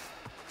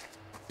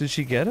 Did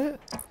she get it?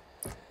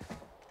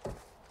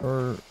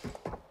 Or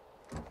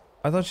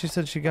I thought she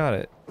said she got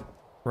it,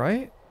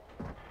 right?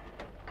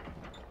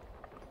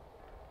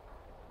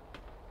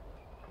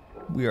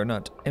 We are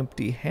not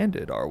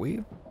empty-handed, are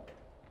we?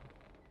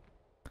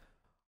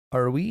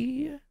 Are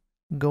we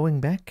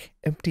going back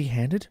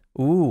empty-handed?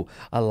 Ooh,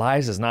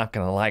 Eliza's not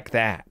gonna like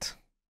that.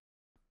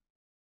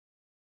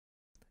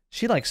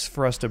 She likes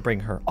for us to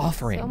bring her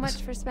offerings. So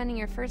much for spending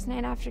your first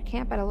night after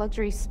camp at a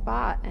luxury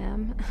spot,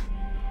 Em.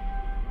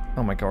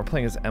 Oh my god, we're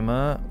playing as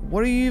Emma.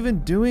 What are you even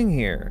doing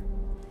here?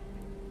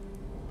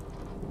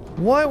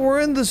 What? We're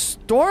in the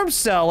storm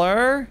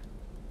cellar?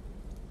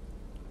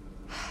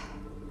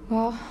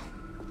 Well,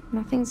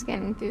 nothing's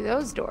getting through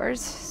those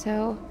doors,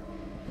 so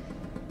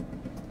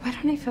why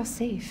don't I feel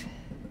safe?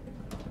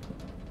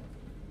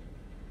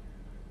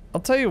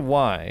 I'll tell you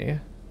why.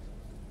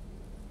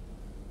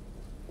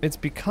 It's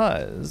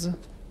because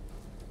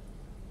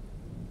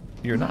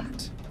you're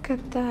not. Look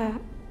at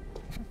that.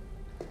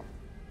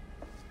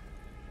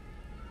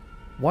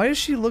 Why does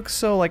she look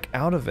so, like,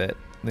 out of it?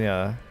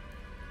 Yeah.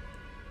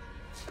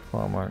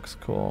 Claw marks,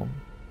 cool.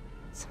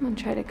 Someone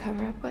tried to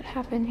cover up what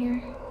happened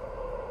here.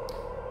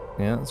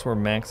 Yeah, that's where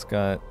Max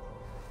got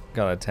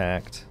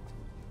attacked.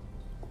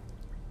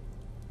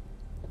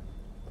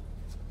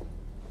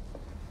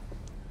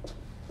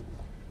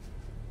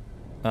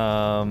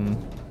 Can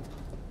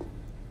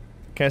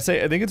I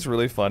say, I think it's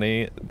really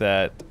funny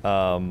that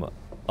a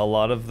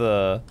lot of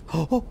the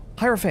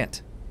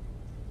Hierophant.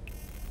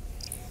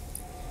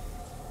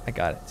 I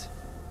got it.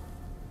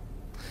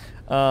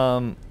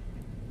 A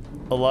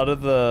lot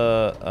of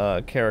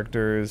the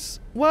characters,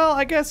 well,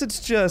 I guess it's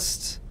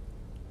just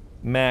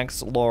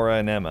Max, Laura,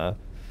 and Emma,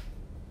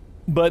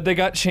 but they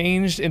got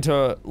changed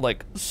into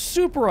like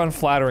super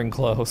unflattering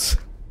clothes.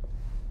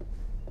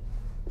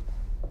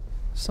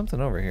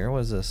 Something over here. What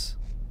is this?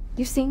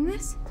 You seeing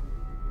this?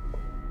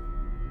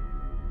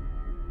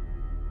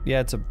 Yeah,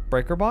 it's a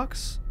breaker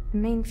box. The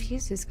main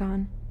fuse is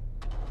gone.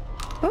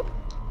 Oh.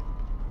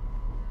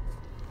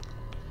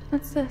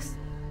 What's this?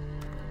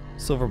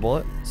 Silver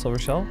bullet, silver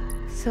shell.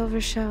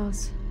 Silver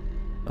shells.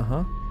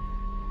 Uh-huh.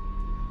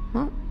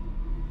 Well,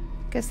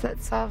 guess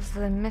that solves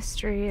the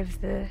mystery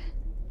of the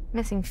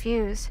missing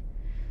fuse.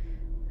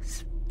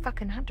 These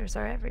fucking hunters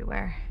are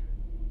everywhere.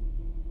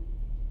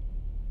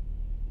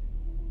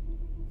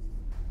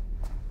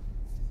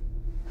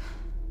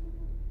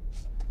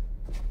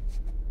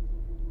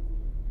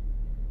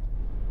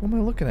 What am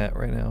I looking at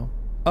right now?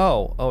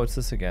 Oh, it's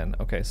this again.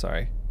 Okay,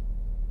 sorry.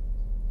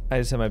 I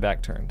just had my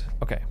back turned.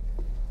 Okay.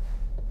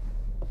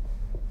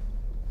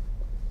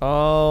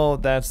 Oh,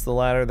 that's the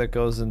ladder that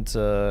goes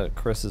into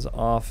Chris's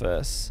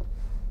office.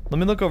 Let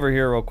me look over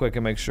here real quick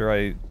and make sure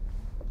I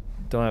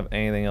don't have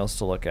anything else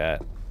to look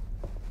at.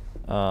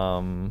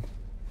 I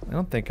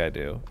don't think I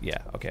do. Yeah,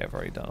 okay, I've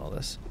already done all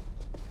this.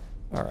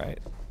 Alright.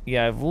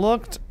 Yeah, I've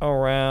looked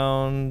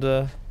around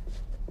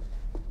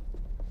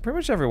pretty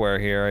much everywhere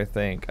here, I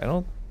think. I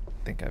don't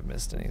think I've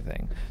missed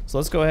anything. So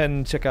let's go ahead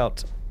and check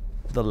out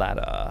the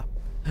ladder.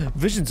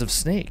 Visions of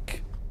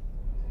Snake.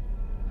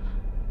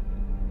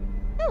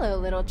 Hello,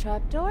 little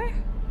trapdoor.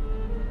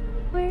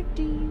 Where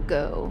do you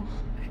go?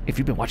 If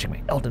you've been watching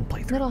my Elden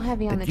playthrough, Little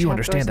heavy on then the you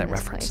trapdoors understand in that this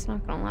reference. place,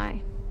 not gonna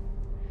lie.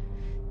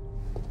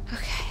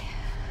 Okay.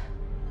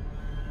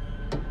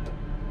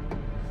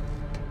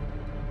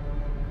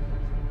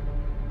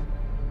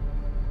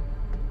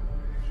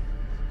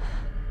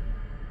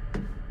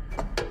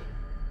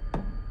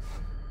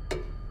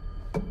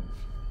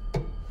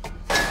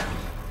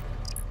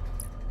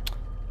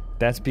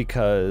 That's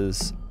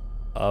because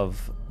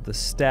of the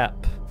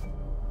step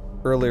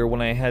earlier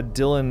when I had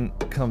Dylan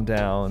come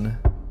down.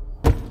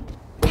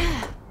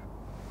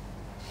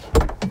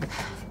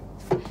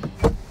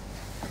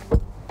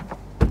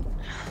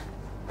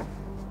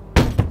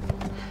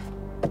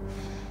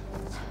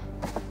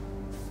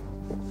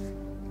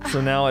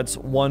 So now it's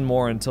one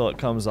more until it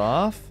comes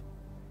off.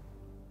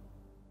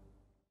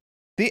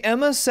 The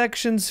Emma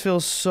sections feel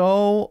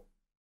so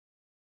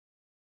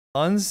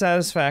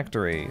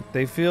unsatisfactory.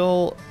 They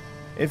feel...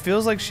 It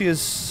feels like she is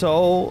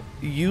so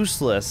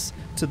useless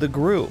to the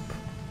group.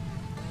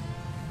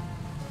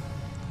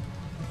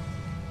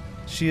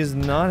 She is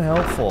not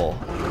helpful.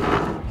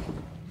 Oh,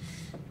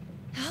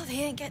 they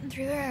ain't getting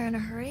through there in a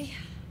hurry.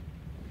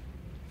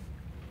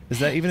 Is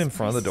that even in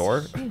front of the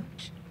door? I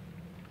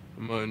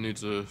might need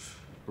to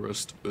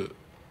rest a bit.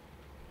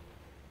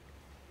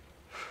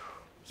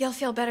 You'll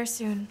feel better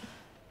soon.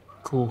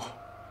 Cool.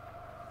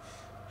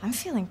 I'm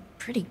feeling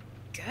pretty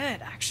good,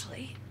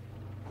 actually.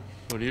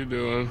 What are you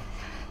doing?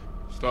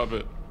 Stop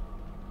it.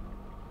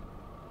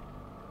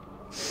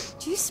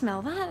 Do you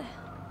smell that?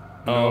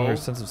 Oh, No. her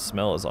sense of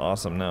smell is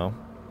awesome now.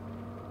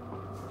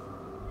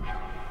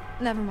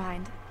 Never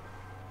mind.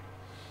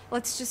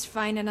 Let's just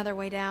find another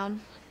way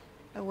down.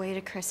 A way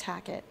to Chris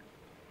Hackett.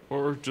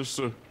 Or just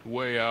a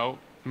way out,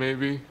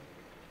 maybe?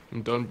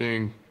 I'm done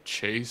being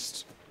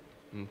chased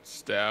and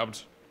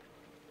stabbed.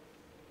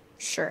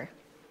 Sure.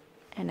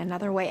 And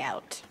another way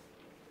out.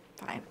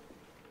 Fine.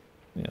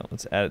 Yeah,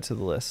 let's add it to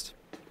the list.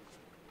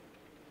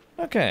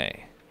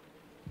 Okay.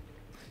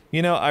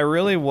 You know, I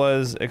really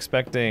was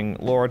expecting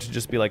Laura to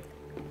just be like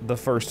the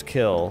first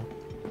kill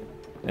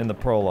in the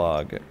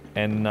prologue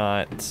and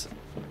not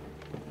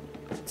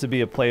to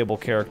be a playable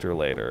character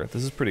later.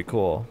 This is pretty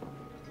cool.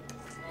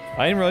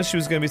 I didn't realize she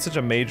was going to be such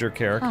a major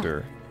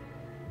character.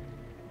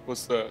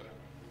 What's that?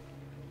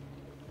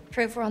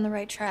 Prove we're on the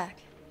right track.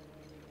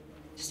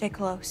 Stay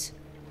close.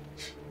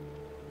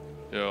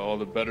 Yeah, all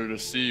the better to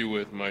see you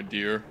with, my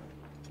dear.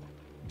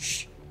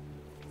 Shh.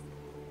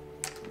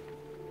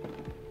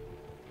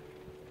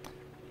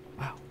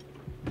 Wow.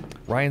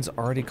 Ryan's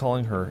already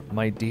calling her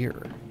my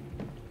dear.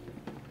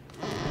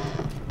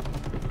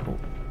 Oh.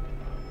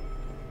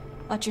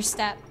 Watch your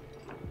step.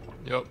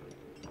 Yep.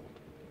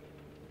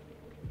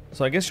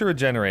 So I guess you're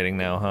regenerating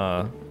now,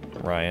 huh,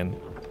 Ryan?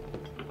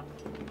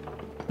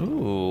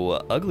 Ooh,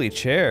 ugly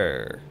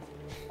chair.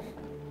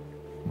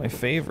 My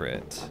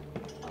favorite.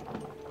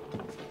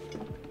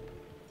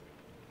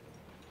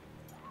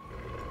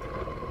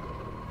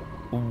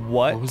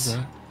 What? What was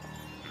that?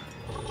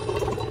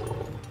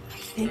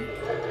 think?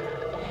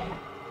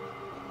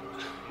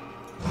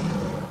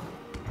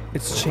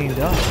 It's chained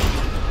up.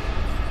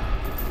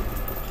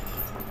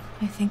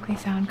 I think we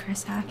found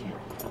Chris Hackett.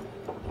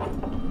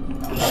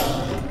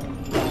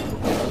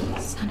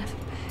 Son of a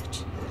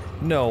bitch.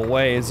 No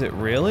way, is it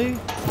really?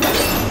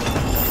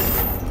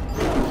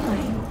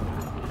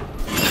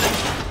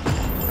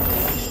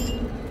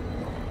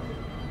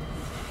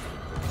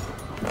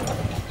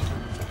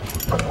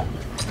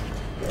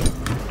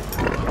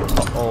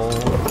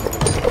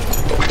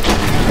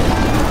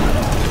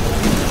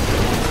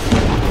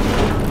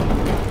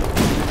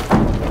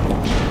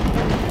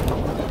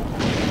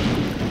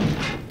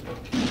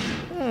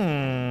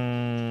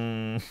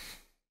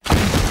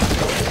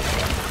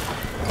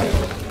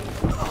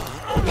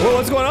 Whoa,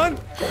 what's going on?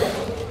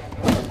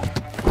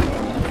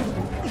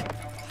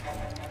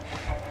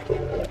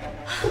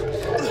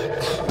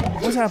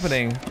 What's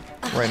happening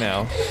right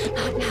now?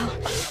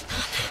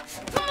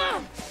 Not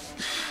now.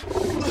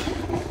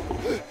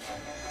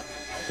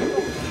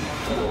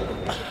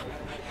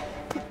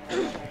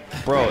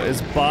 Bro,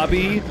 is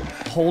Bobby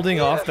holding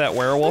off that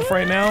werewolf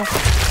right now?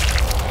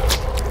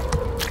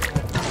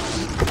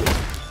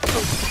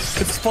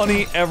 It's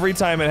funny every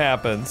time it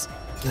happens.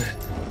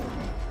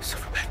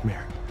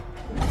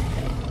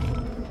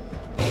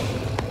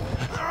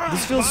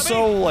 This feels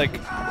so, like,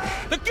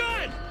 The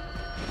gun!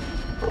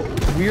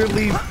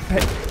 weirdly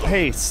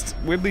paced,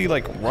 weirdly,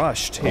 like,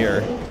 rushed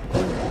here.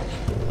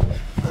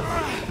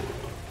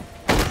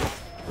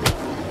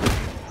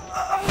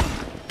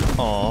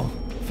 Aw,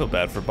 feel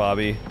bad for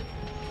Bobby.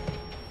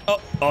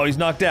 Oh, he's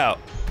knocked out.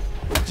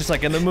 Just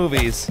like in the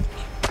movies.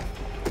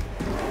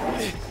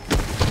 Hey!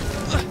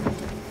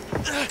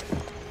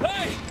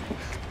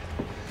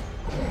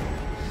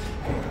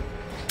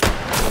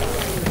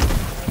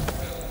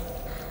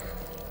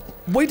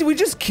 Wait, did we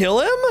just kill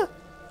him?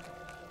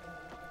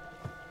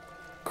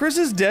 Chris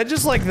is dead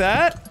just like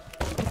that?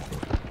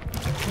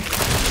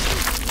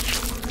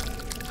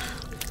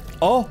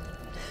 Oh.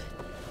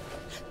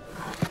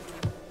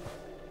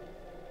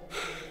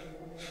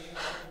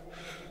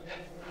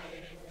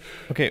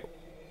 Okay.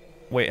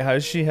 Wait, how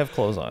does she have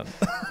clothes on?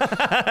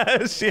 How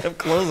does she have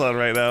clothes on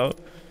right now?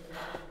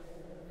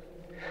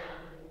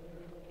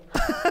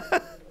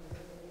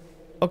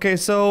 Okay,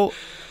 so...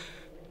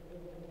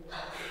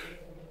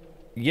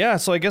 yeah,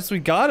 so I guess we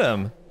got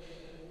him.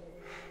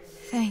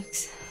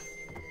 Thanks.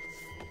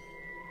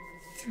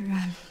 For,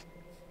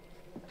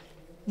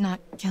 not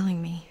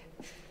killing me.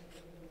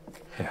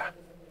 Yeah.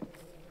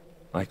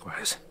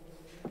 Likewise.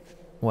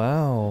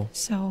 Wow.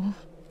 So,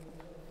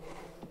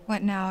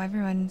 what now?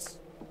 Everyone's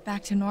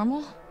back to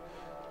normal?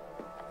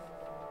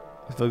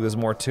 I feel like there's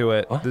more to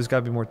it. What? There's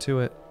gotta be more to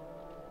it.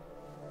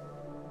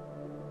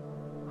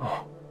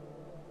 Oh.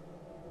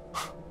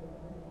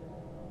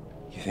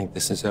 You think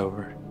this is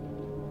over?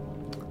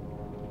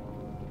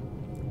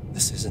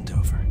 This isn't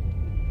over.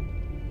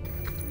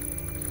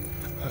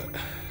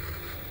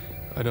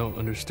 I don't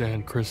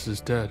understand. Chris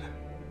is dead.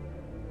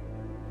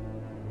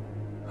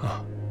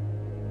 Oh.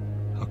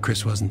 Oh,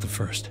 Chris wasn't the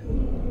first.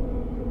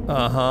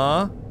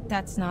 Uh-huh.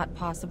 That's not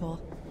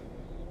possible.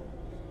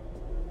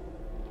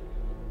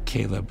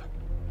 Caleb.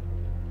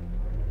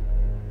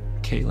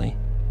 Kaylee.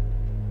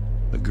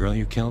 The girl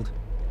you killed.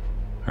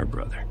 Her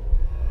brother.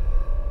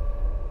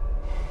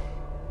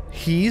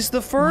 He's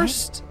the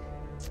first?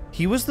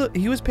 He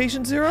was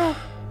patient zero?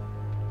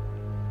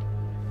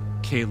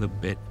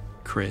 Caleb bit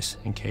Chris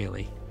and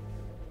Kaylee.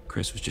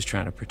 Chris was just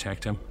trying to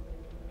protect him.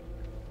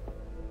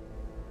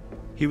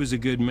 He was a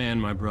good man,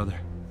 my brother.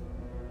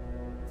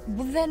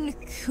 Well then,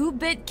 who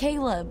bit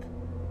Caleb?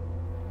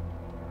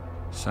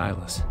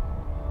 Silas.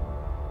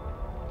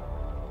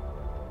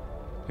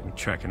 We've been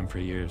tracking him for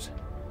years.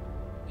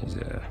 He's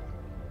a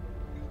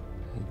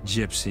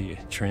gypsy,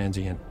 a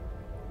transient.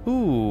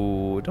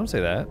 Ooh, don't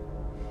say that.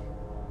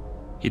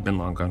 He'd been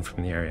long gone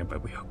from the area,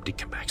 but we hoped he'd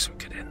come back so we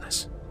could end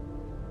this.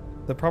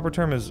 The proper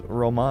term is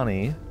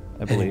Romani,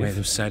 I believe. Anyway,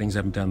 there's sightings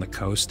up and down the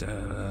coast.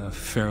 A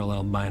feral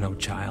albino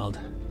child,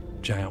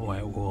 giant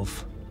white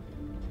wolf.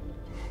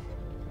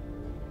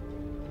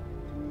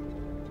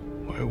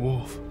 White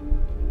wolf.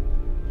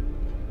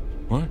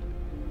 What?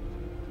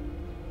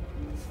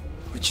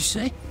 What'd you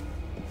say?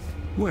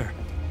 Where?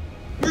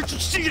 Where'd you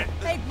see it?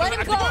 Hey, let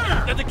him go!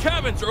 At the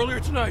cabins earlier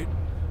tonight.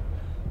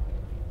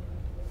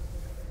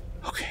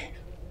 Okay.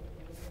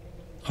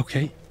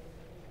 Okay.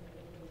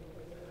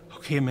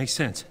 Okay, it makes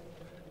sense.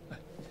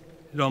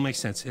 It all makes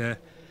sense.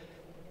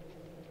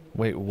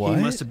 Wait, what?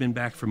 He must have been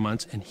back for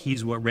months, and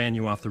he's what ran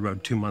you off the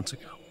road 2 months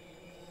ago.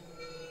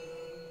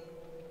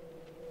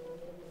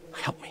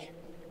 Help me.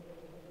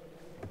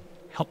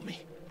 Help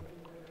me.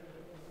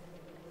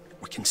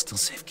 We can still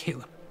save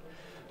Caleb.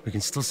 We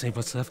can still save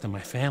what's left of my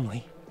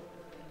family.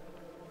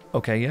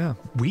 Okay, yeah.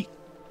 We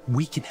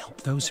can help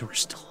those who are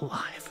still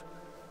alive.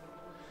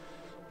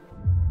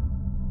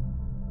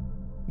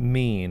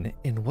 Mean,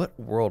 in what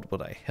world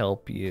would I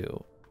help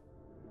you?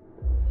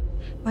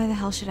 Why the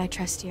hell should I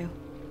trust you?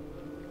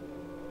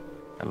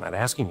 I'm not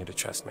asking you to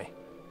trust me.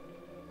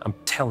 I'm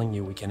telling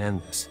you we can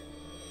end this.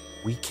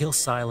 We kill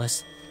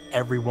Silas,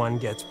 everyone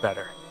gets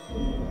better.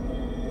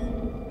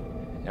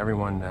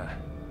 Everyone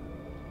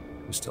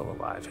who's still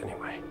alive,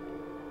 anyway.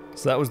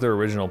 So that was their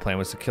original plan,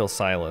 was to kill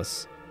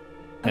Silas.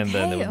 And okay,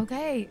 then they would...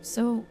 okay,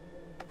 so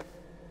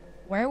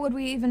where would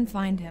we even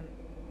find him?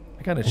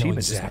 I got an I know achievement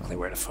exactly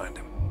where to find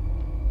him.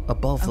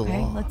 Above the Okay,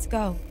 law. let's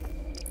go.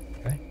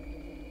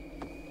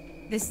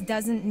 Okay. This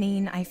doesn't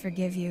mean I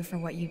forgive you for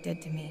what you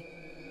did to me.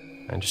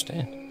 I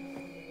understand.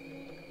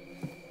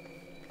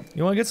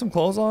 You want to get some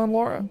clothes on,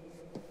 Laura?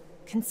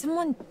 Can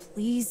someone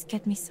please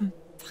get me some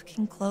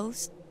fucking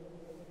clothes?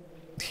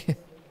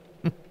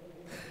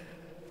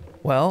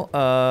 Well,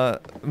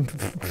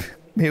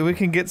 maybe we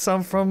can get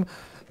some from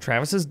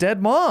Travis's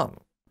dead mom,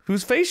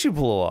 whose face you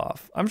blew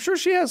off. I'm sure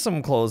she has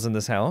some clothes in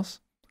this house.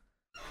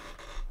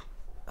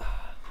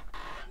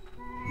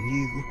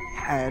 You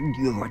had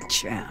your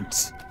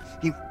chance.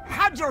 You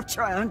had your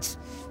chance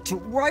to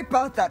wipe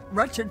out that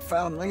wretched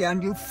family,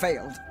 and you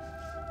failed.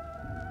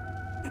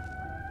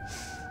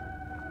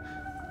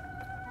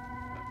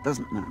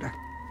 Doesn't matter.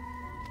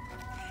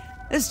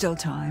 There's still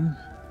time.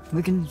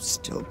 We can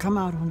still come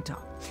out on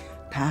top.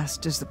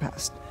 Past is the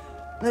past.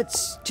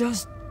 Let's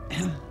just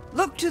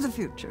look to the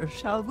future,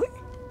 shall we?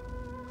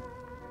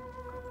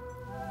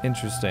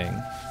 Interesting.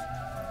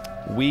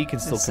 We can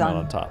still come out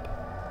on top.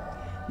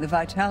 The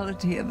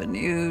vitality of a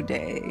new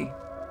day.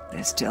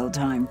 There's still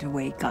time to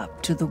wake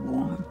up to the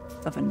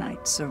warmth of a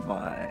night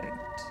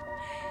survived.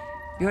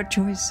 Your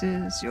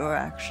choices, your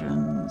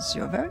actions,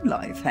 your very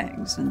life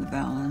hangs in the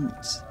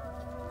balance.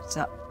 It's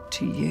up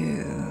to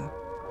you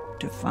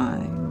to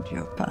find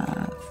your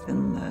path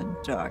in the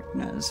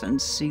darkness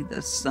and see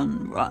the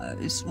sun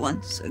rise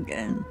once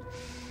again.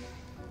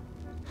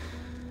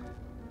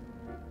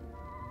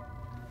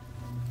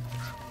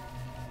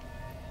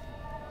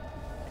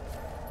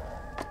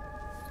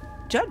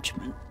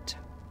 Judgment.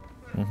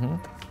 Mm-hmm.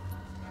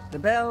 The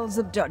bells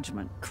of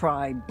judgment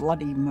cry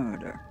bloody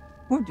murder.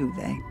 Or do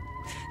they?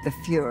 The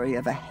fury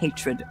of a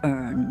hatred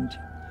earned,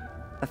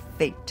 a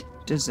fate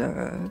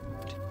deserved.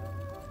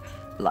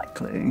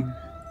 Likely.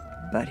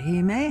 But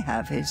he may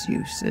have his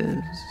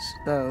uses,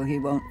 though he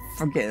won't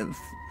forgive.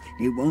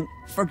 He won't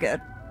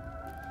forget.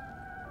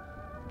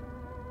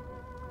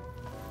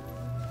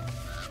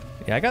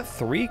 Yeah, I got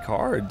 3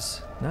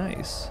 cards.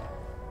 Nice.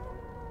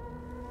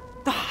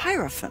 The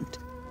Hierophant.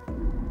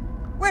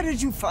 Where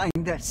did you find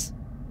this?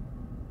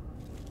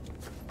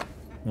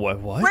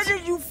 What? Where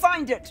did you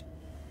find it?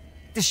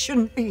 This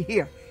shouldn't be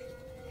here.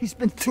 He's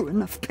been through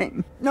enough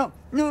pain. No,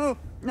 no,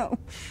 no.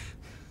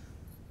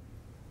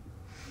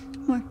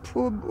 My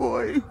poor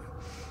boy.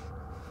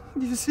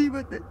 You see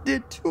what they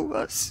did to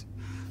us?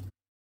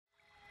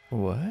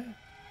 What?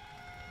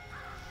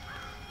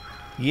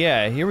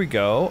 Yeah, here we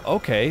go.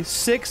 Okay,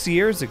 6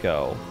 years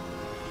ago.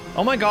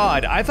 Oh my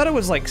god, I thought it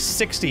was like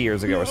 60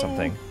 years ago or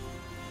something.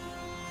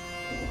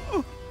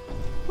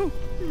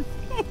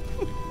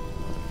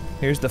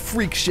 Here's the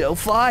freak show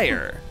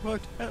fire.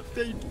 What have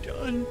they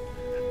done?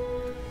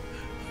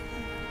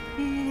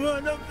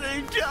 What have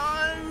they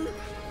done?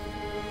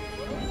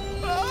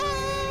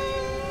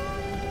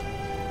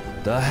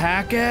 The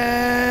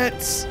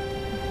Hacketts!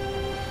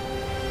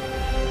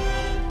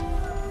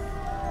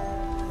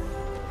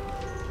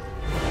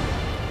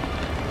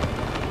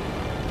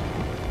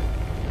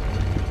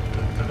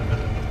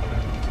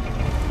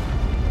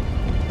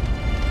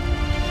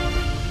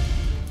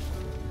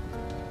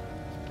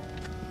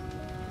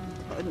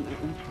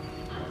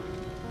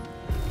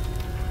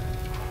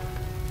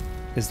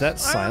 Is that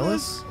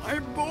Silas? My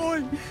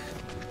boy.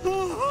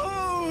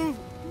 Oh.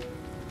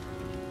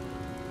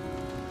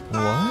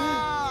 What?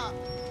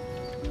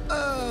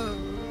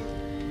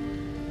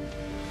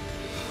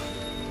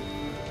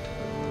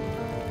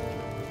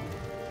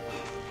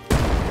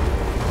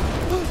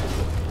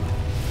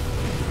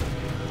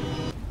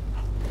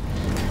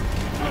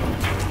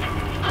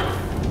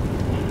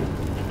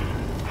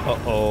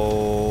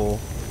 Uh-oh.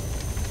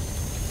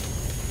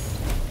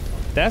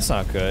 That's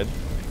not good.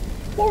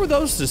 What were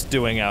those just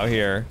doing out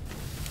here?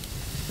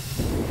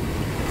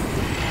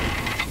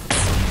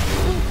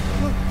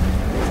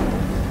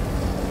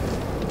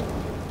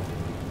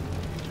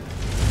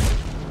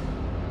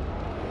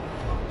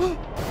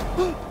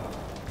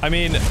 I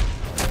mean,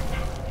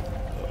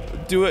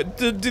 do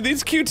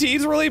these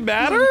QTs really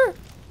matter?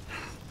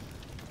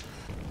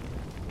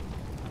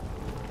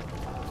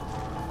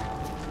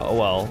 Oh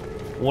well.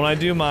 When I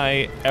do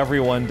my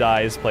everyone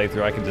dies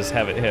playthrough, I can just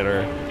have it hit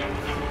her.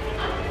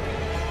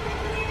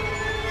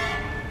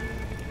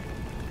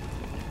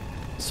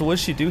 So what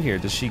does she do here?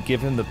 Does she give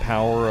him the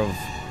power of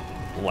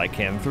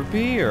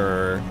lycanthropy,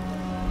 or?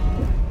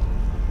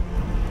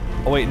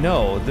 Oh wait,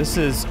 no. This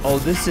is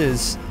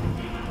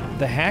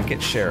the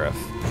Hackett sheriff.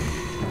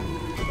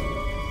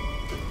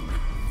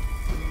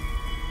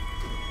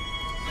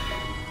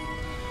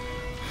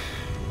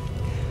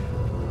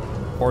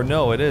 Or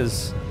no, it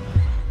is.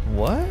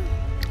 What?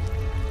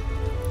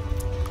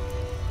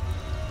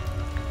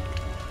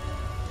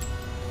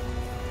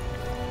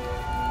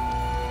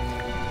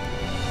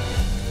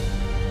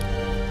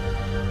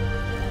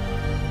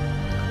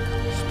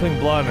 She's putting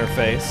blood on her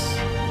face.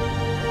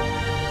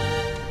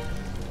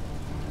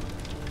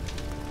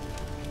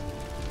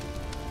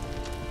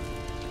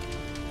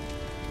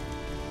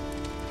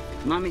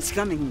 Mommy's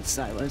coming,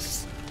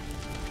 Silas.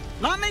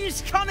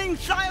 Mommy's coming,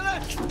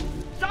 Silas!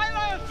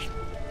 Silas!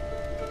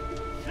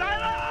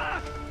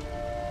 Silas!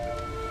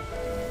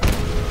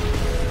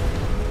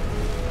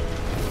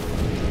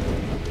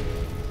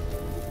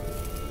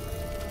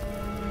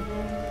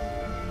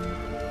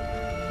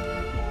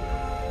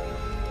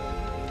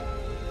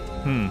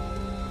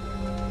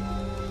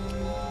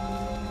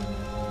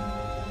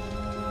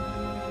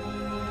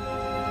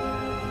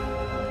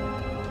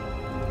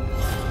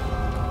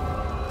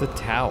 The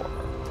tower.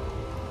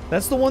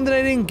 That's the one that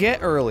I didn't get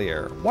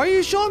earlier. Why are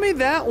you showing me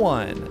that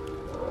one?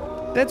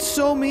 That's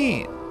so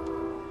mean.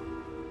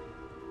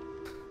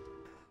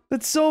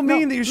 That's so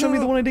mean that you're showing me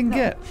the one I didn't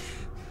get.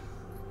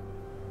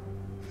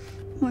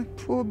 My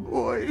poor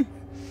boy.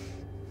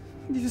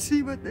 You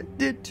see what they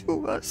did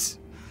to us?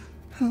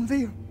 How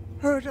they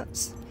hurt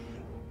us.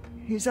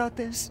 He's out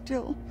there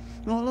still,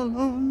 all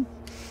alone.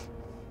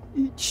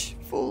 Each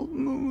full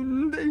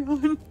moon they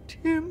hunt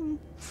him,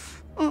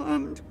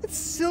 armed with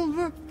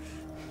silver,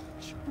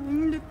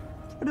 trying to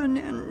put an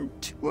end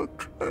to a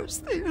curse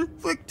they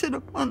inflicted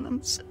upon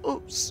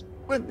themselves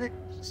when they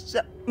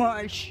set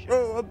my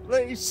show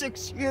ablaze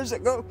 6 years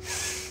ago.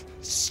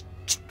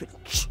 Stupid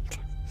children.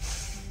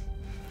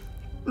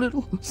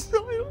 Little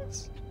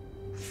Silas,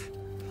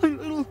 my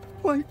little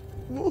white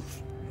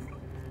wolf.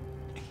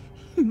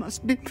 He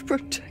must be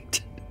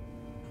protected.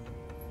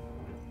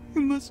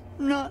 You must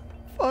not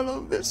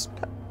follow this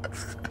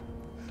path.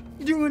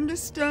 Do you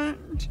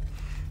understand?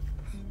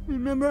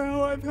 Remember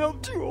how I've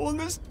helped you all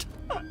this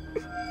time.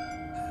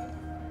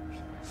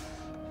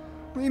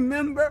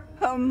 Remember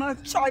how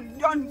much I've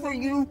done for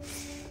you.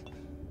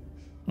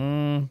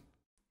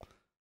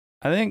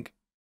 I think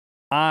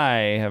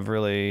I have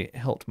really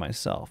helped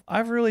myself.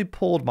 I've really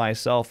pulled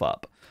myself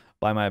up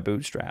by my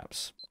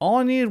bootstraps. All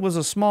I needed was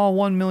a small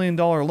 $1 million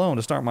loan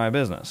to start my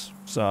business.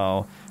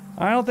 So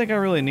I don't think I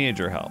really need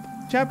your help.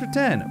 Chapter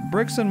 10,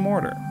 Bricks and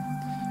Mortar.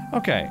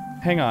 Okay,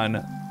 hang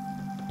on.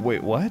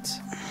 Wait, what?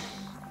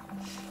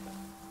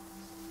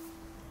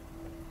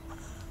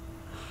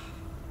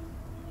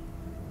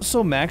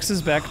 So Max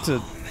is back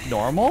to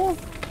normal?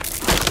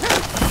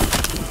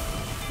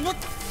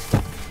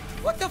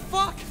 What the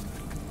fuck?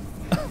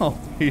 Oh,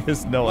 he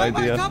has no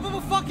idea. On top of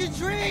a fucking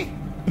tree!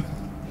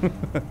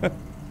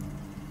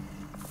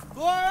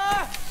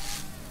 Laura!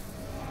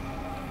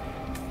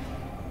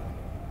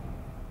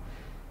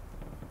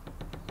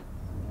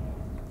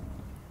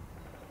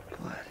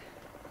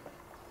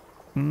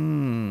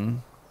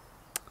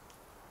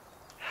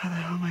 How the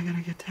hell am I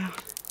gonna get down?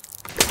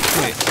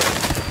 Wait.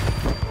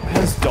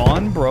 Has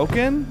Dawn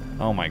broken?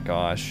 Oh my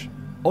gosh.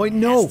 Oh wait,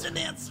 no!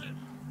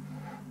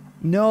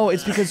 No,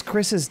 it's because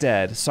Chris is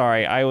dead.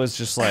 Sorry, I was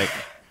just like...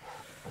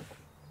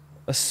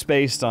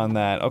 spaced on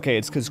that. Okay,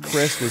 it's because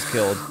Chris was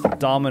killed.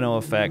 Domino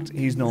effect.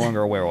 He's no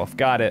longer a werewolf.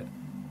 Got it.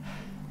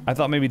 I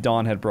thought maybe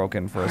Dawn had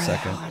broken for a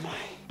second.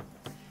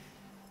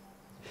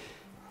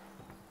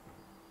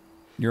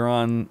 You're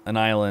on an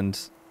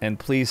island, and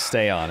please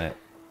stay on it.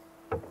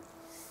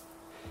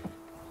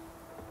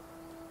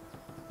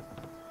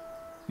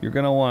 You're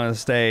gonna want to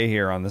stay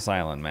here on this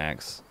island,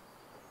 Max.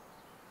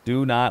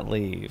 Do not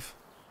leave.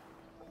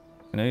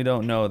 I know you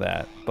don't know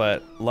that,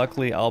 but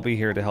luckily I'll be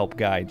here to help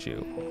guide you.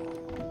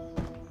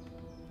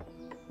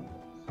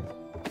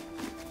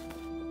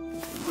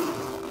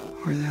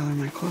 Where the hell are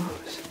my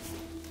clothes?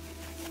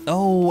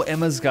 Oh,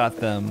 Emma's got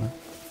them.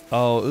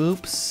 Oh,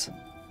 oops.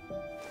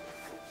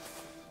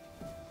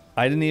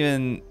 It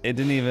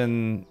didn't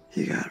even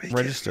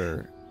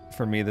register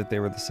for me that they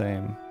were the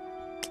same.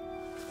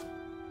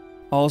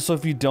 Also,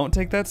 if you don't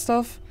take that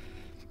stuff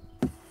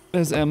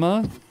as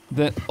Emma,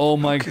 then oh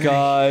my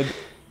god.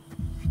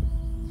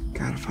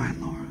 Gotta find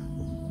Laura.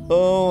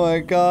 Oh my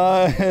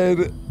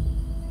god.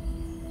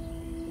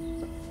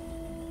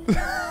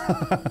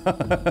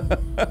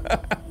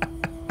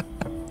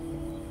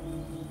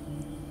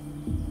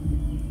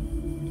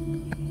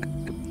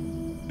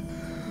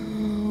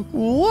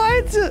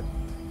 What?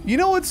 You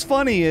know what's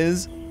funny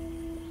is,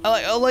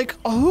 like,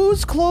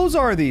 whose clothes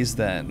are these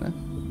then?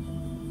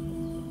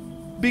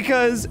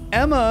 Because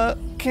Emma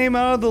came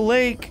out of the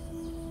lake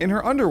in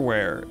her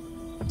underwear.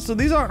 So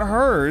these aren't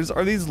hers.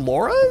 Are these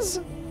Laura's?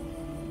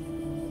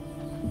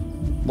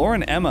 Laura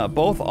and Emma,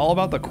 both all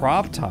about the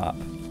crop top.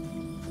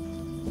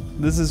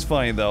 This is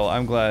funny though.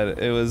 I'm glad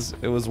it was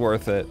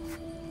worth it.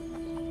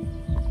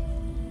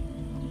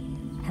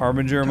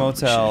 Harbinger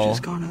Motel.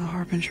 Just gone to the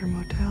Harbinger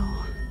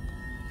Motel.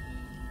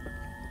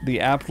 The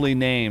aptly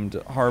named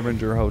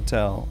Harbinger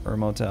Hotel or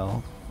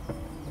Motel.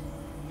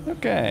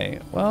 Okay,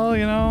 well,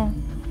 you know.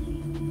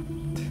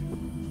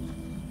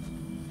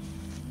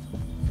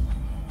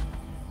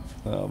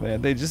 Oh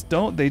man,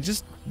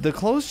 the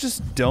clothes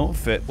just don't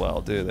fit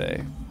well, do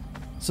they?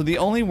 So the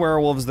only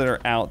werewolves that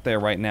are out there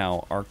right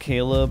now are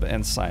Caleb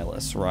and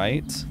Silas,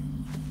 right?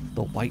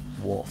 The White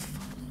Wolf.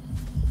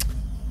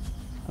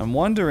 I'm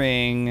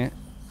wondering,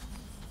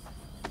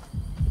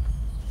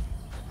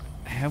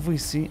 have we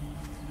seen...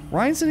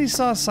 Ryan said he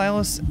saw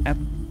Silas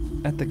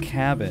at the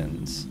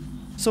cabins.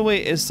 So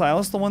wait, is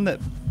Silas the one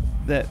that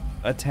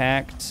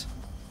attacked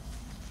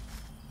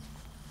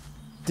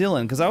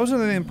Dylan? Because I was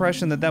under the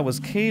impression that that was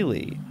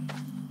Kaylee.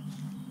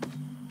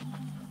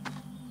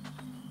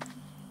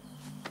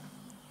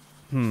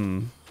 I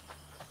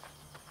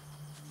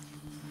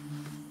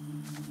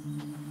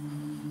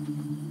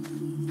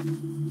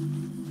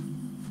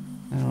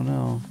don't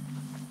know.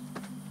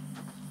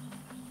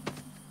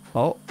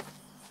 Oh.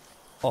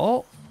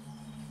 Oh.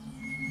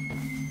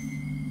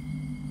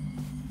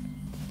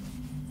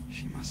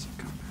 She must have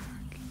come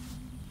back.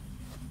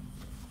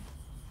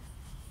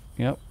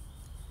 Yep.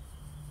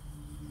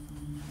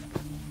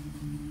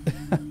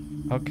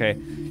 Okay.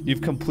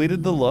 You've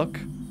completed the look.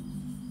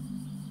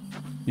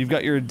 You've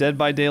got your Dead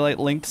by Daylight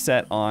linked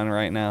set on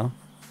right now.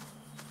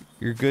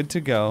 You're good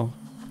to go.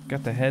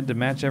 Got the head to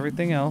match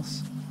everything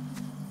else.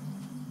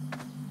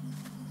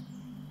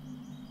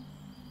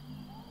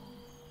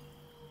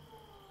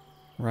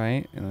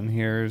 Right, and then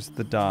here's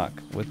the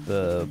dock with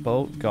the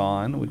boat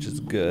gone, which is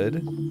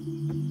good.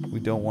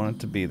 We don't want it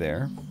to be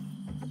there.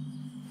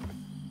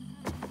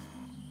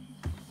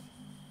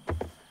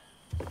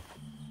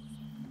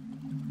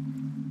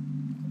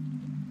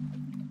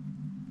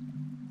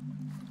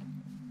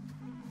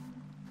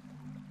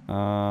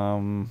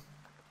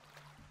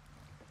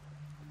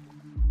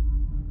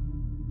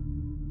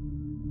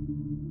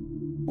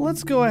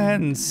 Let's go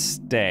ahead and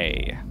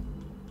stay.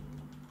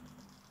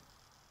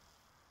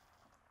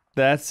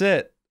 That's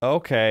it.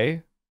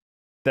 Okay.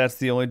 That's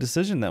the only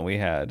decision that we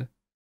had.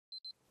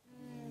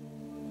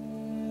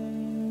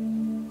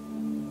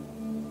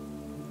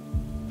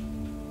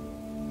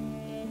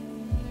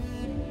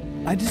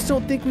 I just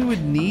don't think we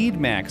would need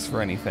Max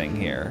for anything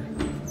here.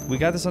 We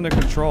got this under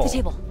control. The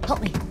table,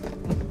 help me.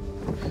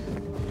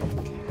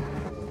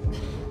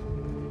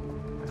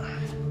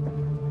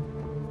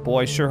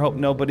 Boy, sure hope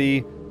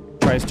nobody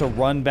tries to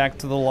run back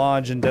to the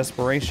lodge in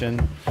desperation.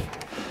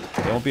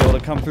 They won't be able to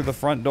come through the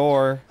front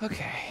door.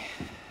 Okay.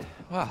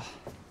 Well,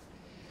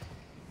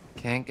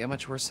 can't get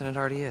much worse than it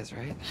already is,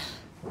 right?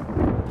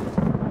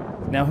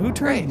 Now, who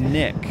turned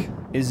Nick?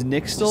 Is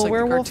Nick still Just a like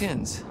werewolf? The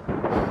cartoons.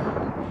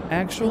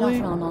 Actually?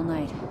 Been off and on all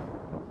night.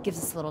 Gives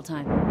us a little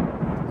time.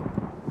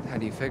 How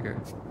do you figure?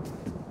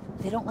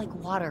 They don't like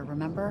water,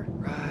 remember?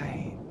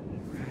 Right.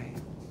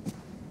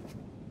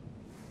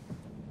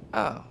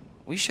 Oh,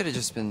 we should have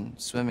just been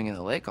swimming in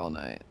the lake all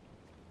night.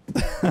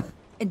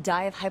 And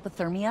die of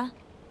hypothermia?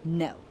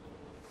 No.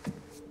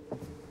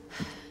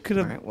 Could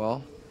have right,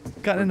 well,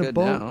 gotten in a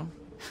boat now.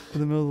 in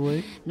the middle of the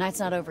lake. Night's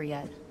not over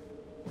yet.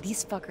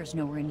 These fuckers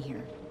know we're in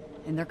here,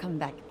 and they're coming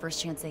back first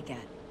chance they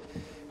get.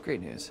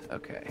 Great news.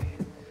 Okay.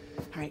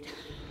 All right,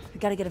 we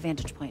gotta get a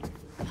vantage point.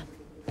 Come on.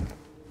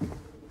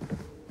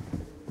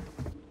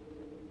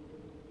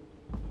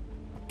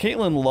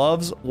 Caitlin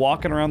loves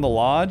walking around the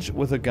lodge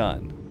with a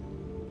gun.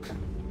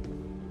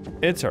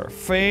 It's her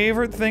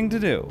favorite thing to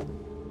do.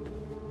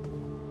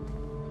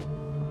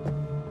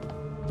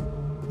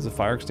 There's a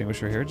fire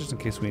extinguisher here, just in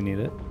case we need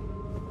it.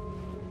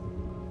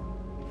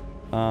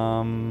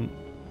 Hang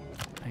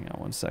on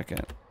one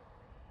second.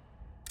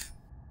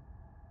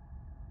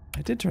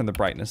 I did turn the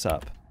brightness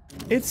up.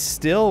 It's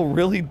still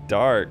really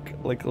dark.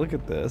 Like, look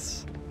at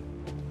this.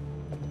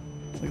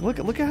 Like,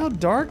 look at how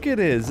dark it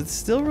is. It's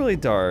still really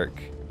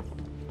dark.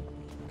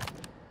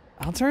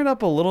 I'll turn it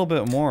up a little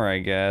bit more, I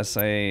guess.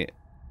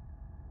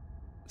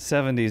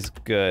 70's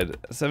good.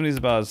 70's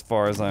about as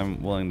far as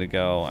I'm willing to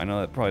go. I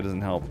know that probably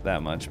doesn't help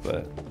that much,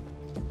 but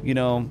you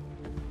know,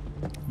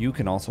 you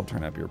can also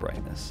turn up your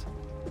brightness.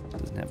 It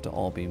doesn't have to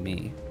all be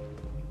me.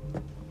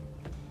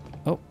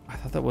 Oh, I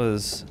thought that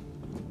was...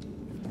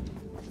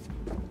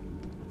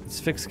 It's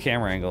fixed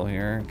camera angle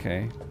here,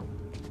 okay.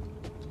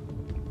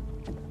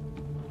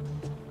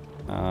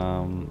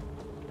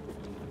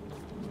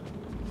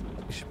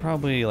 You should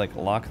probably like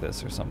lock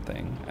this or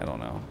something. I don't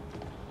know.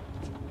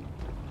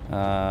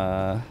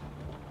 Oh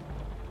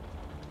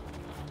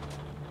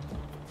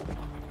my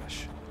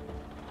gosh.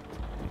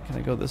 Can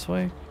I go this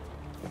way?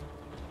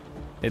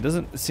 It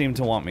doesn't seem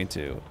to want me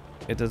to.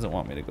 It doesn't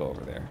want me to go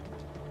over there.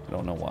 I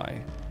don't know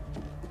why.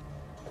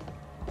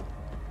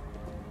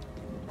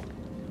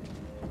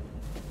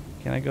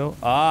 Can I go?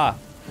 Ah!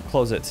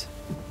 Close it.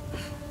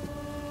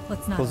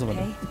 What's not Close the okay?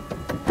 window.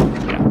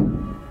 Yeah.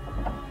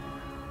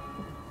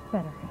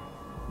 Better.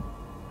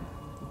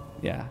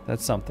 Yeah,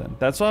 that's something.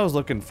 That's what I was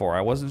looking for.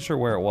 I wasn't sure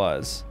where it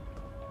was.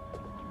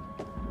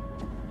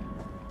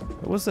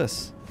 What was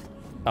this?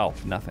 Oh,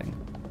 nothing.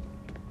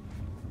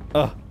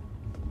 Ugh.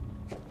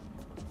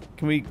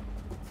 Can we...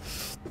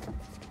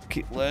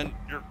 Caitlin,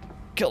 you're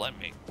killing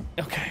me.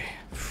 Okay.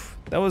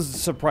 That was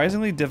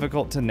surprisingly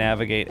difficult to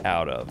navigate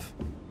out of.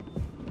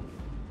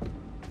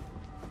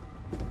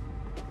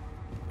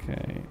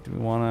 Okay, do we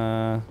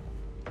wanna...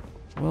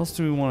 What else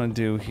do we want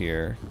to do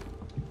here?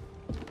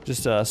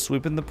 Just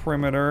sweeping the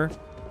perimeter,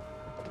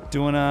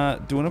 doing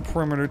a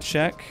perimeter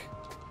check.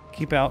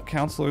 Keep out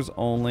counselors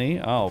only.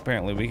 Oh,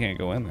 apparently we can't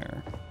go in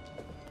there,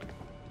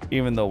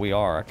 even though we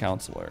are a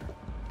counselor.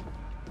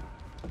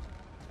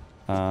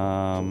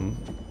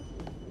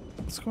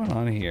 What's going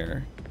on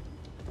here?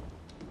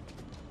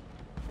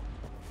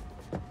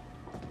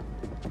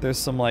 There's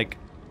some like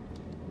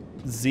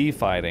Z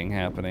fighting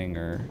happening,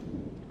 or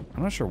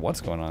I'm not sure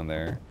what's going on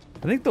there.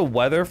 I think the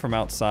weather from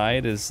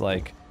outside is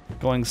like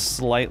going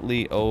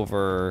slightly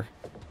over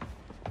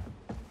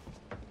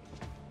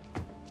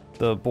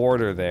the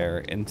border there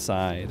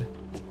inside.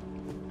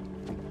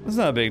 It's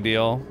not a big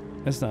deal.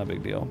 It's not a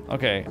big deal.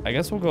 Okay, I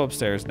guess we'll go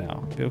upstairs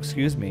now. If you'll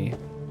excuse me,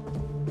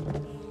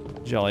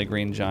 Jolly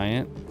Green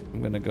Giant.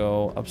 I'm gonna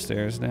go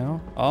upstairs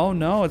now. Oh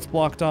no, it's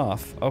blocked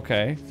off.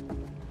 Okay.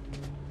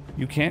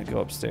 You can't go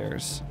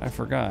upstairs. I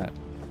forgot.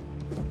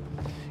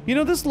 You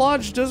know, this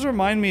lodge does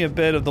remind me a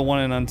bit of the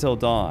one in Until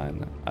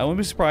Dawn. I wouldn't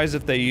be surprised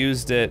if they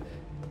used it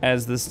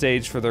as the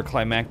stage for their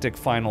climactic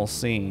final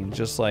scene,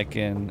 just like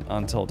in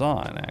Until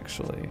Dawn,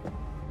 actually.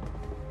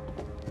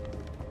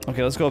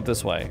 Okay, let's go up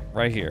this way,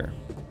 right here.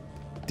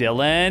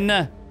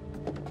 Dylan!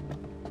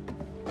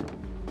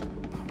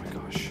 Oh my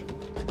gosh.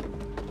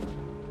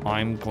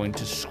 I'm going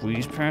to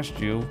squeeze past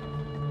you.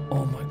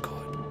 Oh my god.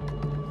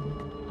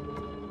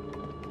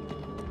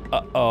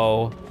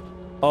 Uh-oh.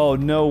 Oh,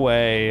 no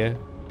way.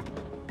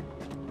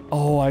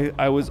 Oh,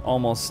 I was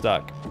almost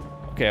stuck.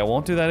 Okay, I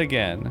won't do that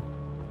again.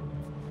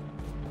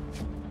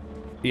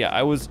 Yeah,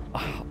 I was...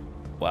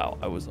 wow,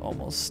 I was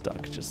almost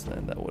stuck just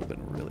then. That would have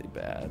been really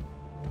bad.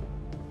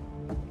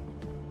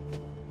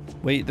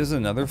 Wait, there's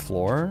another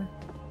floor?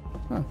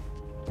 Huh.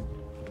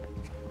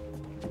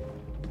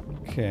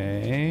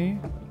 Okay.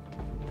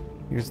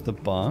 Here's the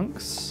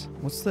bunks.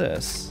 What's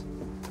this?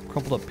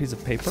 Crumpled up piece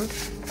of paper?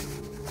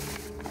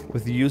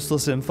 With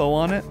useless info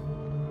on it?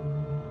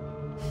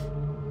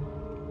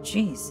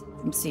 Jeez,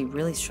 them see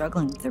really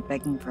struggling if they're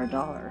begging for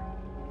 $1.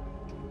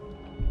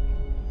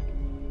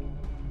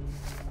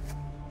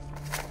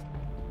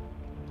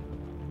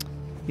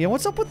 Yeah,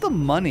 what's up with the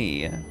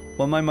money?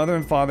 Well, my mother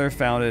and father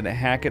founded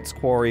Hackett's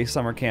Quarry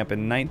Summer Camp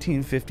in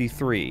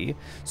 1953.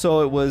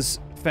 So it was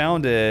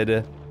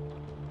founded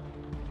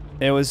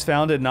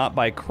not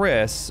by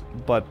Chris,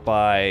 but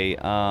by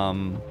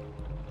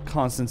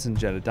Constance and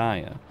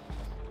Jedediah.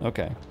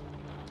 Okay.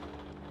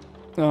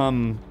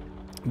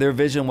 Their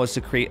vision was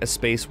to create a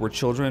space where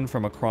children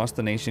from across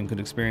the nation could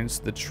experience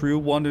the true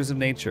wonders of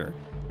nature,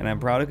 and I'm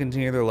proud to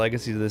continue their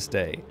legacy to this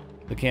day.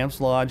 The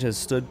camp's lodge has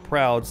stood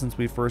proud since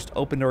we first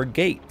opened our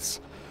gates.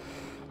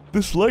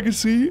 This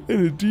legacy,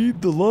 and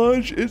indeed the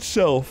lodge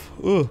itself,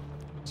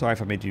 sorry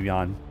if I made you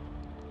yawn,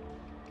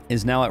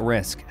 is now at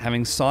risk.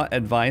 Having sought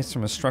advice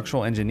from a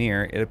structural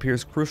engineer, it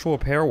appears crucial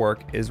repair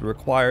work is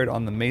required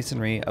on the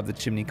masonry of the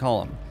chimney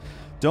column.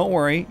 Don't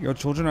worry, your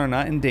children are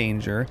not in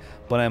danger,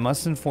 but I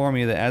must inform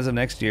you that as of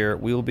next year,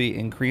 we will be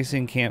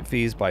increasing camp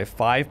fees by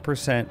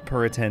 5%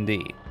 per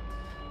attendee.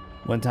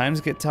 When times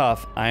get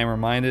tough, I am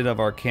reminded of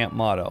our camp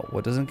motto,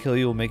 what doesn't kill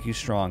you will make you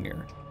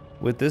stronger.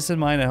 With this in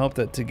mind, I hope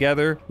that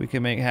together we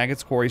can make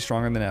Hackett's Quarry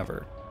stronger than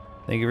ever.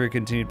 Thank you for your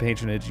continued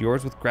patronage.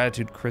 Yours with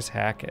gratitude, Chris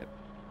Hackett.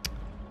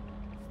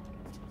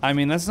 I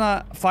mean, that's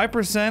not...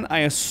 5%, I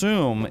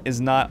assume, is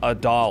not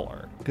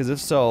 $1. Because if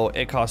so,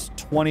 it costs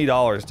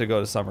 $20 to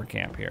go to summer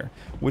camp here.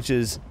 Which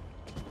is...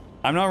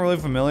 I'm not really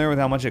familiar with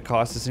how much it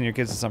costs to send your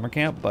kids to summer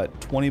camp, but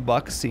 20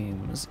 bucks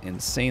seems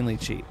insanely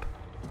cheap.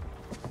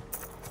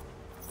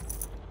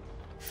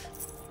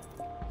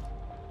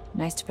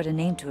 Nice to put a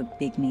name to a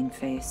big mean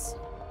face.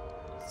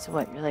 So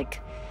what, you're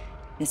like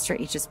Mr.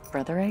 H's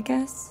brother, I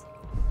guess?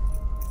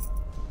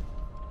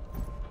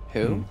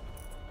 Who?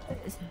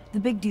 The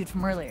big dude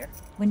from earlier,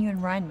 when you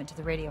and Ryan went to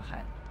the radio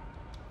hut.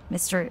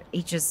 Mr.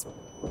 H's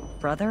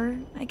brother,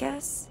 I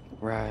guess?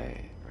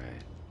 Right.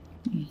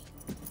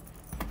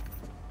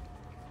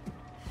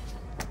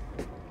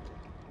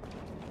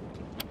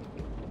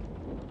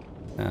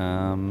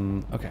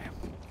 Okay.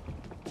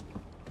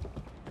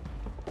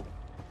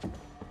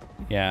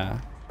 Yeah.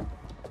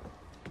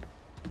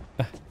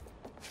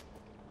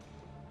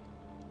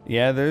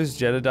 Yeah, there's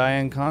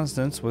Jedediah and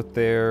Constance with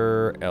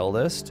their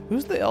eldest.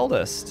 Who's the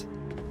eldest?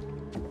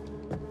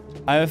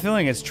 I have a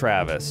feeling it's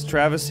Travis.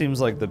 Travis seems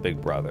like the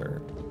big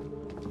brother.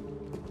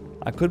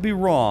 I could be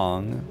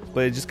wrong,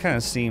 but it just kind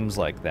of seems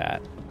like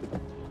that.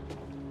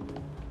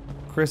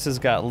 Chris has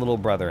got little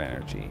brother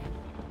energy.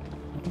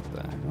 What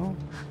the hell?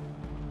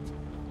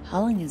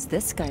 How long has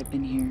this guy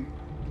been here?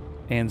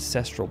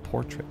 Ancestral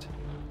portrait.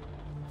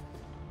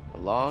 A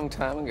long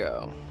time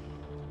ago.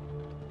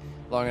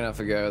 Long enough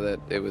ago that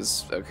it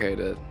was okay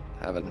to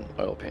have an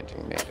oil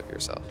painting made of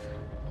yourself.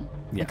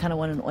 I kind of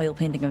want an oil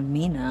painting of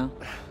me now.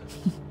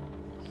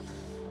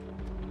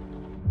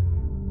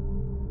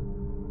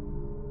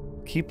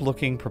 Keep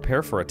looking,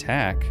 prepare for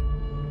attack.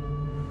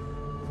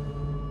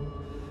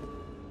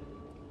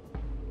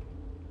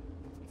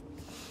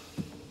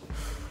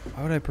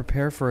 Why would I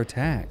prepare for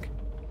attack?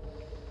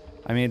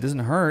 I mean, it doesn't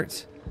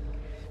hurt.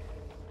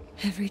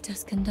 Every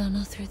dusk and dawn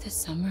all through the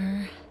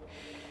summer.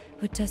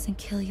 What doesn't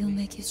kill you will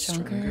make you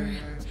stronger.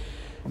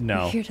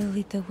 No. We're here to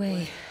lead the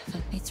way.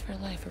 Mates for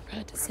life, we're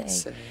proud to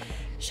say.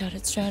 Shout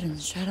at Stratton,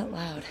 shout out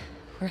loud.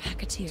 We're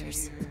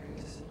Hacketeers.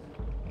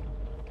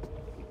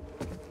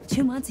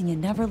 2 months and you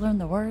never learn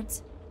the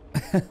words?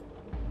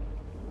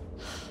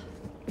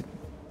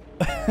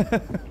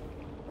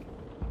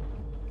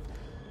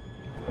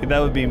 That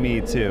would be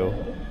me too.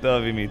 That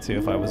would be me too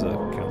if I was a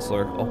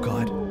counselor. Oh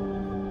god.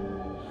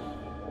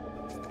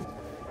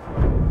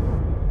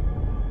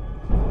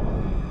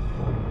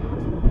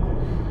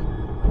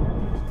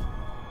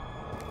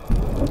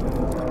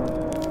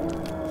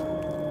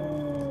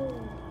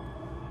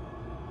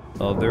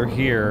 Oh, they're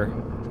here.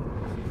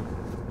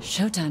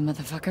 Showtime,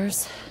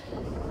 motherfuckers.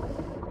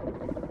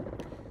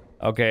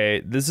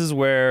 Okay, this is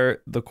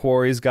where the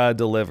Quarry's gotta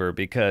deliver,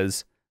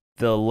 because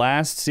the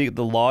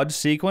the lodge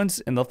sequence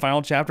in the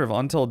final chapter of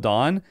Until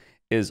Dawn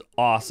is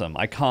awesome,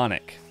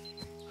 iconic.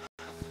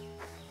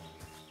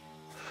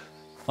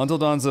 Until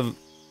Dawn's a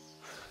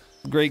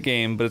great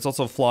game, but it's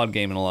also a flawed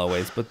game in a lot of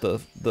ways. But the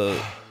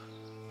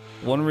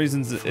one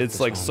reason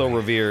it's like so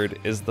revered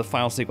is the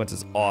final sequence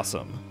is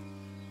awesome.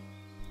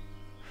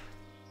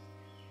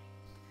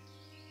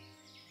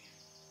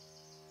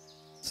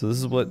 So this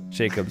is what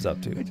Jacob's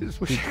up to. I just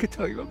wish I could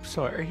tell you I'm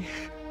sorry.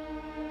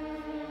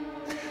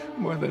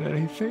 More than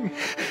anything.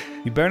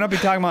 You better not be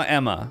talking about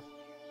Emma.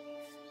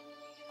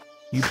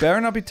 You better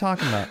not be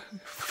talking about...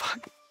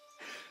 Fuck.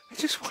 I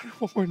just wanted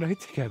one more night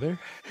together.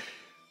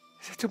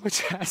 Is that too much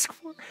to ask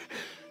for?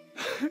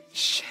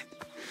 Shit.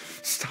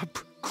 Stop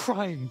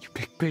crying, you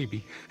big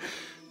baby.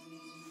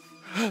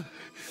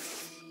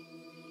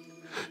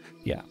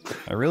 Yeah.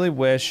 I really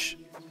wish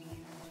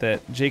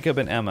that Jacob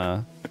and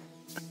Emma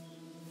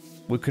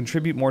would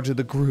contribute more to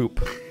the group.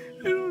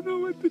 I don't know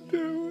what to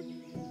do.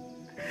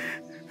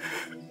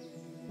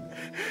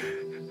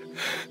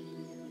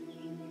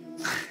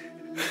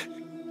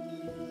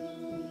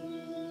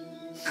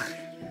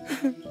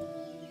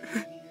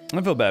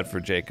 I feel bad for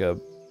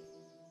Jacob.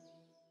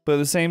 But at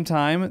the same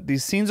time,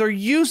 these scenes are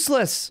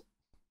useless!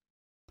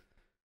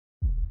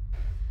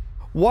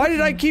 Why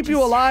did I keep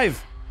you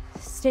alive?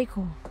 Stay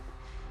cool.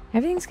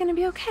 Everything's gonna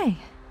be okay.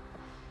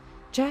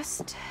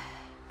 Just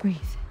breathe.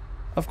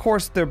 Of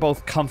course they're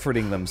both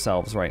comforting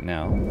themselves right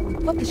now.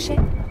 What the shit?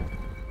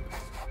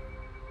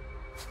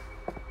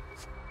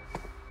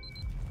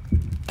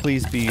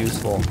 Please be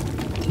useful.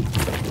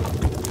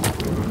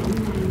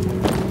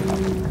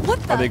 What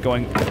the? Are they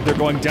going? They're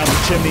going down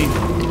the chimney.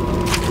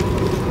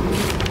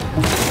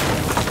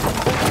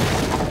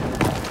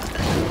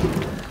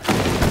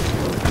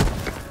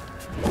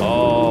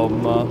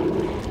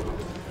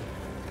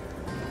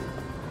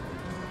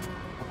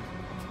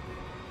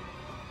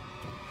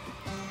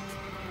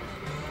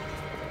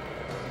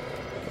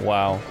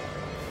 Wow.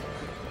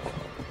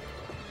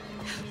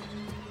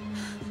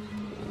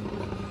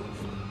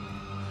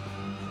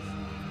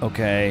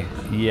 Okay,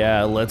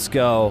 yeah, let's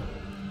go.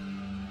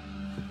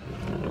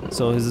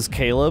 So is this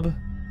Caleb?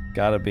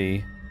 Gotta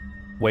be.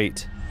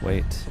 Wait.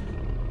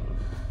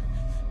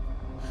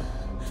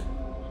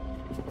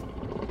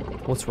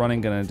 What's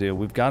running gonna do?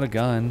 We've got a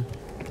gun.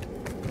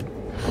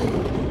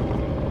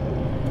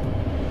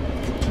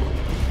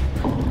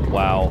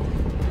 Wow.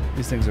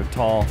 These things are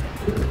tall.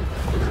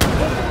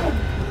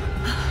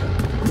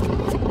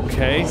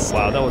 Okay.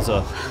 Wow, that was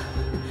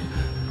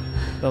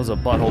a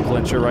butthole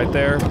clincher right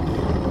there.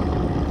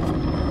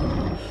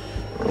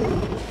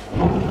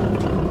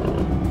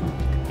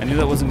 I knew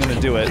that wasn't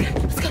gonna do it.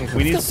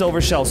 We need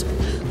silver shells.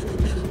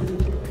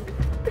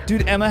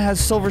 Dude, Emma has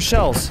silver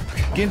shells.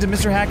 Get into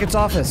Mr. Hackett's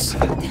office.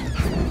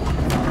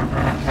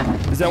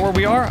 Is that where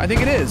we are? I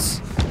think it is.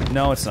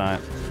 No, it's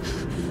not.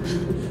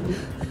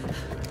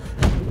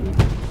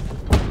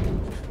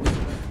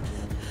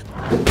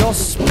 Y'all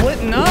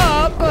splitting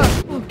up!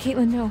 Oh,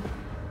 Caitlin, no.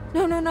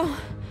 No.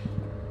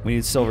 We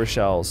need silver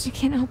shells. I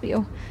can't help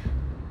you.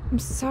 I'm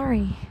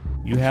sorry.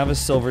 You have a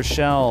silver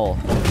shell.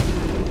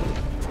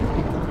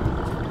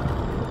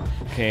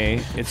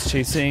 Okay, it's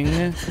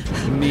chasing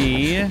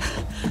me.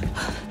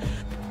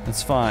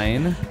 That's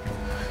fine.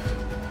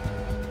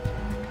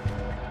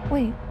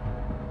 Wait.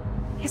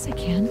 Yes, I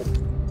can.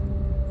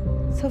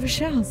 Silver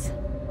shells.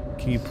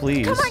 Can you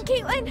please? Come on,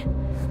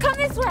 Caitlin! Come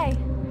this way!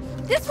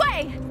 This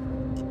way!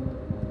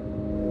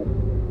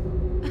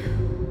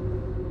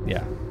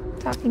 Yeah.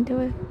 Talking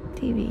to a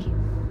TV.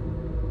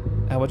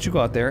 How about you go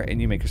out there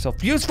and you make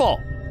yourself useful?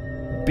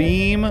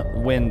 Beam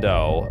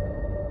window.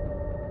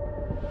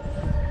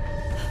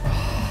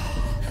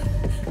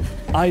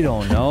 I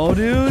don't know,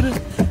 dude.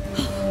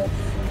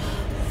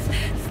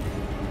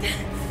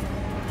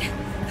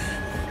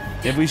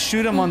 If we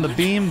shoot him on the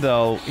beam,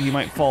 though, he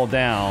might fall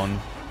down.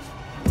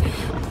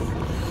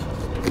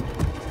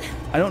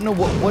 I don't know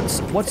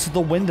what's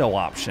the window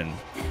option.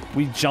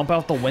 We jump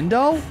out the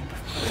window?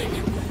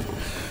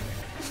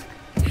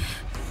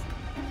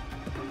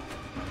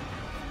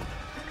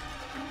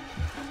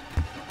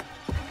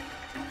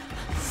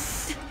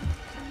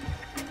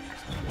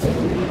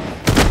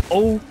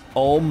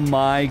 Oh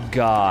my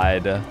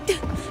god.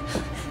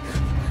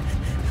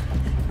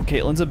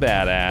 Caitlin's a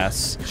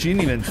badass. She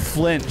didn't even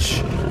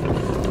flinch.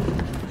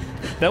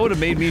 That would have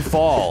made me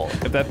fall.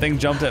 If that thing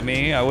jumped at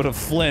me, I would have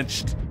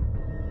flinched.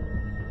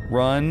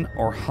 Run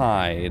or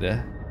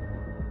hide?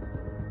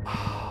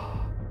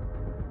 I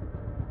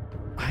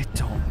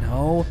don't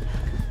know.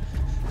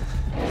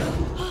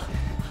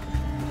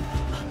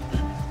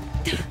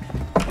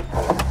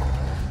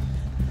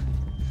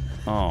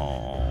 Oh.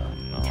 Oh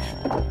no.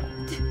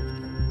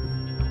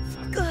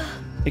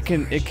 It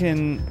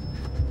can.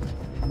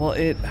 Well,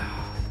 it.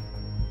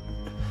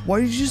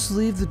 Why did you just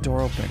leave the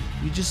door open?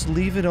 You just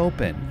leave it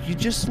open. You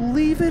just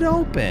leave it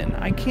open.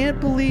 I can't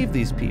believe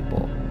these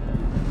people.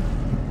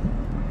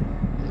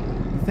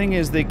 The thing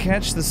is, they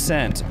catch the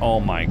scent. Oh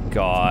my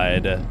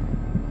god.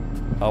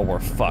 Oh, we're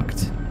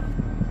fucked.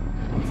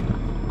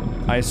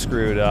 I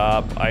screwed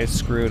up. I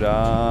screwed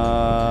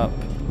up.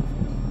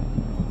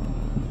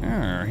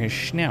 Oh, his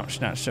snout's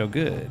not so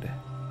good.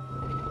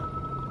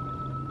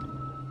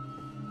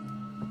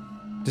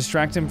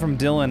 Distract him from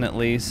Dylan, at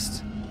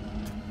least.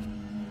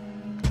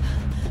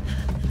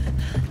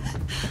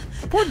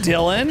 Poor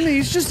Dylan,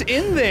 he's just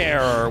in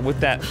there with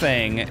that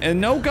thing and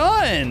no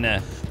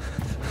gun.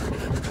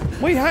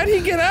 Wait, how'd he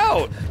get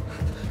out?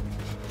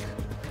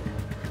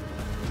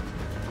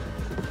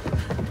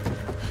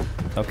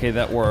 Okay,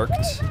 that worked.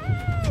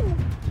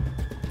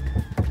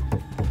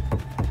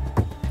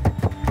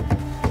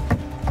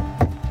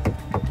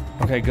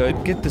 Okay,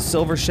 good. Get the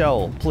silver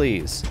shell,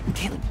 please.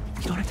 Caitlin,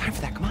 you don't have time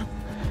for that, come on.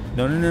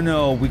 No, no, no,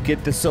 no. We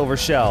get the silver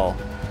shell.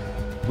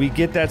 We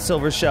get that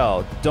silver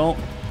shell. Don't.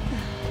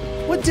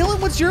 What, Dylan?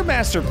 What's your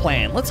master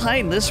plan? Let's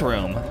hide in this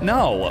room.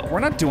 No,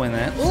 we're not doing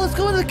that. Well, let's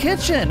go into the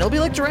kitchen. It'll be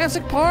like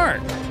Jurassic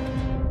Park.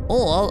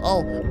 Oh,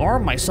 I'll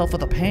arm myself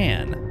with a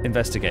pan.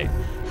 Investigate.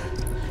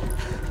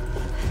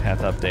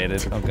 Path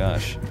updated. Oh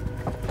gosh.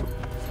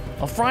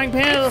 A frying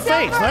pan to the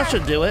face. That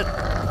should do it.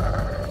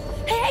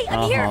 Hey,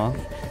 I'm here.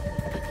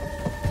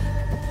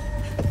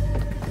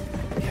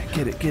 Yeah,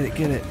 get it, get it,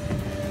 get it.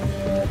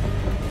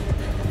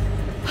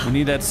 We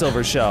need that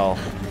silver shell.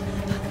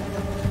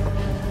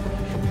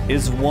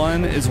 Is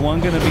one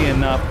gonna be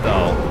enough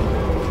though?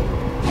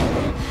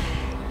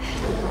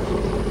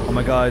 Oh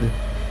my god.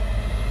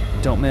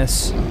 Don't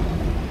miss.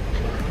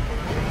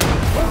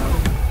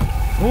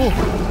 Ooh.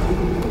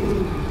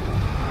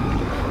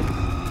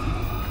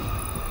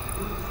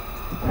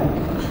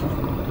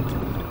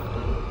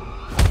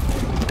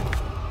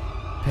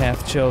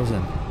 Path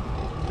chosen.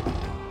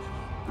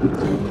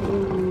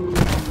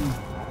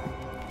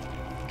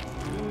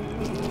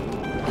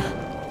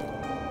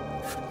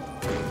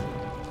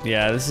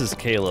 Yeah, this is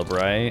Caleb,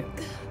 right?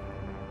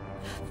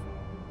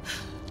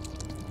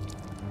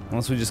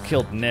 Unless we just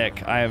killed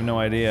Nick, I have no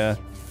idea.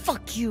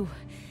 Fuck you.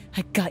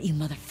 I got you,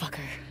 motherfucker.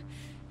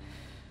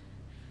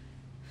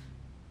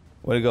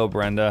 Way to go,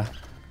 Brenda.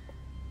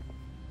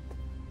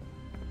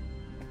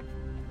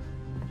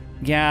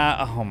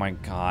 Yeah, oh my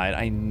god,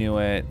 I knew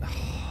it.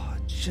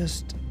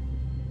 Just...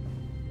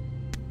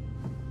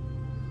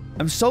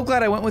 I'm so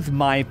glad I went with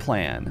my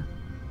plan.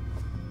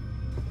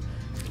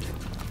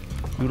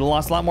 You would've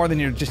lost a lot more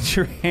than just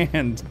your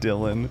hand,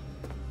 Dylan.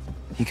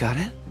 You got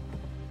it?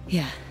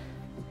 Yeah.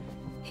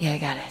 Yeah, I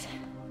got it.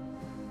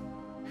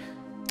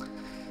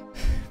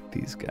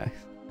 These guys.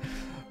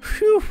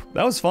 Whew,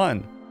 that was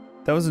fun.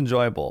 That was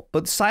enjoyable.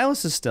 But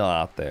Silas is still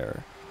out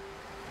there.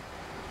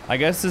 I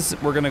guess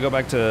we're gonna go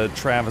back to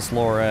Travis,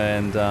 Laura,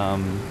 and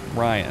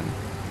Ryan.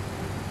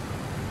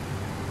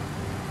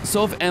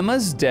 So if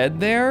Emma's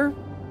dead there,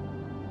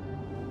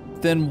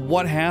 then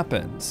what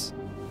happens?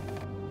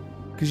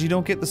 Because you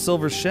don't get the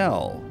silver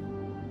shell.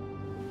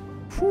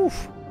 Whew.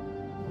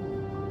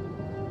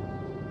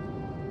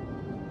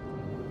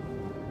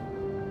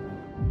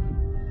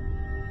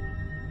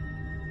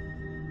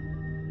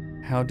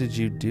 How did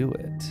you do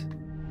it?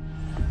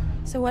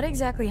 So what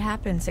exactly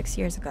happened 6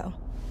 years ago?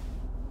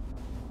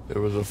 There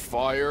was a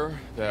fire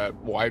that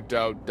wiped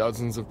out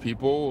dozens of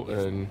people,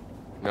 and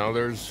now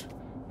there's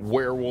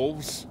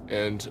werewolves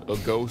and a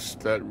ghost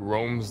that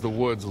roams the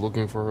woods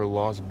looking for her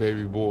lost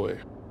baby boy.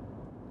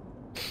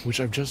 Which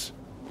I've just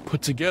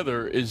put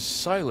together is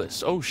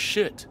Silas. Oh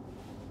shit.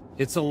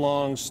 It's a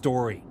long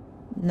story.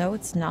 No,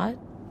 it's not.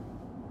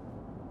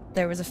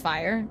 There was a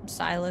fire.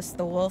 Silas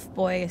the wolf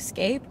boy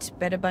escaped,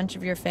 bit a bunch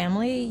of your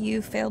family.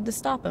 You failed to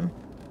stop him.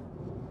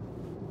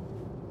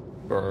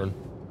 Burn.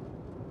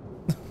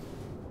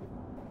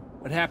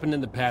 What happened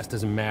in the past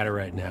doesn't matter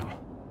right now.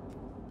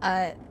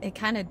 It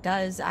kind of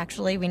does,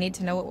 actually. We need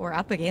to know what we're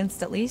up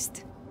against, at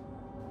least.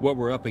 What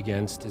we're up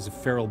against is a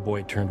feral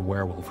boy turned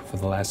werewolf who for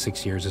the last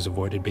 6 years has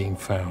avoided being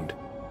found.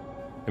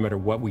 No matter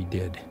what we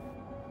did.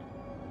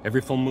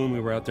 Every full moon we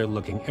were out there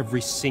looking,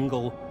 every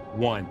single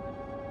one.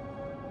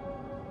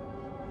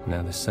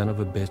 Now the son of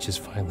a bitch is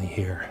finally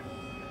here.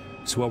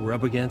 So what we're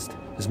up against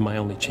is my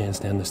only chance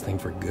to end this thing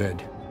for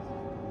good.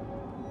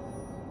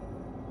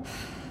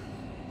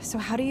 So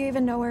how do you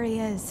even know where he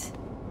is?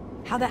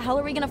 How the hell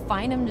are we gonna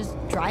find him just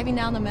driving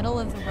down the middle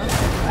of the road?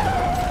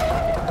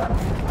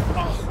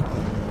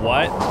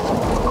 What?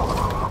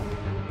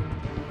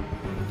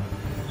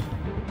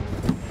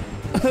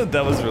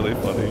 That was really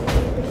funny.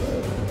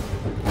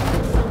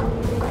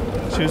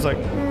 She was like...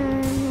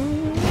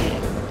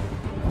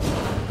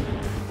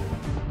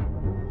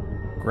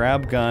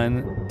 Grab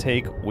gun,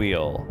 take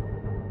wheel.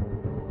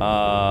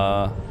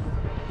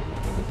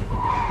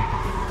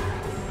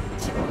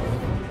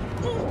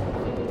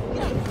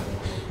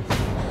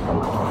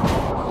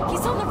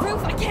 He's on the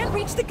roof. I can't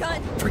reach the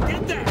gun.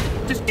 Forget that.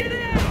 Just get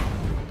it out.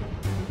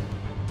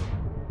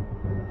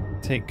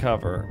 Take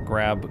cover.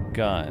 Grab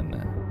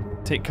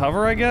gun. Take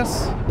cover, I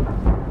guess?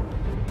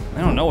 I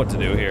don't know what to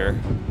do here.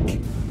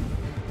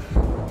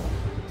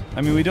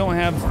 I mean, we don't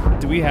have...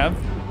 Do we have...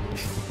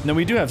 No,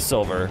 we do have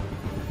silver.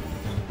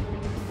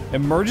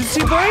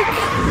 Emergency brake?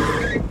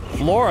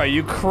 Laura,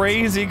 you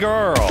crazy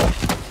girl.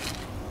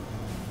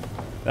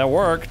 That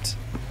worked.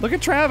 Look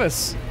at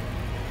Travis.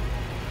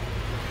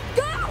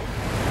 Go!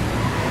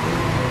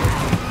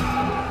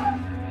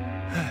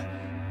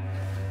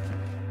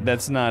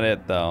 That's not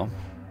it, though.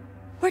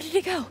 Where did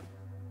he go?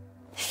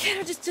 He kind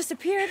of just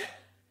disappeared.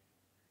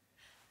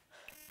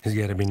 He's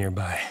got to be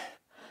nearby.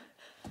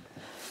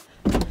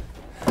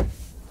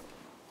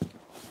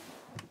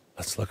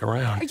 Let's look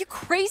around. Are you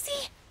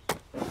crazy?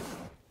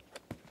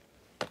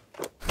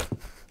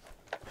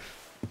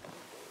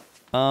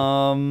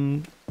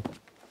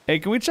 Hey,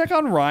 can we check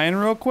on Ryan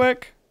real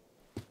quick?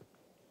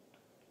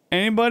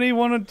 Anybody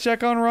want to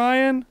check on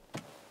Ryan?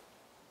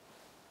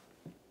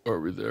 Are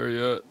we there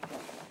yet?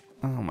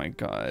 Oh my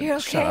god. You're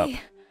Shut up. okay.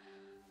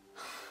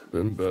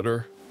 Been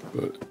better,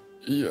 but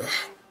yeah.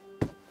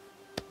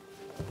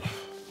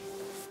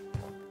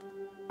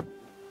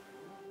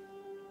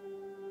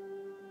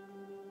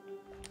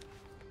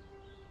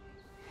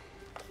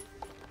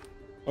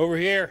 Over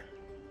here.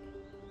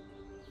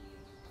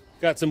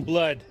 Got some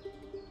blood.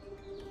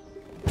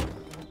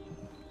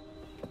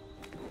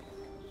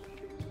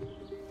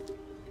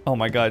 Oh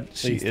my god,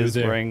 she Lead through is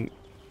there. wearing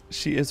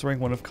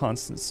one of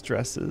Constance's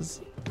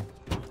dresses.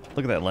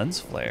 Look at that lens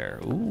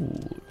flare. Ooh.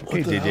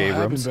 Okay, What the JJ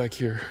hell Abrams. happened back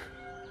here?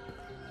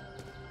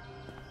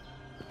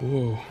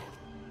 Whoa.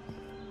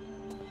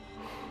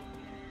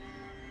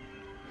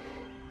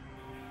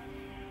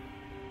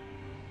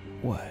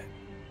 What?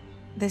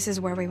 This is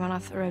where we went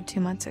off the road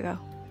 2 months ago.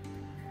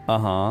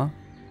 Uh-huh.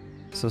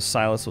 So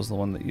Silas was the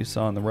one that you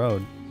saw on the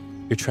road.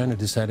 You're trying to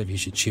decide if you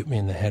should shoot me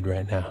in the head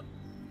right now.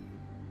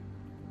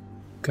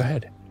 Go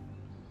ahead.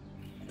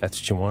 If that's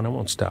what you want, I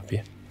won't stop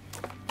you.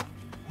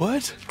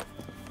 What?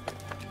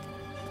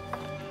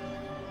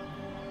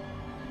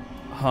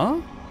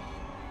 Huh?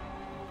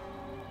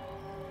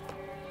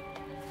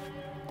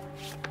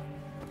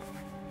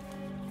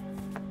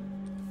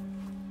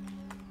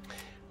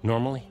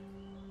 Normally,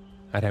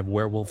 I'd have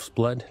werewolf's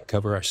blood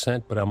cover our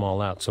scent, but I'm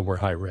all out, so we're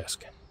high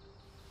risk.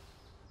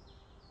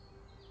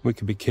 We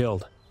could be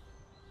killed.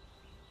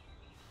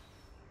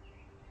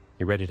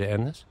 You ready to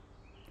end this?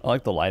 I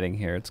like the lighting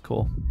here. It's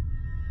cool.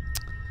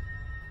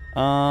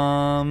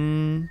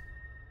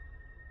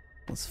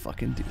 Let's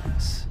fucking do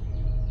this.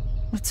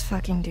 Let's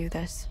fucking do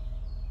this.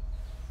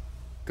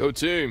 Go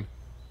team.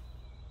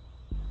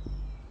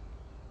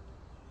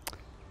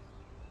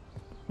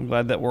 I'm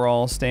glad that we're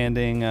all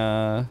standing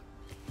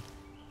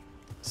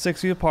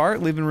 6 feet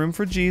apart, leaving room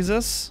for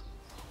Jesus.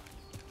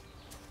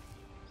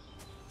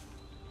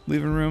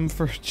 Leaving room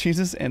for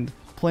Jesus and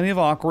plenty of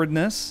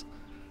awkwardness.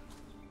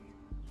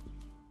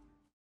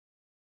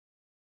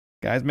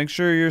 Guys, make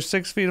sure you're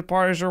 6 feet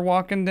apart as you're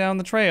walking down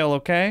the trail,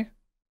 okay?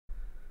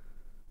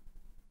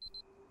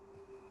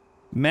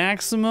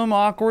 Maximum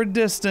awkward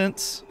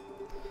distance.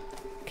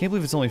 Can't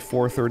believe it's only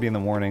 4:30 in the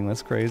morning.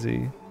 That's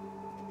crazy.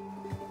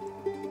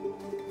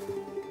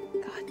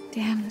 God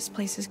damn, this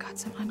place has got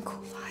some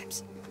uncool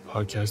vibes.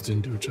 Podcast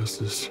didn't do it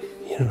justice.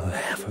 You don't know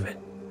half of it.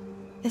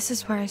 This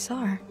is where I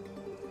saw her.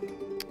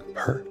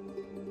 Her?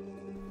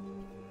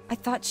 I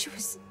thought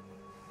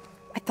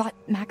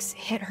Max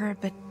hit her,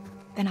 but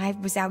then I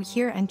was out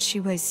here and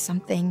she was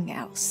something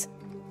else.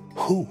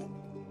 Who?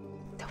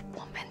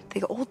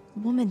 The old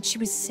woman, she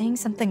was saying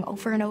something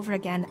over and over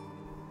again.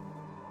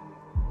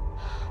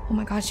 Oh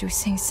my god, she was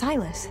saying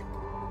Silas.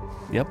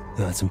 Yep.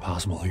 No, that's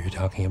impossible who you're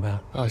talking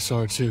about. I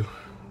saw her too.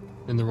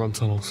 In the run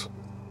tunnels.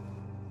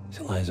 It's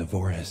Eliza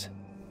Voorhees.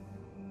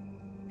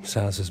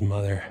 Silas's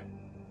mother.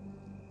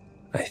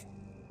 I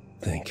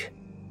think.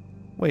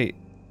 Wait,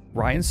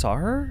 Ryan saw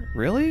her?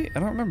 Really? I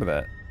don't remember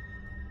that.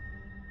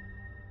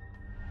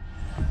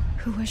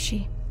 Who was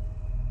she?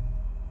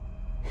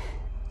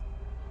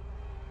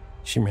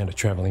 She ran a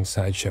traveling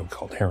sideshow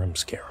called Harem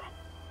Scarum.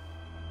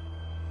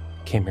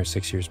 Came here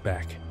 6 years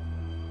back.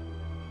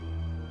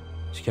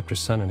 She kept her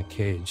son in a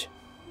cage.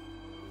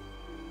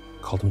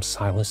 Called him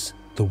Silas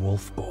the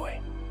Wolf Boy.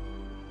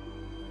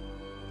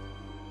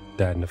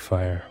 Died in a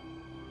fire.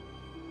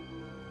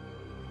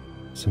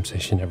 Some say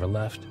she never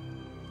left.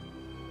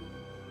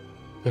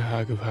 The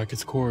Hag of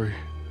Hackett's Quarry.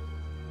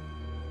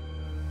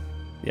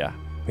 Yeah.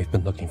 We've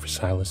been looking for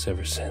Silas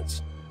ever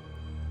since.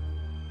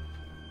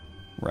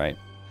 Right.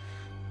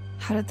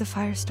 How did the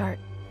fire start?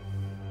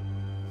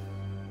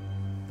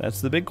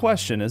 That's the big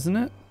question, isn't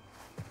it?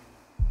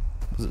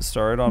 Was it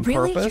started on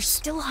Really? purpose? You're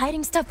still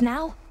hiding stuff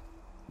now?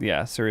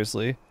 Yeah,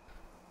 seriously.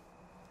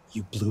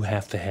 You blew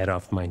half the head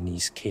off my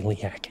niece, Kaylee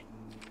Hackett.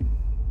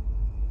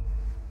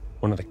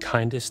 One of the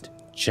kindest,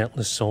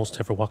 gentlest souls to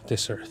ever walk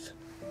this earth.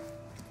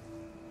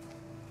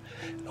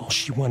 And all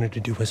she wanted to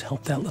do was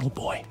help that little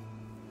boy.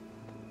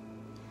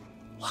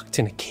 Locked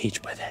in a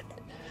cage by that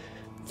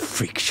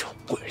freak show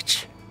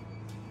witch.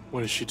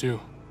 What did she do?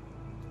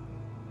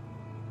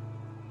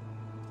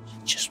 She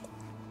just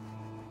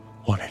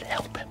wanted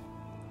help.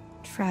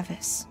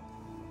 Travis.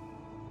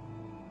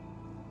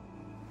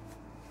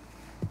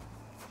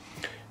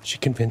 She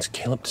convinced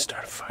Caleb to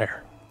start a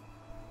fire.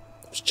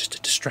 It was just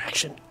a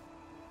distraction.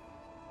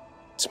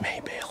 Some hay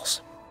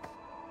bales.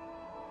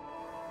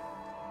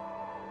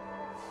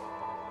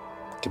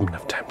 Give him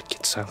enough time to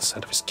get Silas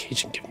out of his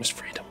cage and give him his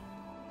freedom.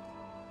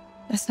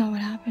 That's not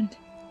what happened.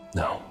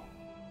 No.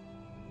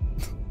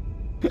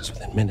 Because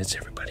within minutes,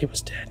 everybody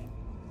was dead.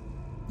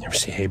 You ever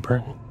see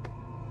Hayburn?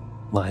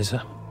 Liza?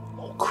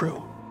 Whole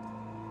crew.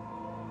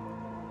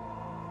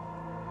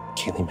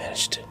 Kaylee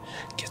managed to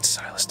get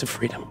Silas to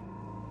freedom.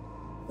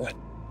 But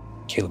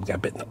Caleb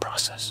got bit in the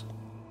process.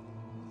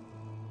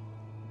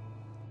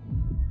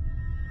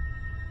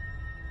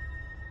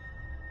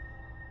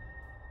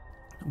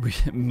 We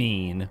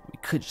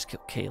could just kill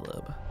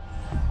Caleb.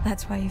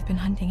 That's why you've been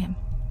hunting him.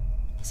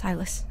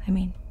 Silas, I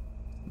mean.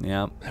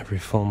 Yeah. Every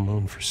full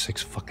moon for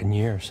 6 fucking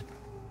years.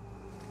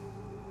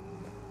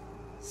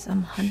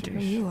 Some hunter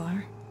you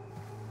are.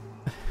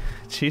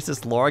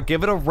 Jesus, Laura,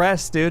 give it a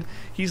rest, dude.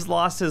 He's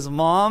lost his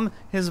mom,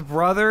 his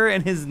brother,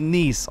 and his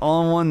niece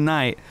all in one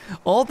night.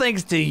 All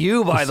thanks to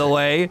you, by the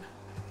way.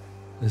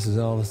 This is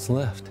all that's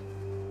left.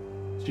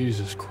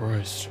 Jesus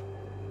Christ.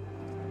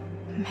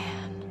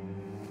 Man.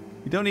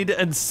 You don't need to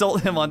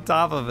insult him on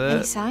top of it.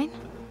 Any sign?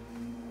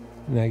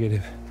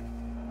 Negative.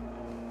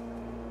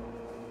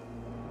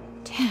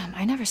 Damn,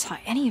 I never saw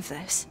any of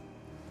this.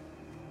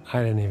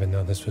 I didn't even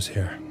know this was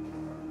here.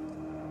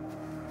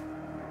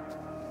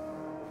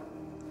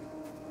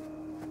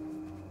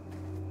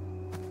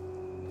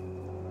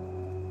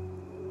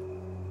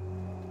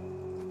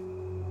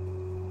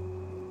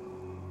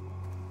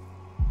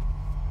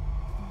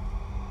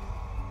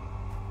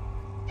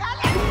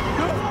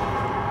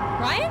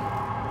 Ryan?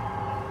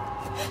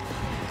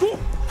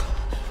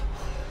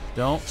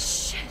 Don't.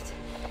 Shit.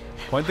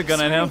 Point the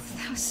gun at him.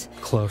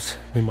 Close.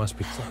 We must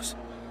be close.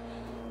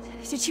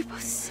 Did you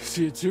both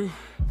see it too?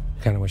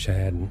 Kinda wish I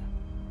hadn't.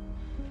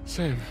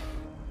 Same.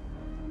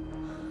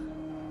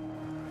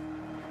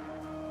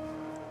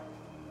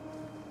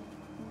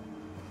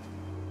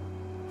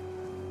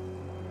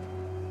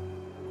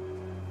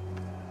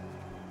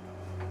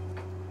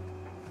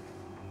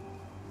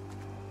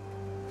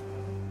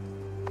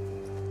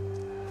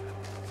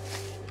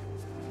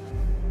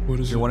 What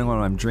is You're it? wondering what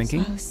I'm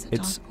drinking? Silas, the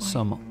It's dog boy.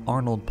 some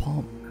Arnold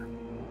Palmer.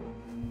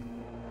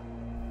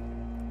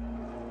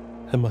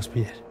 That must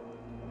be it.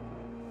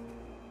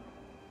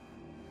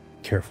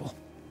 Careful.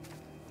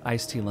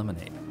 Iced tea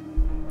lemonade.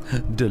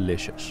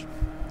 Delicious.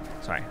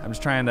 Sorry, I'm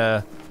just trying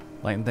to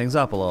lighten things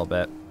up a little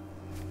bit.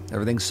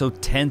 Everything's so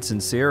tense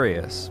and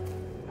serious.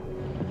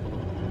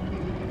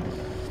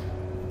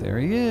 There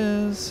he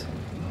is.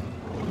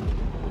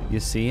 You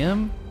see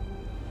him?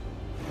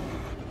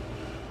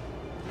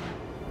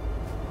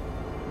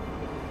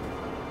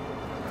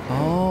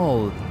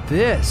 Oh,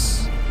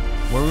 this.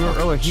 Where we were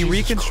earlier. He Jesus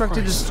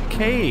reconstructed Christ. his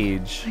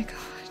cage. My God.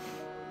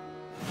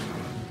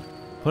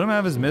 Put him out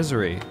of his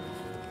misery.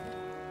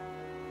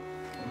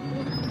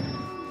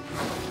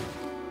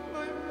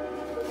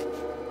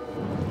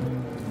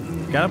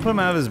 Gotta put him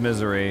out of his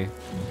misery.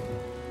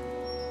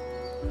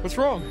 What's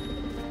wrong?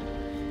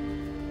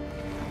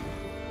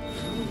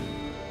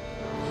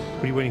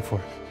 What are you waiting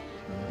for?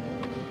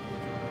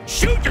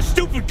 Shoot, you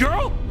stupid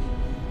girl!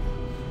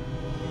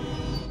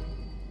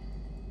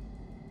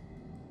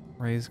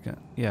 Ray's gun.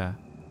 Yeah.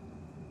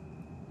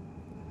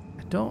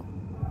 I don't.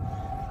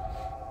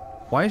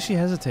 Why is she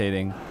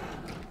hesitating?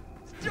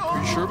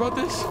 Are you sure about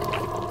this?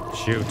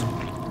 Shoot.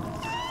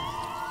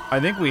 I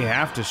think we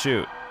have to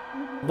shoot.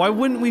 Why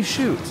wouldn't we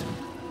shoot?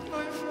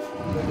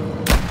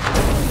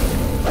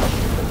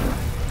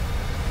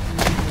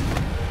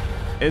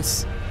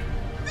 It's.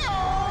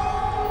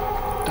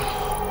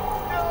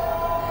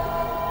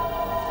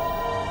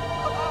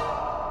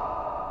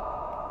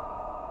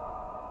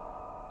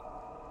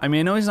 I mean,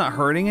 I know he's not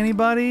hurting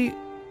anybody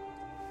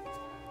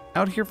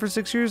out here for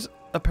 6 years,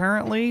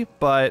 apparently,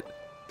 but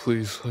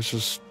Please, let's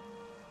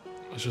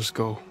just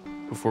go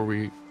before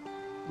we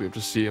have to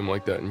see him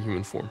like that in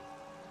human form.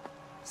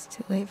 It's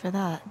too late for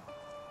that.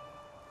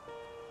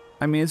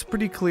 I mean, it's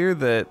pretty clear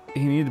that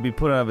he needed to be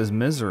put out of his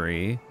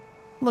misery.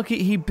 Look,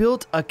 he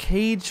built a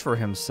cage for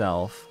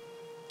himself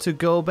to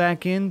go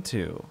back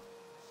into.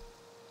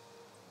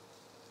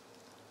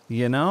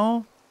 You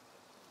know?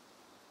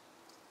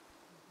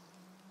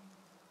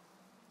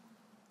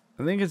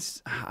 I think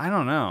it's, I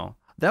don't know.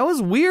 That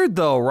was weird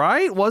though,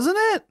 right? Wasn't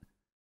it?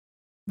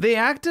 They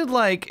acted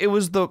like it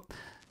was the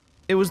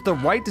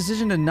right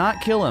decision to not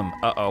kill him.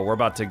 Uh-oh, we're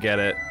about to get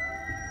it.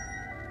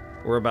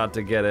 We're about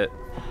to get it.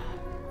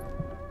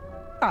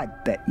 I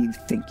bet you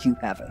think you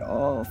have it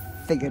all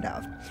figured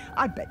out.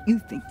 I bet you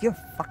think you're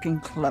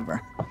fucking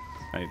clever.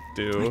 I I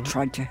do.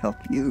 tried to help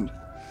you.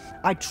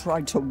 I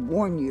tried to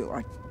warn you.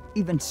 I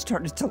even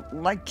started to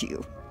like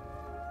you.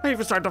 I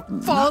even started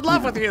to fall in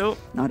love with you.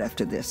 Not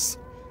after this.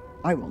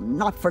 I will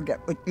not forget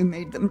what you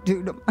made them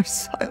do to my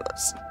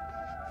Silas.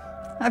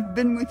 I've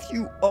been with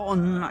you all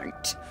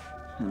night,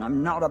 and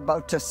I'm not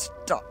about to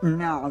stop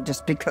now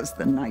just because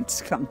the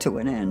night's come to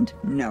an end.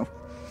 No.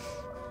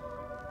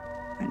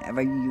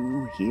 Whenever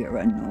you hear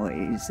a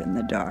noise in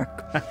the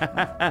dark,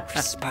 a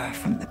whisper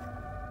from the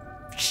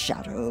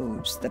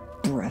shadows, the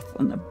breath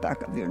on the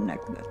back of your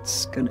neck,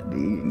 that's gonna be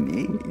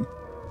me.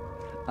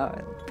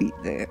 I'll be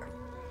there.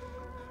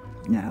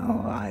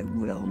 Now I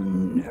will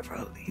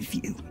never leave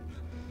you.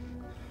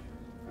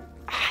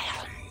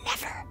 I'll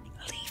never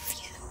leave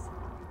you.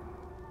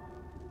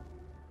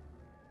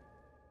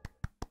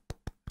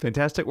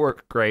 Fantastic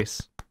work,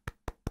 Grace.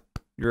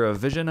 You're a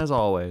vision as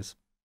always.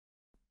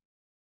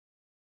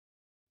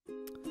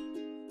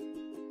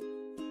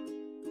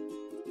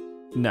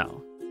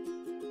 No.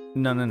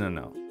 No, no, no,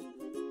 no.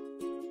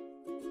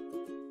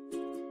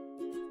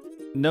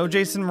 No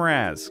Jason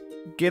Mraz.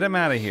 Get him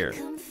out of here.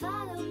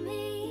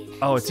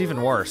 Oh, it's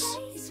even worse.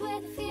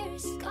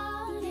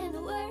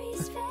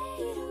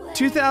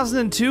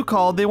 2002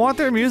 called. They want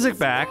their music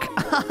back.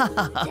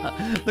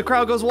 The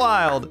crowd goes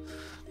wild.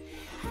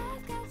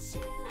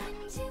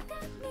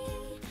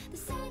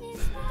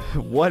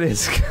 What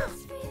is...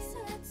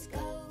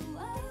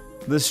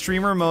 The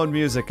streamer mode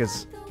music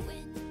is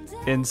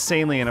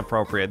insanely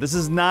inappropriate. This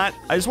is not...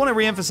 I just want to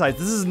reemphasize,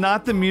 this is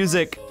not the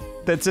music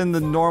that's in the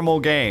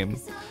normal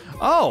game.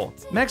 Oh,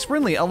 Max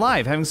Brindley,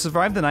 alive. Having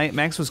survived the night,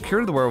 Max was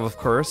cured of the werewolf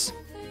curse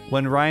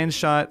when Ryan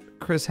shot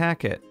Chris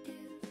Hackett.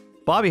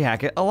 Bobby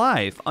Hackett,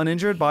 alive.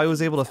 Uninjured, Bobby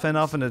was able to fend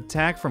off an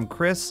attack from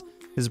Chris,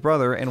 his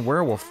brother, in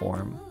werewolf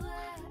form.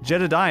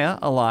 Jedediah,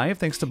 alive.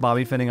 Thanks to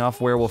Bobby fending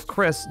off werewolf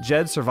Chris,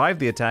 Jed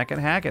survived the attack at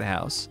Hackett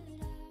House.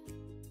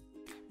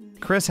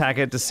 Chris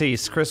Hackett,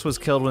 deceased. Chris was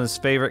killed when his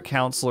favorite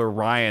counselor,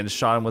 Ryan,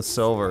 shot him with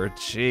silver.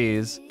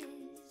 Jeez.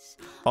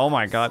 Oh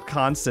my god,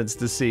 Constance,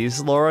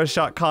 deceased. Laura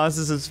shot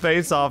Constance's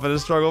face off in a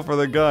struggle for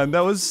the gun.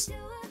 That was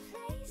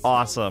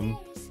awesome.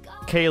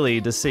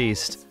 Kaylee,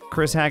 deceased.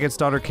 Chris Hackett's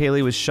daughter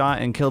Kaylee was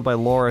shot and killed by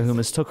Laura, who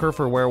mistook her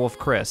for werewolf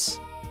Chris.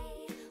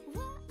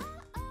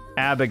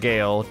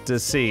 Abigail,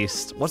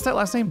 deceased. What's that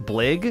last name?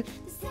 Blig?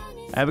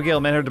 Abigail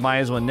met her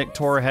demise when Nick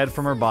tore her head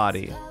from her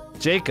body.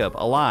 Jacob,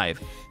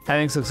 alive.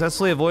 Having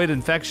successfully avoided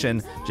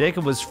infection,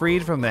 Jacob was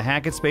freed from the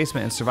Hackett's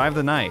basement and survived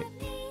the night.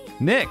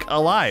 Nick,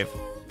 alive.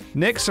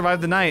 Nick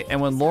survived the night, and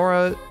when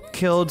Laura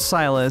killed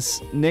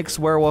Silas, Nick's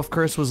werewolf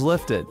curse was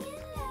lifted.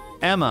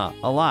 Emma,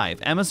 alive.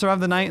 Emma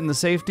survived the night in the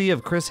safety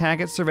of Chris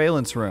Hackett's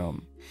surveillance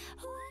room.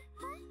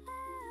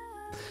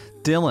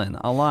 Dylan,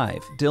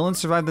 alive. Dylan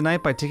survived the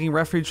night by taking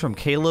refuge from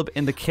Caleb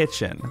in the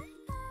kitchen.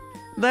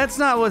 That's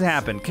not what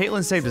happened.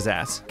 Caitlin saved his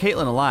ass.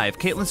 Caitlin, alive.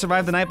 Caitlin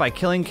survived the night by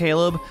killing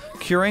Caleb,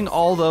 curing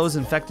all those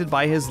infected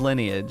by his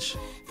lineage.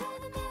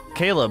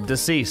 Caleb,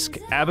 deceased.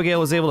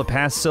 Abigail was able to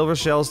pass silver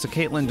shells to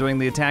Caitlin during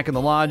the attack in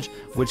the lodge,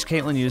 which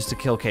Caitlin used to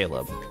kill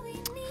Caleb.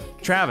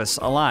 Travis,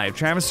 alive.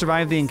 Travis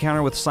survived the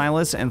encounter with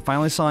Silas and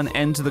finally saw an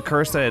end to the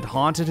curse that had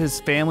haunted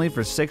his family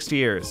for 6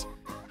 years.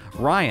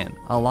 Ryan,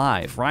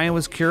 alive. Ryan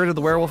was cured of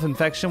the werewolf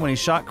infection when he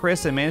shot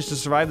Chris and managed to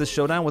survive the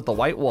showdown with the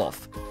White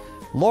Wolf.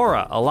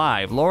 Laura,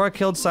 alive. Laura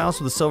killed Silas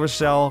with a silver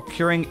shell,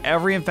 curing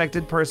every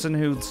infected person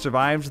who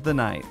survived the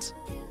night.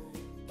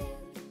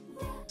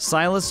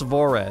 Silas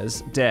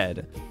Vorez,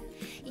 dead.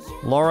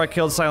 Laura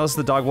killed Silas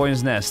the dog boy in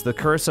his nest. The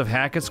curse of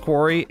Hackett's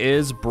Quarry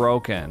is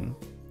broken.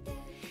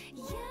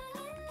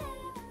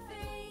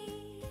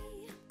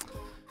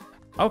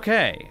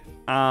 Okay.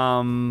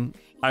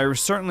 I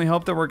certainly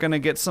hope that we're gonna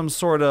get some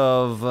sort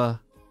of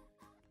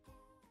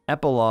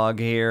epilogue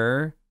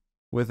here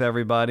with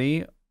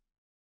everybody.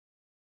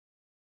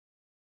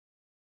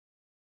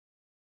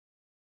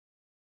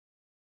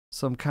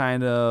 Some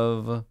kind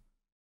of...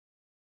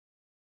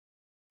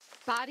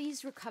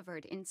 Bodies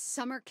recovered in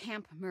summer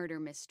camp murder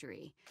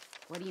mystery.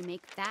 What do you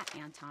make that,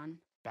 Anton?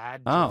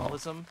 Bad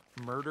journalism?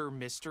 Murder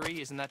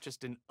mystery? Isn't that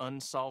just an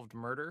unsolved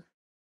murder?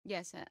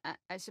 Yes,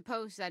 I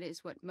suppose that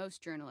is what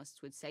most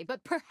journalists would say,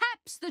 but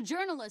perhaps the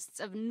journalists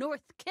of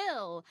North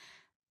Kill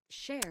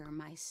share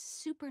my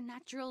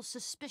supernatural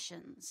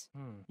suspicions.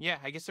 Yeah,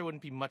 I guess there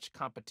wouldn't be much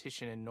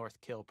competition in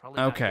North Kill. Probably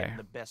not getting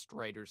the best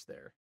writers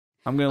there.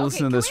 I'm gonna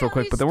listen to this real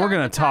quick, but then we're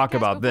gonna talk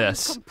about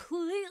this.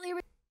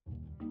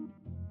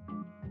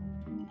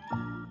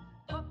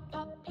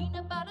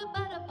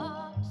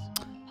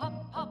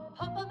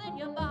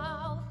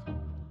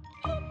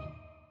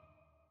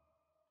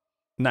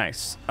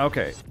 Nice.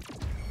 Okay.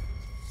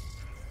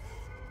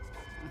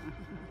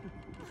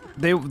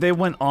 They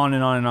went on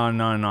and on and on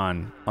and on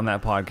and on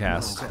that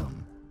podcast.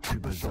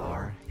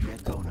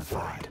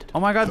 Oh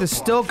my god, they're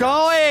still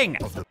going!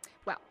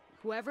 Well,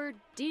 whoever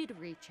did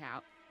reach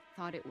out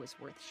thought it was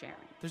worth sharing.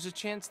 There's a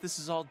chance this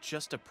is all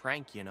just a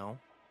prank, you know?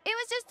 It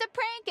was just a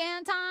prank,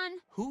 Anton.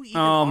 Who even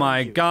Oh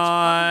my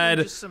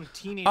god.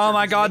 Oh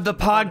my god, the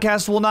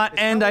podcast will not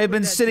end. I've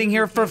been sitting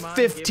here for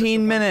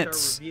 15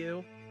 minutes.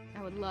 I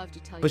would love to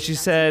tell you But she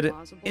said,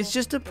 it's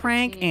just a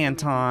prank,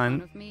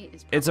 Anton.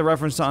 It's a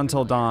reference to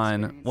Until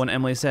Dawn when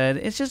Emily said,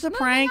 it's just a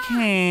prank,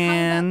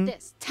 Han.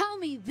 Tell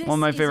me this One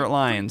of my favorite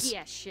lines.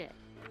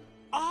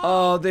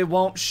 Oh, they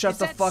won't shut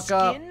the fuck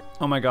up.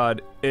 Oh my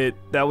god,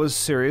 that was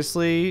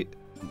seriously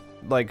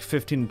like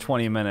 15 to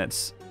 20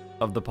 minutes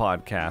of the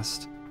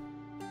podcast.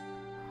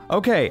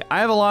 Okay,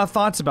 I have a lot of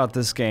thoughts about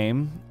this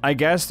game. I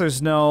guess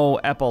there's no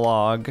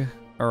epilogue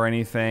or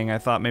anything. I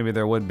thought maybe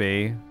there would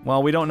be.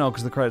 Well, we don't know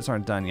because the credits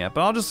aren't done yet,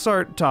 but I'll just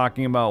start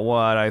talking about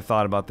what I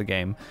thought about the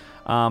game.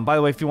 By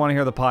the way, if you want to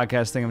hear the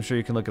podcast thing, I'm sure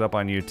you can look it up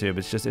on YouTube.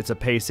 It's a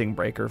pacing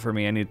breaker for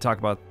me. I need to talk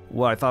about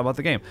what I thought about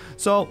the game.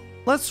 So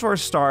let's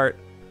first start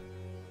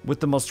with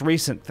the most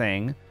recent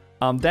thing.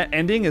 That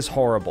ending is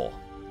horrible.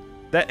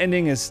 That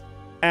ending is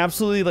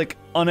absolutely, like,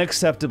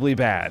 unacceptably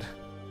bad.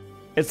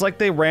 It's like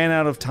they ran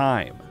out of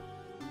time.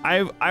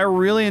 I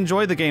really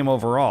enjoyed the game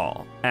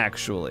overall,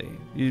 actually.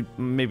 You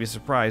may be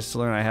surprised to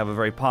learn I have a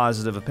very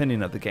positive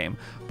opinion of the game.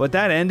 But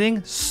that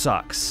ending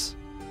sucks.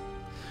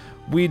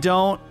 We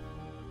don't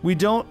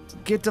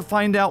get to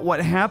find out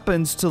what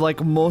happens to,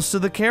 like, most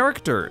of the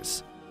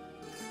characters.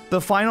 The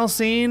final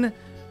scene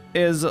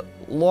is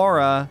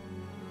Laura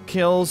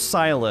kills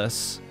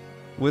Silas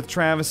with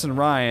Travis and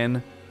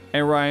Ryan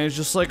Ryan's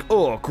just like,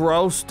 oh,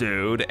 gross,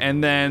 dude.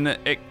 And then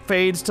it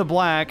fades to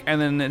black, and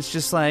then it's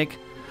just like,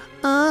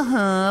 here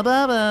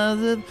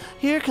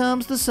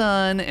comes the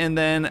sun, and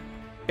then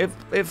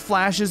it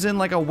flashes in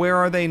like a where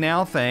are they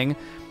now thing.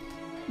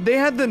 They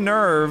had the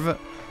nerve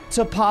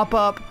to pop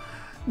up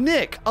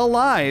Nick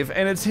alive,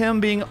 and it's him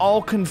being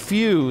all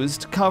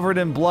confused, covered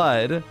in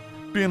blood,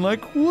 being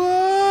like,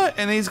 what?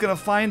 And he's gonna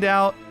find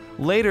out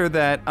later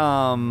that,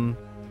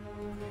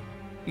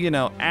 you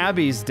know,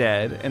 Abby's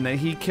dead and that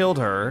he killed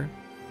her.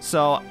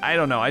 So I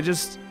don't know.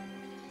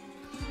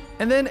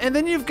 And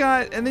then you've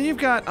got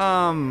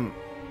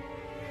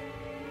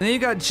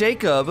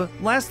Jacob.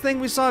 Last thing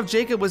we saw of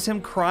Jacob was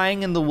him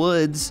crying in the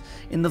woods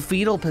in the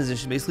fetal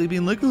position, basically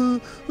being like, I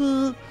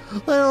don't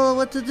know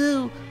what to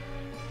do.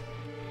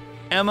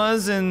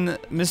 Emma's in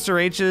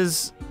Mr.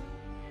 H's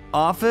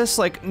office.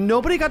 Like,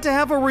 nobody got to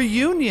have a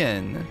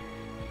reunion.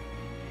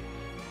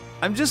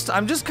 I'm just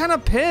kind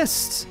of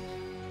pissed.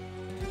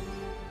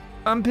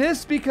 I'm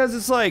pissed because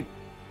it's like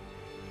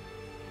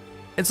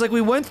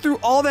we went through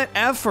all that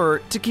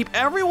effort to keep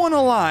everyone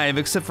alive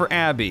except for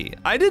Abby.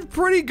 I did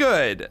pretty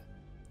good,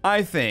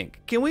 I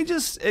think. Can we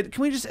just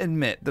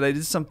admit that I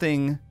did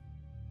something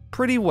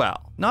pretty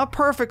well? Not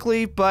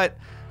perfectly, but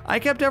I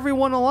kept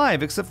everyone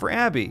alive except for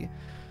Abby.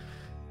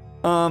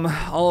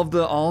 All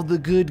the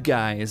good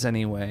guys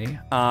anyway.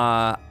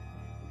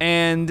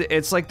 And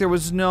it's like there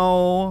was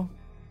no.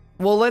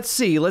 Well, let's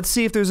see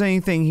if there's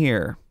anything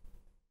here.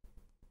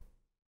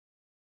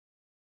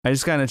 I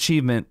just got an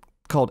achievement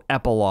called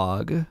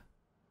Epilogue.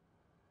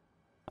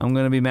 I'm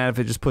gonna be mad if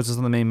it just puts us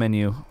on the main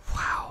menu.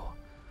 Wow.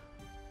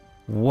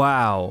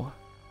 Wow.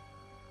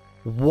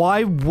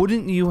 Why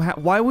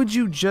would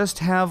you just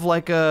have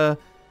like a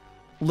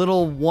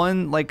little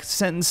one like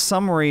sentence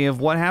summary of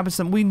what happens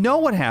to them? We know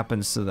what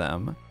happens to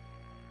them.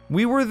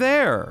 We were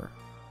there.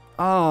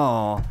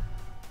 Oh.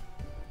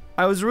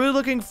 I was really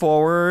looking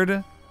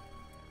forward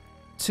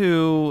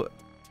to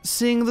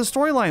seeing the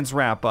storylines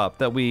wrap up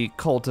that we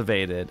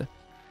cultivated.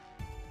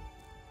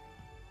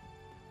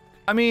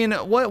 I mean,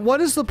 what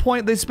is the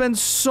point? They spend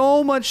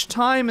so much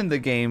time in the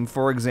game,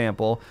 for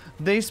example.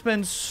 They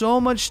spend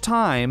so much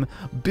time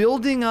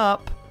building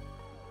up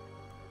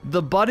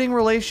the budding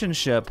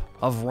relationship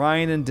of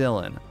Ryan and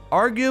Dylan.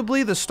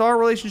 Arguably the star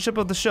relationship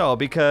of the show,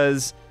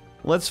 because,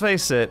 let's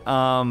face it,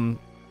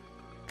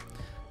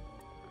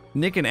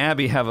 Nick and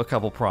Abby have a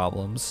couple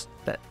problems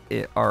that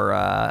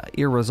are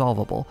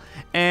irresolvable.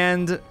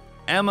 And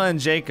Emma and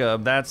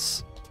Jacob,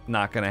 that's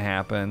not gonna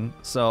happen.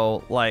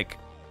 So, like,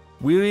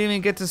 we don't even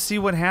get to see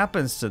what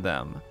happens to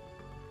them.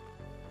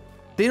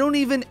 They don't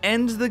even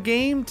end the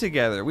game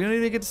together. We don't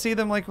even get to see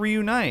them, like,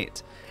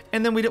 reunite.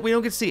 And then we don't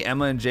get to see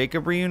Emma and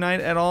Jacob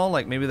reunite at all.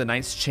 Like, maybe the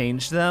Knights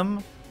changed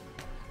them.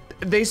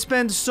 They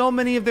spend so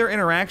many of their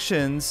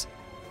interactions,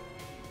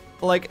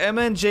 like,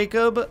 Emma and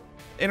Jacob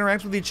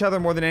interact with each other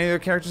more than any other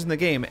characters in the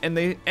game, and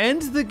they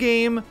end the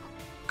game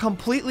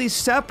completely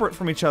separate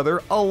from each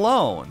other,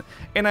 alone.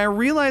 And I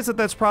realize that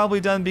that's probably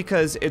done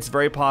because it's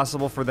very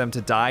possible for them to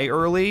die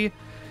early,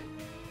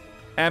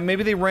 and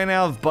maybe they ran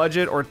out of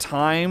budget or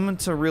time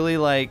to really,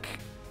 like,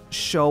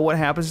 show what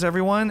happens to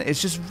everyone. It's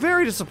just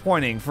very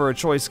disappointing for a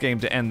choice game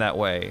to end that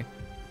way.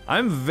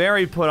 I'm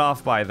very put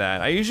off by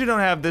that. I usually don't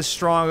have this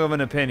strong of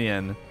an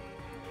opinion,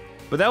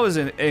 but that was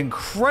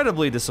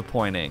incredibly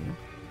disappointing.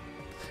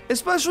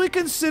 Especially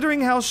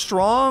considering how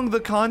strong the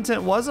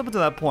content was up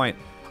until that point.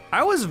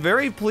 I was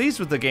very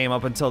pleased with the game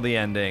up until the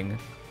ending.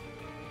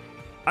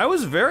 I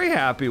was very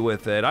happy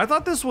with it. I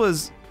thought this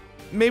was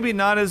maybe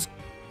not as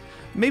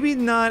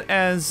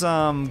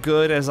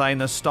good as I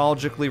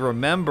nostalgically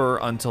remember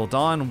Until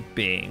Dawn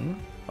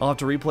being. I'll have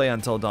to replay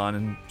Until Dawn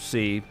and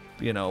see,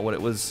 you know, what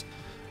it was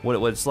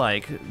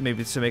like,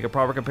 maybe to make a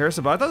proper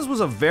comparison. But I thought this was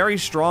a very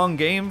strong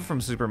game from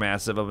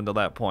Supermassive up until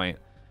that point.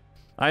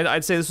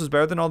 I'd say this was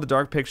better than all the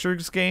Dark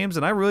Pictures games,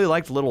 and I really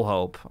liked Little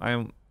Hope.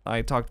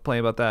 I talked plenty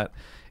about that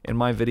in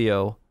my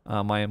video,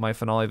 my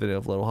finale video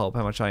of Little Hope,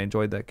 how much I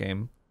enjoyed that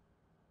game,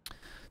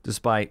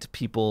 despite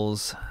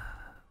people's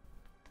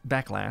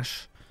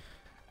backlash.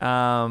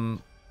 I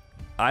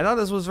thought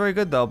this was very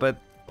good though, but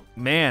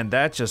man,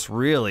 that just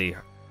really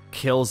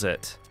kills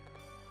it.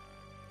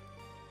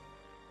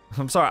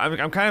 I'm sorry,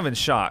 I'm kind of in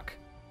shock.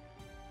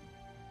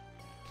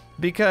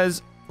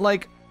 Because,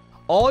 like,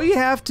 all you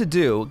have to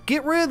do,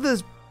 get rid of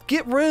the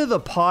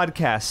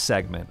podcast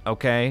segment,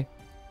 okay?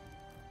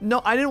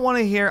 No, I didn't want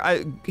to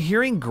hear,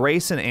 hearing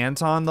Grace and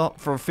Anton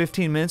for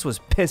 15 minutes was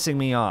pissing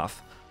me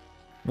off.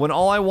 When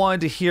all I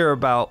wanted to hear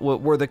about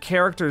were the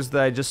characters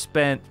that I just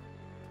spent,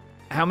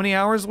 how many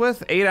hours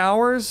with? 8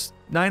 hours?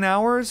 9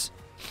 hours?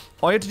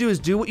 All you have to do is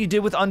do what you did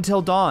with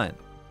Until Dawn.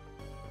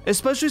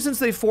 Especially since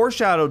they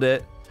foreshadowed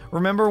it.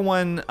 Remember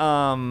when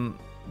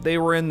they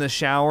were in the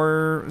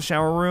shower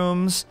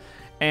rooms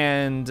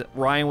and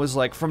Ryan was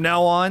like, from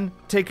now on,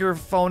 take your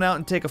phone out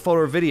and take a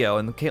photo or video.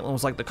 And Caitlin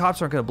was like, the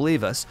cops aren't gonna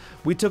believe us.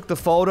 We took the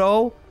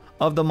photo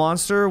of the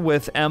monster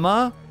with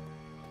Emma,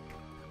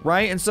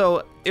 right? And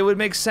so it would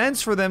make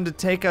sense for them to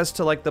take us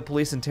to like the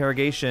police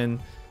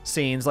interrogation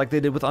scenes like they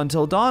did with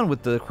Until Dawn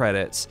with the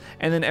credits.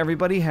 And then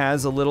everybody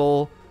has a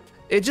little,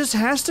 it just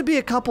has to be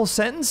a couple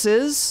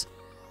sentences.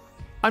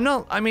 I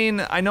know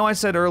I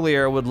said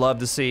earlier I would love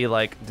to see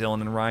like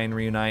Dylan and Ryan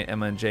reunite,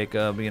 Emma and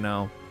Jacob, you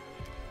know.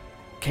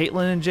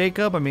 Caitlin and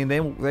Jacob, I mean,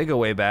 they go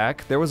way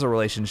back. There was a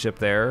relationship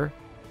there.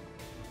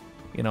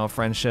 You know, a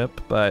friendship,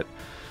 but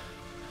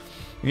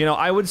you know,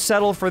 I would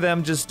settle for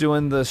them just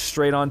doing the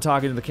straight on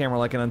talking to the camera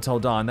like in Until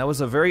Dawn. That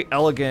was a very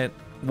elegant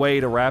way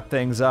to wrap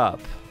things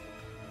up.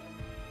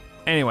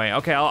 Anyway,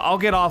 okay, I'll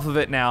get off of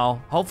it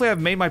now. Hopefully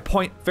I've made my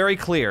point very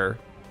clear.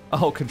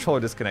 Oh, controller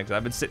disconnected.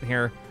 I've been sitting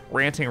here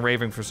ranting and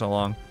raving for so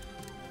long.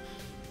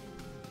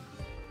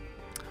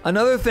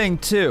 Another thing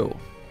too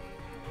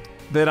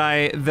that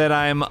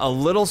I'm a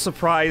little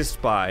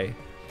surprised by.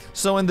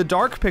 So in the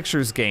Dark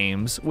Pictures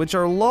games, which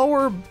are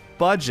lower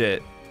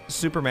budget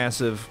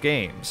supermassive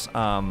games,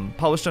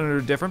 published under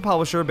a different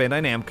publisher,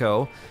 Bandai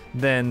Namco,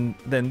 than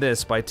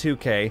this by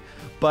 2K,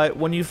 but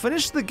when you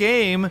finish the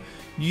game,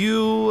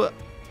 you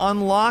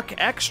unlock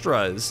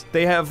extras.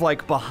 They have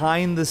like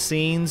behind the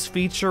scenes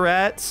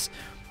featurettes.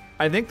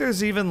 I think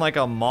there's even like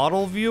a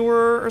model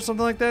viewer or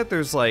something like that.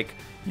 There's like,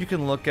 you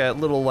can look at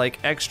little like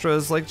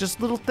extras, like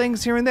just little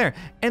things here and there.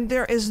 And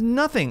there is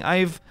nothing.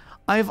 I've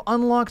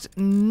unlocked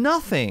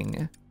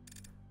nothing.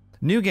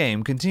 New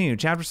game, continue.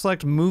 Chapter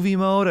select, movie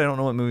mode. I don't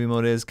know what movie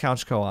mode is.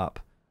 Couch co-op.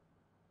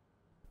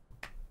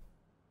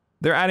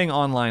 They're adding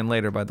online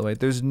later, by the way.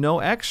 There's no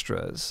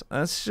extras.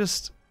 That's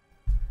just,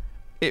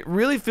 it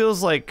really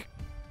feels like,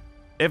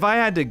 if I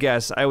had to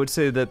guess, I would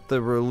say that the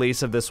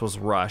release of this was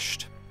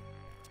rushed.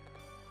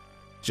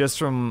 Just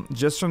from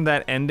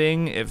that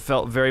ending, it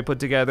felt very put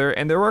together,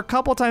 and there were a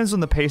couple times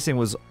when the pacing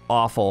was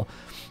awful.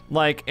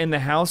 Like in the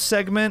house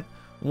segment,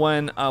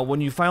 when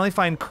you finally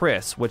find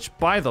Chris, which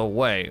by the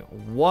way,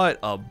 what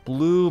a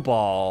blue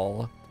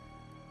ball.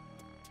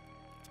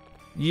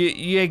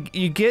 You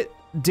get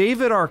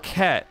David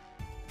Arquette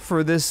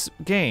for this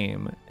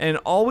game, and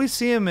all we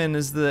see him in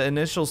is the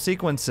initial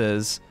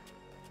sequences.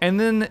 And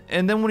then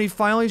when he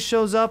finally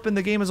shows up in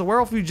the game as a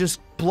werewolf, you just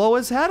blow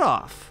his head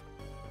off.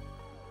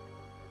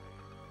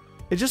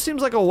 It just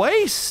seems like a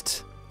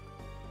waste.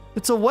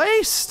 It's a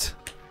waste.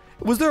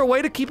 Was there a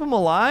way to keep him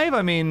alive?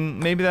 I mean,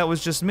 maybe that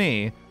was just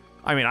me.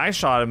 I mean, I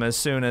shot him as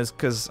soon as,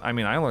 because, I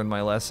mean, I learned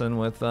my lesson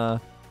with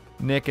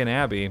Nick and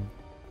Abby.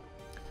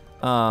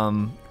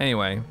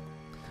 Anyway.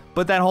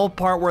 But that whole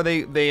part where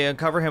they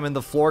uncover him and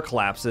the floor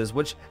collapses,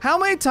 which, how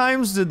many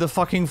times did the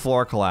fucking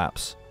floor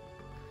collapse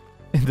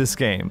in this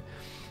game?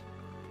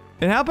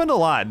 It happened a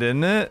lot,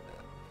 didn't it?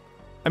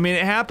 I mean,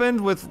 it happened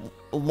with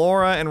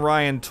Laura and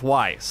Ryan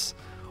twice.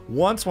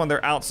 Once when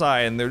they're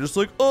outside and they're just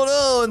like, oh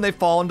no, and they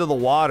fall into the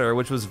water,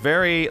 which was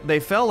they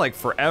fell like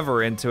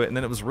forever into it, and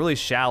then it was really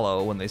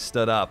shallow when they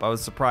stood up. I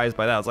was surprised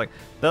by that. I was like,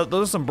 those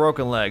are some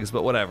broken legs,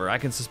 but whatever, I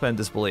can suspend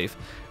disbelief.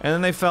 And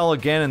then they fell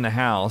again in the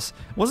house.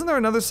 Wasn't there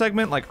another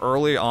segment like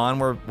early on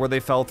where they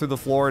fell through the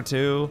floor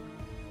too?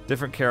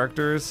 Different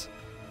characters?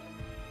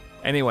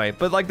 Anyway,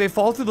 but like they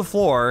fall through the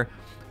floor,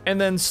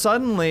 and then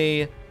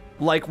suddenly,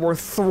 like, we're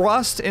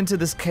thrust into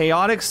this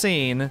chaotic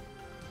scene.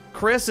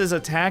 Chris is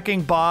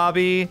attacking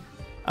Bobby.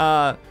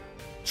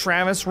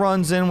 Travis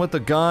runs in with a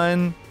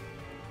gun.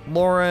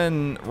 Laura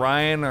and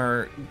Ryan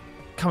are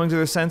coming to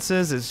their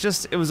senses.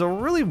 It was a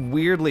really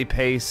weirdly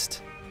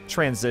paced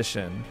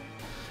transition.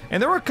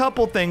 And there were a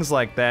couple things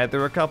like that.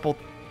 There were a couple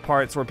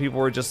parts where people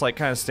were just like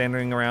kind of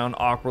standing around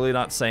awkwardly,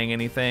 not saying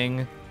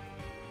anything.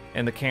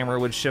 And the camera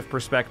would shift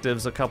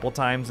perspectives a couple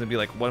times and be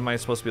like, what am I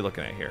supposed to be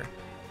looking at here?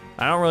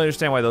 I don't really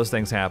understand why those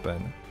things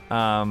happen.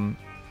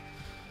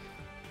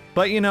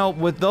 But you know,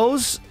 with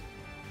those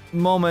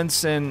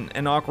moments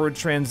and awkward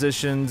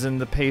transitions and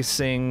the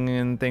pacing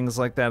and things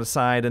like that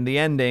aside and the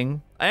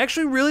ending, I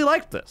actually really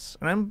liked this.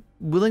 And I'm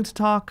willing to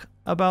talk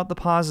about the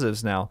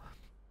positives now.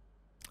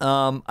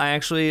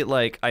 I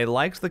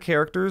liked the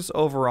characters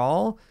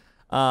overall.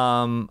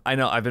 I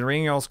know I've been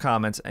reading y'all's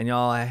comments and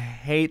y'all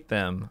hate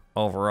them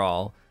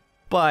overall.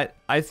 But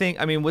I think,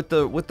 I mean, with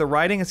the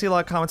writing, I see a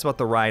lot of comments about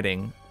the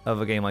writing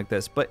of a game like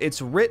this, but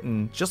it's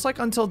written just like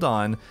Until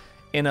Dawn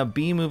in a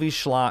B-movie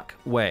schlock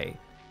way.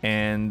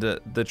 And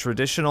the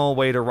traditional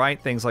way to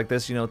write things like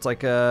this, you know, it's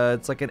like an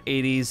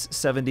 80s,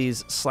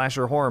 70s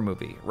slasher horror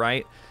movie,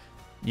 right?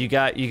 You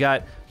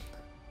got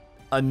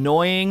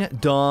annoying,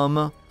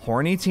 dumb,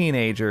 horny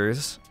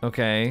teenagers,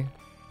 okay?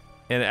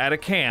 And at a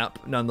camp,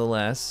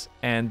 nonetheless.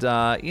 And,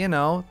 you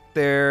know,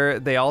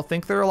 they all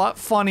think they're a lot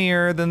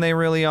funnier than they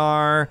really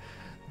are.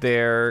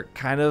 They're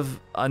kind of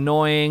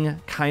annoying,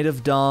 kind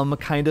of dumb,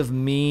 kind of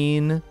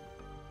mean.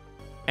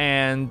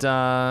 And,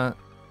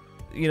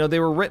 you know, they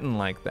were written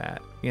like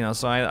that. You know,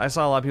 so I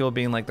saw a lot of people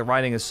being like, the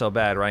writing is so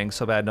bad,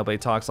 nobody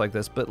talks like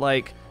this. But,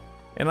 like,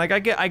 and, like,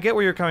 I get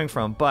where you're coming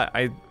from, but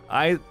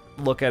I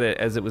look at it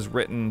as it was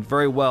written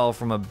very well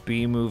from a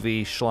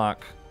B-movie schlock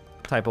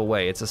type of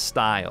way. It's a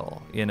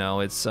style, you know,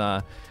 it's,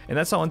 and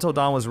that's how Until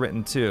Dawn was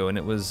written too. And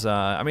it was,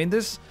 I mean,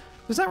 there's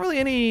not really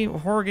any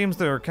horror games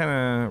that are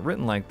kind of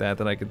written like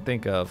that I could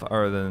think of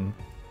other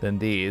than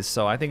these.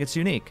 So I think it's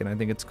unique and I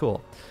think it's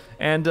cool.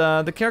 And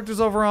the characters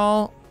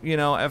overall, you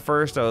know, at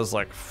first I was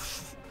like,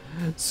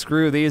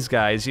 screw these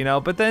guys, you know,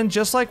 but then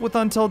just like with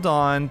Until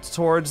Dawn,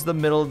 towards the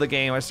middle of the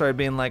game, I started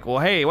being like, well,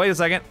 hey, wait a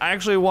second, I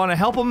actually want to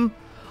help them.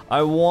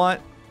 I want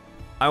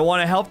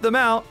to help them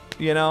out,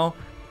 you know,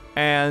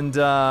 and,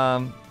 you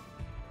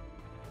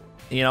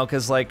know,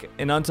 because, like,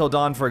 in Until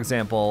Dawn, for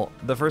example,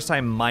 the first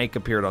time Mike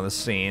appeared on the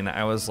scene,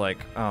 I was like,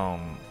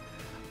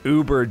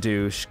 uber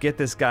douche, get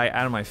this guy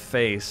out of my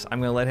face.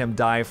 I'm gonna let him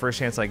die first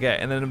chance I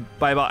get. And then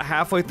by about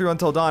halfway through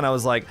Until Dawn, I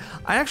was like,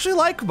 I actually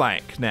like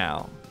Mike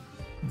now.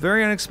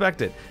 Very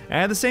unexpected. And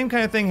I had the same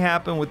kind of thing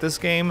happen with this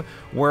game,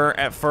 where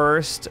at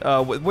first,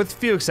 with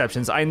few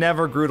exceptions, I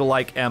never grew to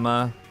like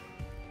Emma.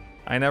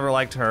 I never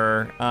liked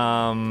her.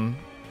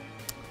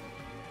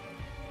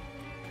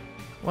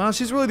 Well,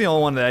 she's really the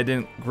only one that I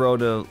didn't grow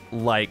to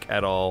like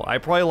at all. I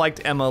probably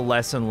liked Emma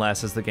less and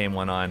less as the game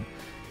went on.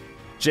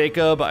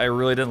 Jacob, I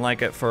really didn't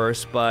like at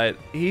first, but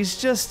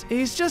he's just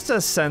a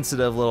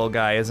sensitive little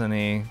guy, isn't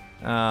he?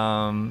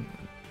 Felt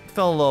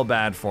a little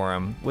bad for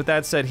him. With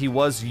that said, he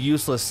was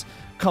useless,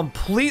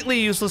 completely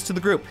useless to the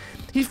group.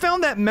 He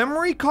found that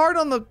memory card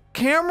on the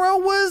camera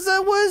was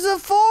a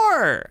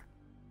 4.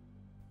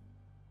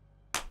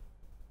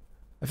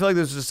 I feel like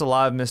there's just a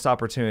lot of missed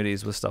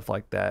opportunities with stuff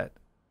like that.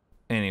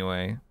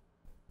 Anyway,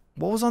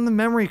 what was on the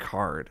memory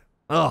card?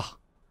 Ugh.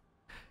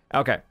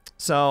 Okay,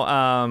 so,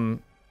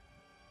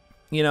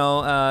 you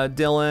know,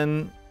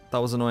 Dylan, that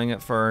was annoying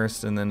at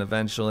first, and then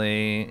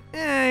eventually,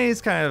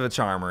 he's kind of a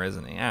charmer,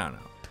 isn't he? I don't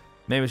know.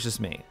 Maybe it's just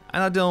me. I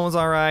thought Dylan was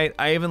alright.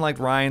 I even liked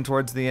Ryan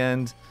towards the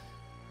end.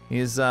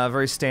 He's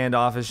very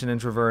standoffish and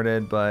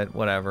introverted, but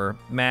whatever.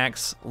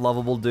 Max,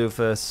 lovable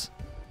doofus.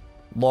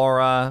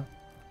 Laura,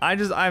 I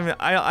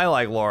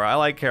like Laura. I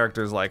like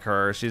characters like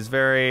her. She's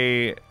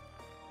very,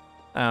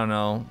 I don't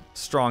know,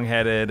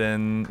 strong-headed,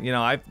 and, you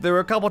know, there were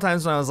a couple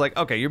times when I was like,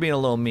 okay, you're being a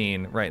little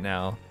mean right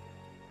now.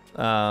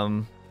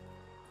 A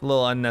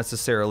little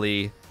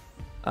unnecessarily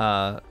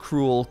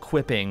cruel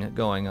quipping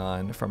going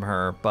on from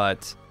her,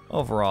 but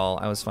overall,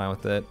 I was fine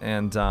with it.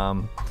 And,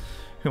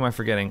 who am I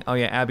forgetting? Oh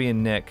yeah, Abby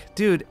and Nick.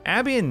 Dude,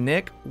 Abby and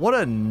Nick, what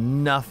a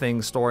nothing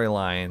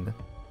storyline.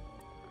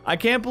 I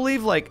can't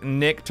believe, like,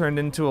 Nick turned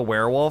into a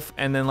werewolf,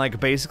 and then, like,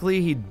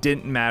 basically he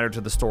didn't matter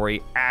to the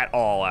story at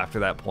all after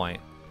that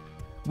point.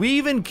 We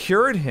even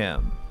cured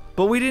him,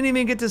 but we didn't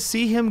even get to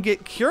see him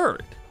get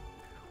cured.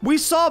 We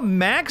saw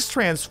Max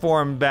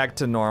transform back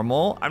to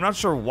normal. I'm not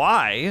sure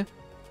why.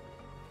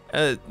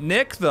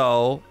 Nick,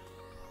 though.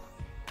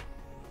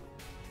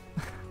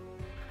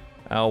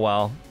 Oh,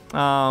 well.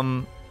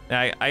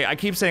 I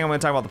keep saying I'm going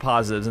to talk about the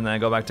positives, and then I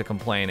go back to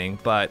complaining,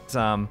 but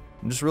I'm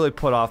just really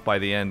put off by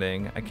the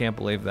ending. I can't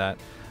believe that.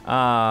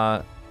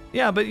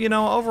 Yeah, but, you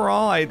know,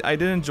 overall, I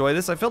did enjoy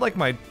this. I felt like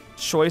my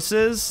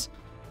choices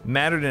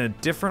mattered in a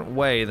different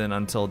way than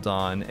Until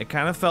Dawn. It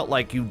kind of felt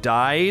like you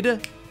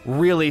died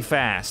really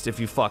fast if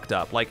you fucked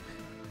up. Like,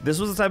 this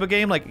was the type of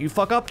game, like, you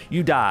fuck up,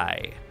 you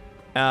die.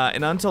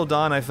 And Until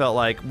Dawn, I felt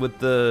like, with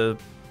the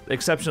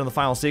exception of the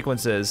final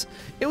sequences,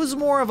 it was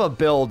more of a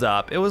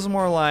build-up. It was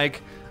more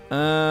like,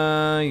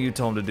 you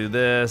told him to do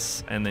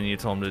this, and then you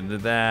told him to do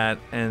that,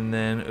 and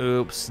then,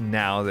 oops,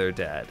 now they're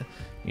dead.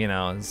 You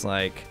know, it's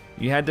like,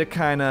 you had to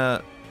kind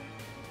of,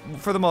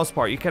 for the most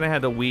part, you kind of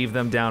had to weave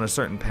them down a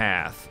certain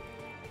path,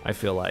 I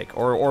feel like,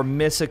 or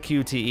miss a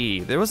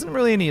QTE. There wasn't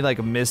really any,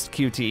 like, missed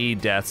QTE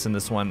deaths in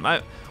this one.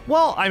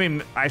 Well, I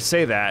mean, I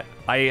say that.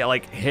 I,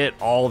 like, hit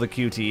all the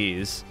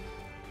QTEs.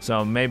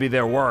 So maybe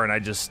there were, and I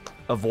just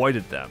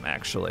avoided them,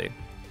 actually.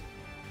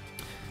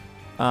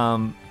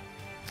 But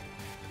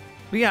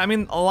yeah, I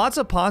mean, lots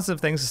of positive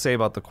things to say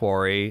about The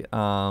Quarry.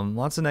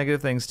 Lots of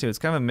negative things, too. It's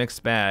kind of a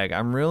mixed bag.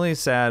 I'm really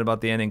sad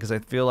about the ending, because I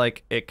feel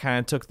like it kind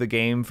of took the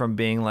game from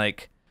being,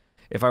 like,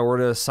 if I were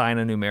to assign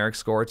a numeric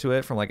score to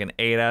it, from, like, an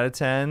 8 out of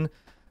 10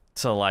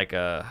 to, like,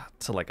 a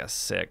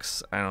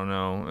 6. I don't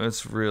know.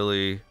 It's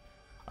really...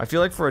 I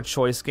feel like for a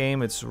choice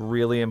game, it's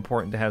really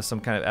important to have some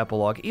kind of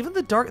epilogue. Even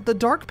the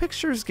Dark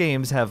Pictures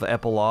games have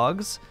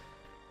epilogues,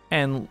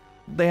 and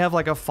they have,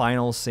 like, a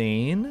final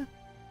scene.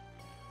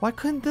 Why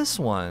couldn't this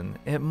one?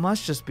 It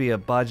must just be a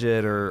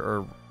budget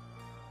or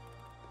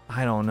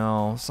I don't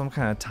know, some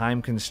kind of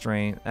time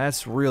constraint.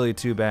 That's really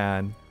too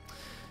bad.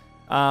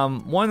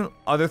 One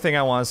other thing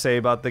I want to say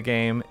about the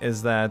game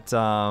is that,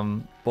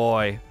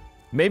 boy,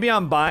 maybe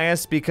I'm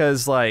biased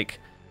because, like,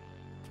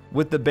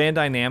 with the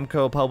Bandai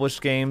Namco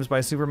published games by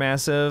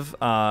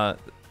Supermassive,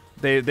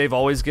 they've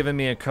always given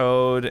me a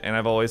code, and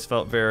I've always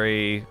felt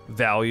very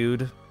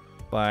valued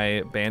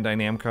by Bandai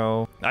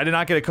Namco. I did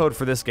not get a code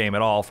for this game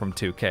at all from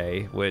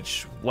 2K,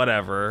 which,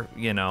 whatever,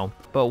 you know.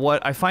 But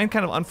what I find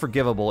kind of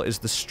unforgivable is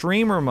the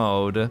streamer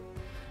mode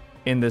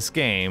in this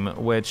game,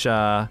 which,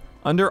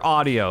 under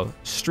audio,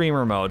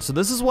 streamer mode. So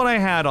this is what I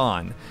had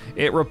on.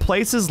 It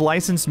replaces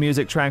licensed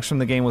music tracks from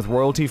the game with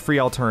royalty-free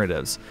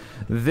alternatives.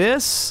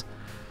 This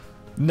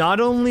not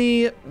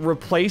only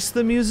replaced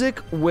the music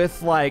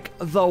with like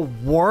the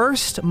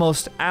worst,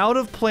 most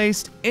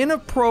out-of-place,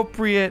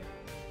 inappropriate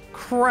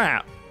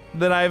crap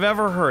that I've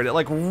ever heard. It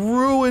like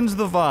ruins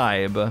the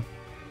vibe.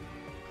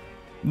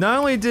 Not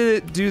only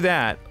did it do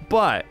that,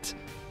 but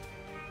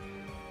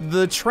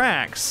the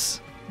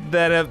tracks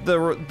that have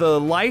the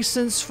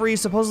license-free,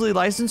 supposedly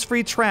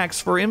license-free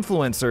tracks for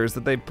influencers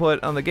that they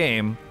put on the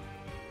game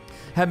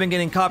have been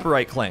getting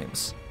copyright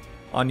claims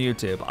on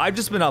YouTube. I've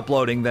just been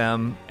uploading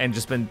them and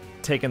just been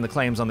taking the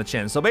claims on the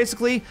chin. So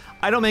basically,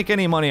 I don't make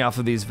any money off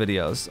of these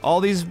videos. All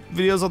these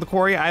videos of the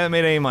Quarry, I haven't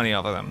made any money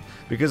off of them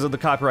because of the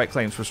copyright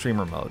claims for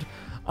streamer mode.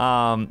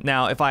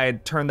 Now, if I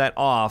had turned that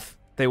off,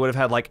 they would have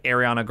had like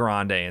Ariana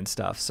Grande and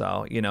stuff.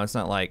 So, you know, it's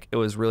not like it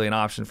was really an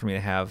option for me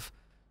to have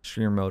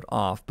streamer mode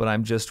off, but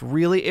I'm just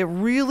really, it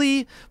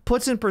really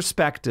puts in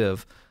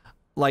perspective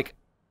like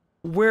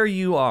where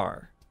you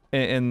are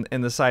in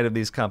the side of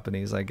these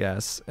companies, I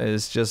guess,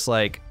 is just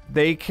like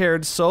they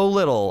cared so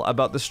little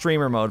about the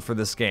streamer mode for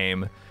this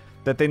game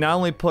that they not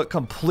only put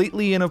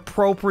completely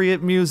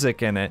inappropriate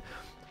music in it,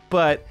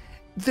 but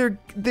they're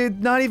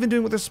not even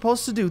doing what they're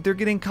supposed to do. They're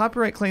getting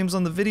copyright claims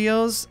on the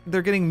videos.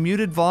 They're getting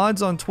muted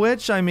VODs on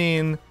Twitch. I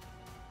mean,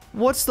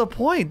 what's the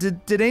point?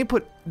 Did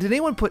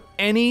anyone put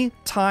any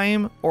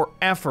time or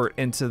effort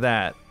into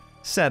that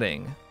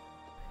setting?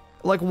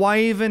 Like, why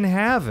even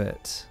have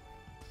it?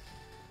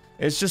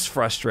 It's just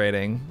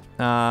frustrating.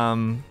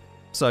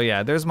 So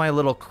yeah, there's my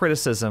little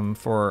criticism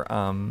for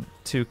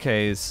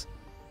 2K's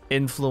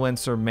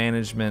influencer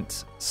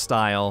management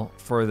style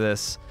for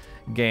this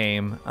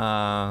game.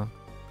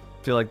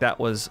 Feel like that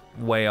was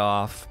way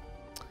off.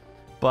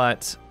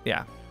 But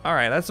yeah.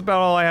 Alright, that's about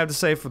all I have to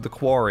say for the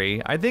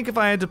Quarry. I think if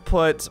I had to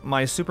put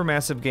my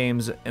Supermassive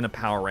games in a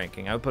power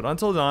ranking, I would put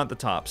Until Dawn at the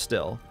top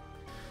still.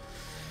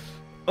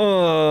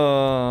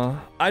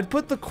 I'd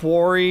put the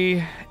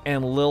Quarry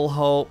and Lil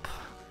Hope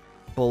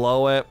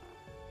below it.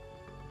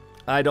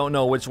 I don't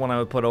know which one I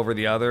would put over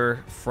the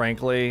other,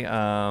 frankly.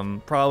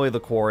 Probably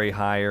the Quarry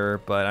higher,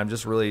 but I'm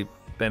just really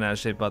bent out of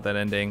shape about that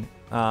ending.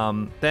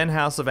 Then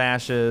House of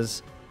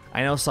Ashes.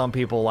 I know some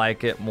people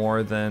like it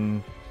more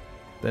than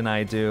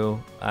I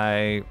do.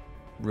 I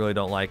really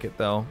don't like it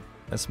though,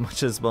 as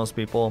much as most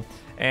people.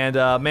 And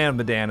Man of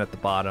Medan at the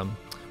bottom.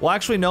 Well,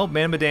 actually, no,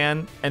 Man of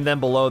Medan, and then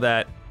below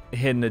that,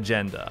 Hidden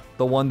Agenda,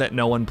 the one that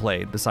no one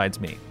played besides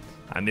me.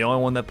 I'm the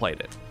only one that played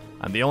it.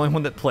 I'm the only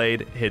one that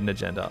played Hidden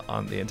Agenda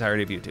on the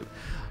entirety of YouTube.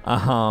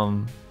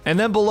 And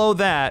then below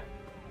that,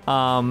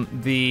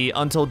 the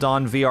Until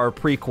Dawn VR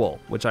prequel,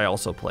 which I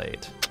also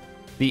played.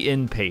 The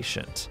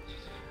Inpatient.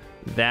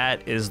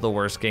 That is the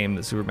worst game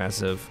that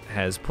Supermassive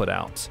has put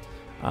out.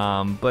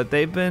 But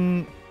they've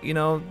been, you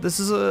know,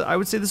 I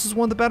would say this is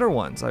one of the better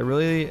ones. I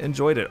really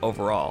enjoyed it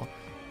overall.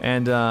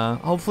 And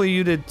hopefully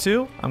you did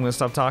too. I'm gonna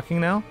stop talking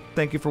now.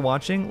 Thank you for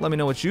watching. Let me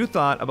know what you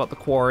thought about the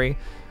Quarry.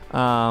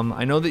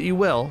 I know that you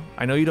will.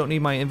 I know you don't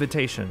need my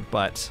invitation,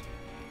 but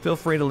feel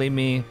free to leave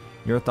me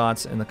your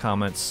thoughts in the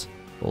comments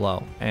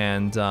below.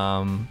 And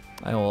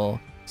I will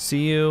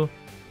see you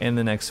in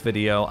the next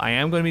video. I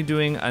am going to be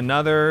doing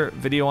another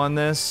video on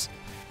this.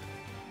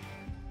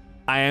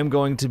 I am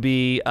going to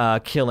be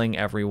killing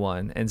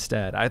everyone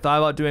instead. I thought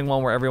about doing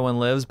one where everyone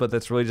lives, but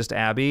that's really just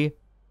Abby.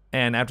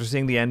 And after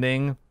seeing the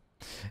ending,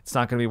 it's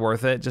not going to be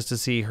worth it just to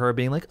see her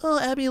being like, oh,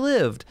 Abby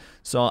lived.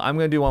 So I'm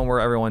going to do one where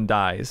everyone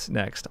dies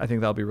next. I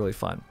think that'll be really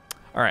fun.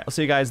 All right, I'll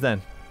see you guys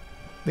then.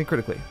 Think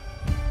critically.